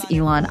happened since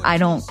Elon. I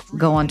don't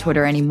go on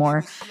Twitter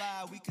anymore.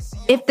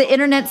 If the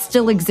internet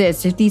still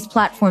exists, if these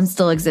platforms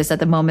still exist at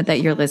the moment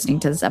that you're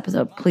listening to this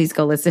episode, please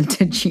go listen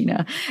to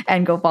Gina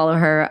and go follow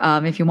her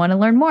if you want to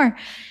learn more.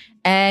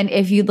 And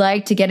if you'd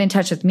like to get in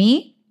touch with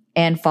me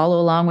and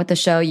follow along with the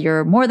show,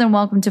 you're more than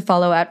welcome to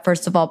follow at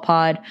First of All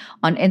Pod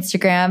on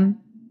Instagram.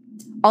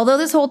 Although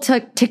this whole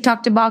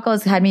TikTok debacle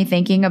has had me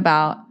thinking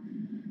about,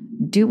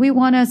 do we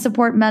want to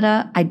support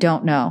Meta? I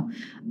don't know.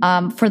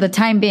 For the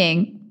time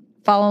being,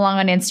 follow along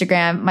on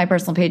Instagram. My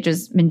personal page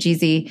is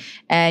Minjeezy,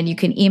 and you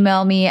can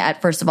email me at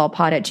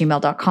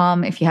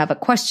firstofallpod@gmail.com if you have a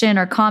question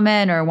or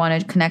comment or want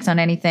to connect on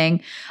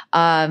anything.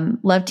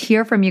 Love to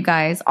hear from you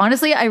guys.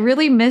 Honestly, I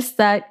really miss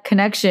that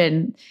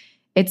connection.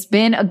 It's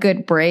been a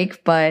good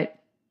break, and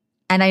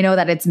I know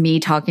that it's me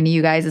talking to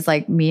you guys. It's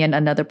like me and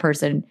another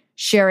person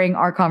sharing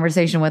our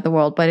conversation with the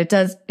world, but it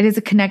is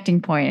a connecting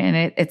point,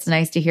 and it's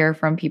nice to hear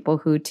from people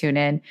who tune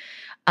in.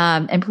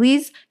 And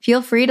please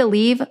feel free to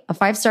leave a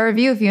 5-star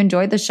review if you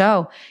enjoyed the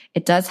show.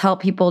 It does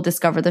help people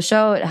discover the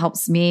show. It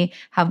helps me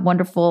have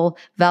wonderful,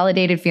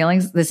 validated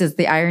feelings. This is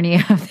the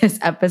irony of this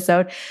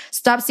episode.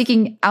 Stop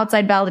seeking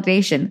outside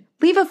validation.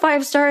 Leave a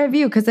 5-star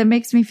review because it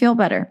makes me feel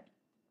better.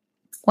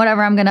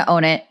 Whatever, I'm going to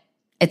own it.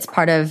 It's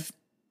part of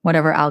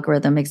whatever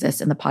algorithm exists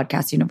in the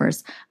podcast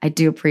universe. I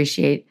do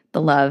appreciate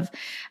the love.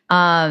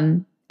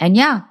 And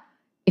yeah,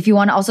 if you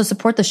want to also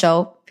support the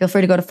show, feel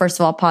free to go to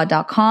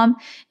firstofallpod.com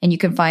and you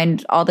can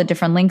find all the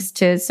different links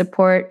to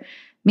support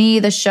me,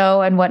 the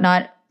show, and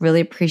whatnot. Really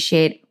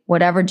appreciate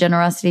whatever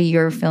generosity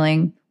you're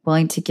feeling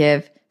willing to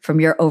give from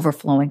your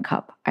overflowing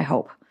cup, I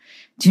hope.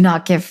 Do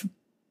not give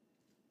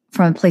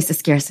from a place of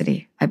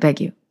scarcity. I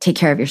beg you. Take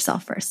care of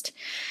yourself first.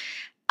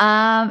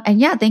 And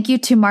yeah, thank you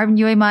to Marvin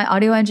Yue, my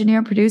audio engineer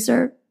and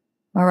producer,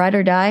 my ride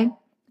or die.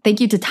 Thank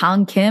you to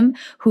Tang Kim,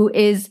 who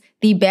is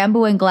the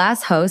Bamboo and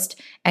Glass host,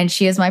 and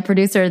she is my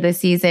producer this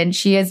season.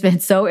 She has been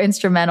so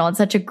instrumental and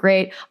such a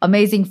great,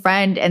 amazing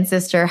friend and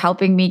sister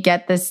helping me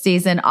get this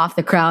season off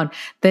the ground.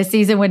 This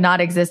season would not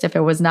exist if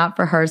it was not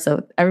for her.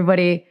 So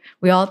everybody,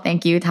 we all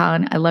thank you,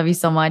 Tang. I love you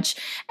so much.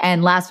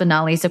 And last but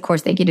not least, of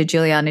course, thank you to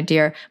Juliana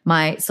Deer,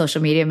 my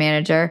social media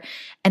manager.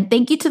 And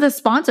thank you to the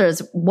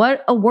sponsors.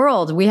 What a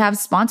world. We have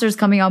sponsors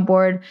coming on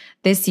board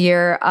this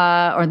season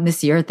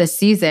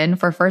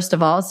for First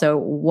of All. So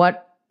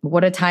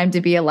what a time to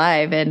be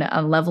alive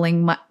and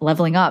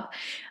leveling up.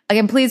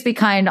 Again, please be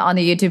kind on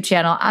the YouTube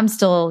channel. I'm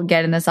still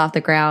getting this off the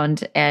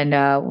ground and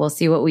we'll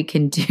see what we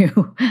can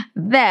do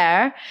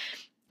there.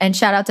 And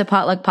shout out to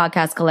Potluck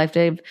Podcast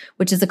Collective,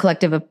 which is a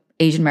collective of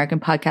Asian American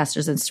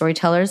podcasters and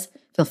storytellers.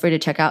 Feel free to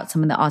check out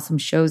some of the awesome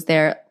shows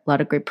there. A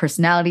lot of great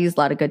personalities, a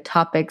lot of good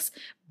topics,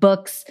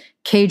 books,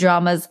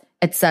 K-dramas,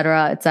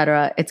 etc.,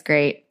 etc. It's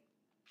great.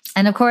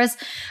 And of course,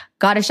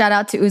 got to shout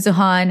out to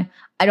Uzuhan.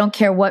 I don't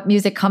care what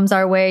music comes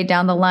our way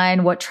down the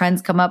line, what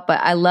trends come up, but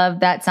I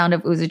love that sound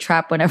of Uzu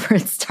Trap whenever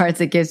it starts.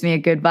 It gives me a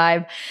good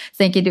vibe.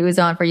 Thank you to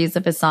Uzuhan for use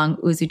of his song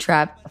Uzu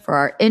Trap for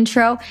our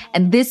intro.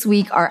 And this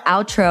week, our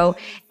outro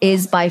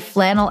is by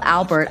Flannel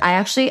Albert.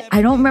 I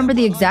don't remember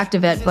the exact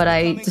event, but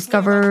I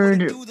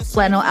discovered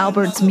Flannel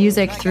Albert's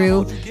music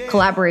through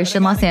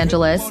Collaboration Los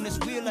Angeles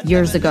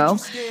years ago.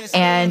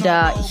 And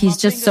he's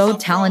just so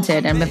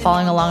talented. I've been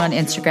following along on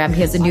Instagram.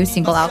 He has a new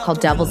single out called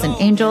Devils and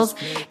Angels.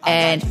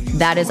 And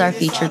that is our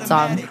featured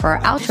song for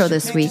our outro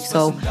this week.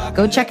 So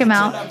go check him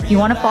out. If you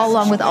want to follow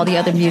along with all the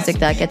other music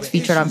that gets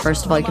featured on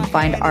First of All, you can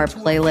find our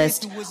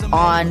playlist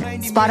on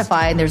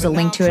Spotify. And there's a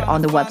link to it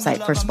on the website,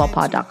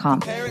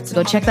 firstofallpod.com. So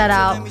go check that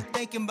out.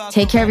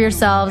 Take care of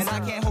yourselves.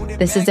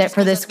 This is it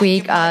for this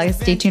week.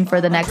 Stay tuned for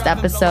the next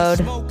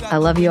episode. I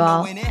love you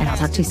all, and I'll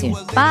talk to you soon.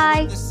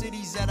 Bye.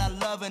 That I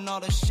love and all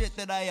the shit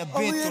that I have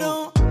been through. You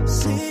don't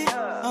see,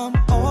 I'm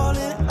all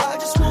in. I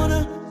just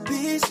wanna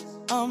peace.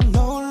 I'm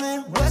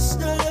lonely.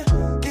 West of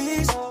the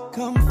east,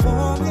 come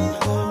for me,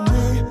 hold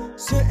me.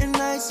 Certain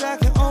nights I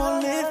can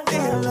only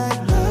feel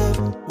like love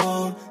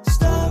won't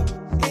stop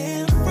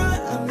in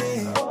front of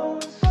me.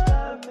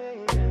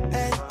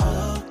 And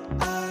all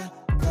I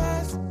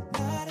got's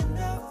not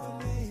enough for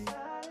me.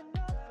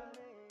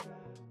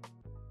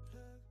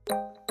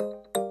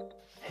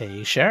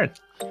 Hey, Sharon.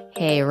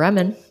 Hey,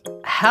 Raman.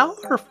 How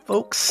are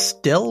folks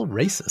still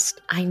racist?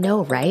 I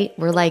know, right?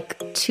 We're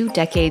like 2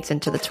 decades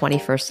into the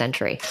 21st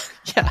century.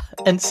 Yeah,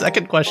 and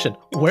second question,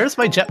 where's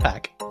my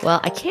jetpack? Well,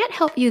 I can't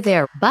help you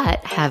there, but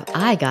have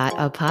I got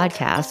a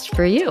podcast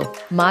for you.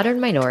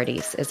 Modern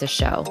Minorities is a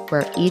show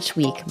where each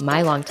week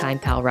my longtime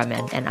pal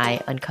Raman and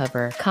I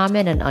uncover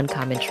common and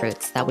uncommon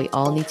truths that we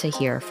all need to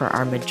hear for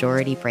our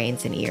majority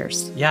brains and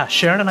ears. Yeah,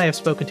 Sharon and I have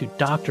spoken to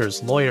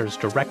doctors, lawyers,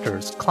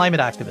 directors, climate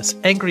activists,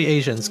 angry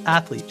Asians,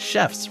 athletes,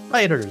 chefs,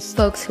 writers.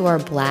 Folks who are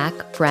black,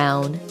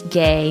 brown,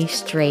 gay,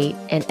 straight,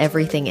 and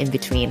everything in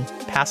between.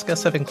 Past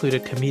guests have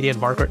included comedian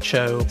Margaret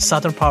Cho,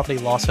 Southern Poverty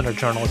Law Center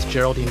journalist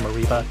Geraldine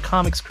Mariba,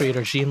 comics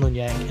creator Jean Lun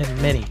Yang,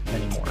 and many,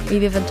 many more.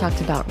 We've even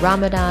talked about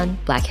Ramadan,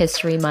 Black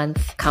History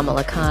Month,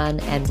 Kamala Khan,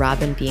 and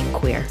Robin being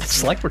queer.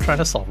 It's like we're trying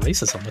to solve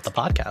racism with the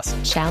podcast.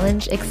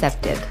 Challenge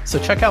accepted. So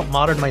check out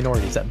Modern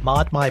Minorities at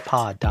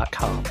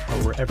modmypod.com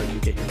or wherever you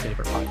get your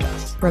favorite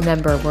podcasts.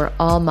 Remember, we're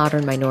all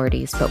modern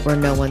minorities, but we're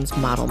no one's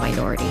model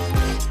minority.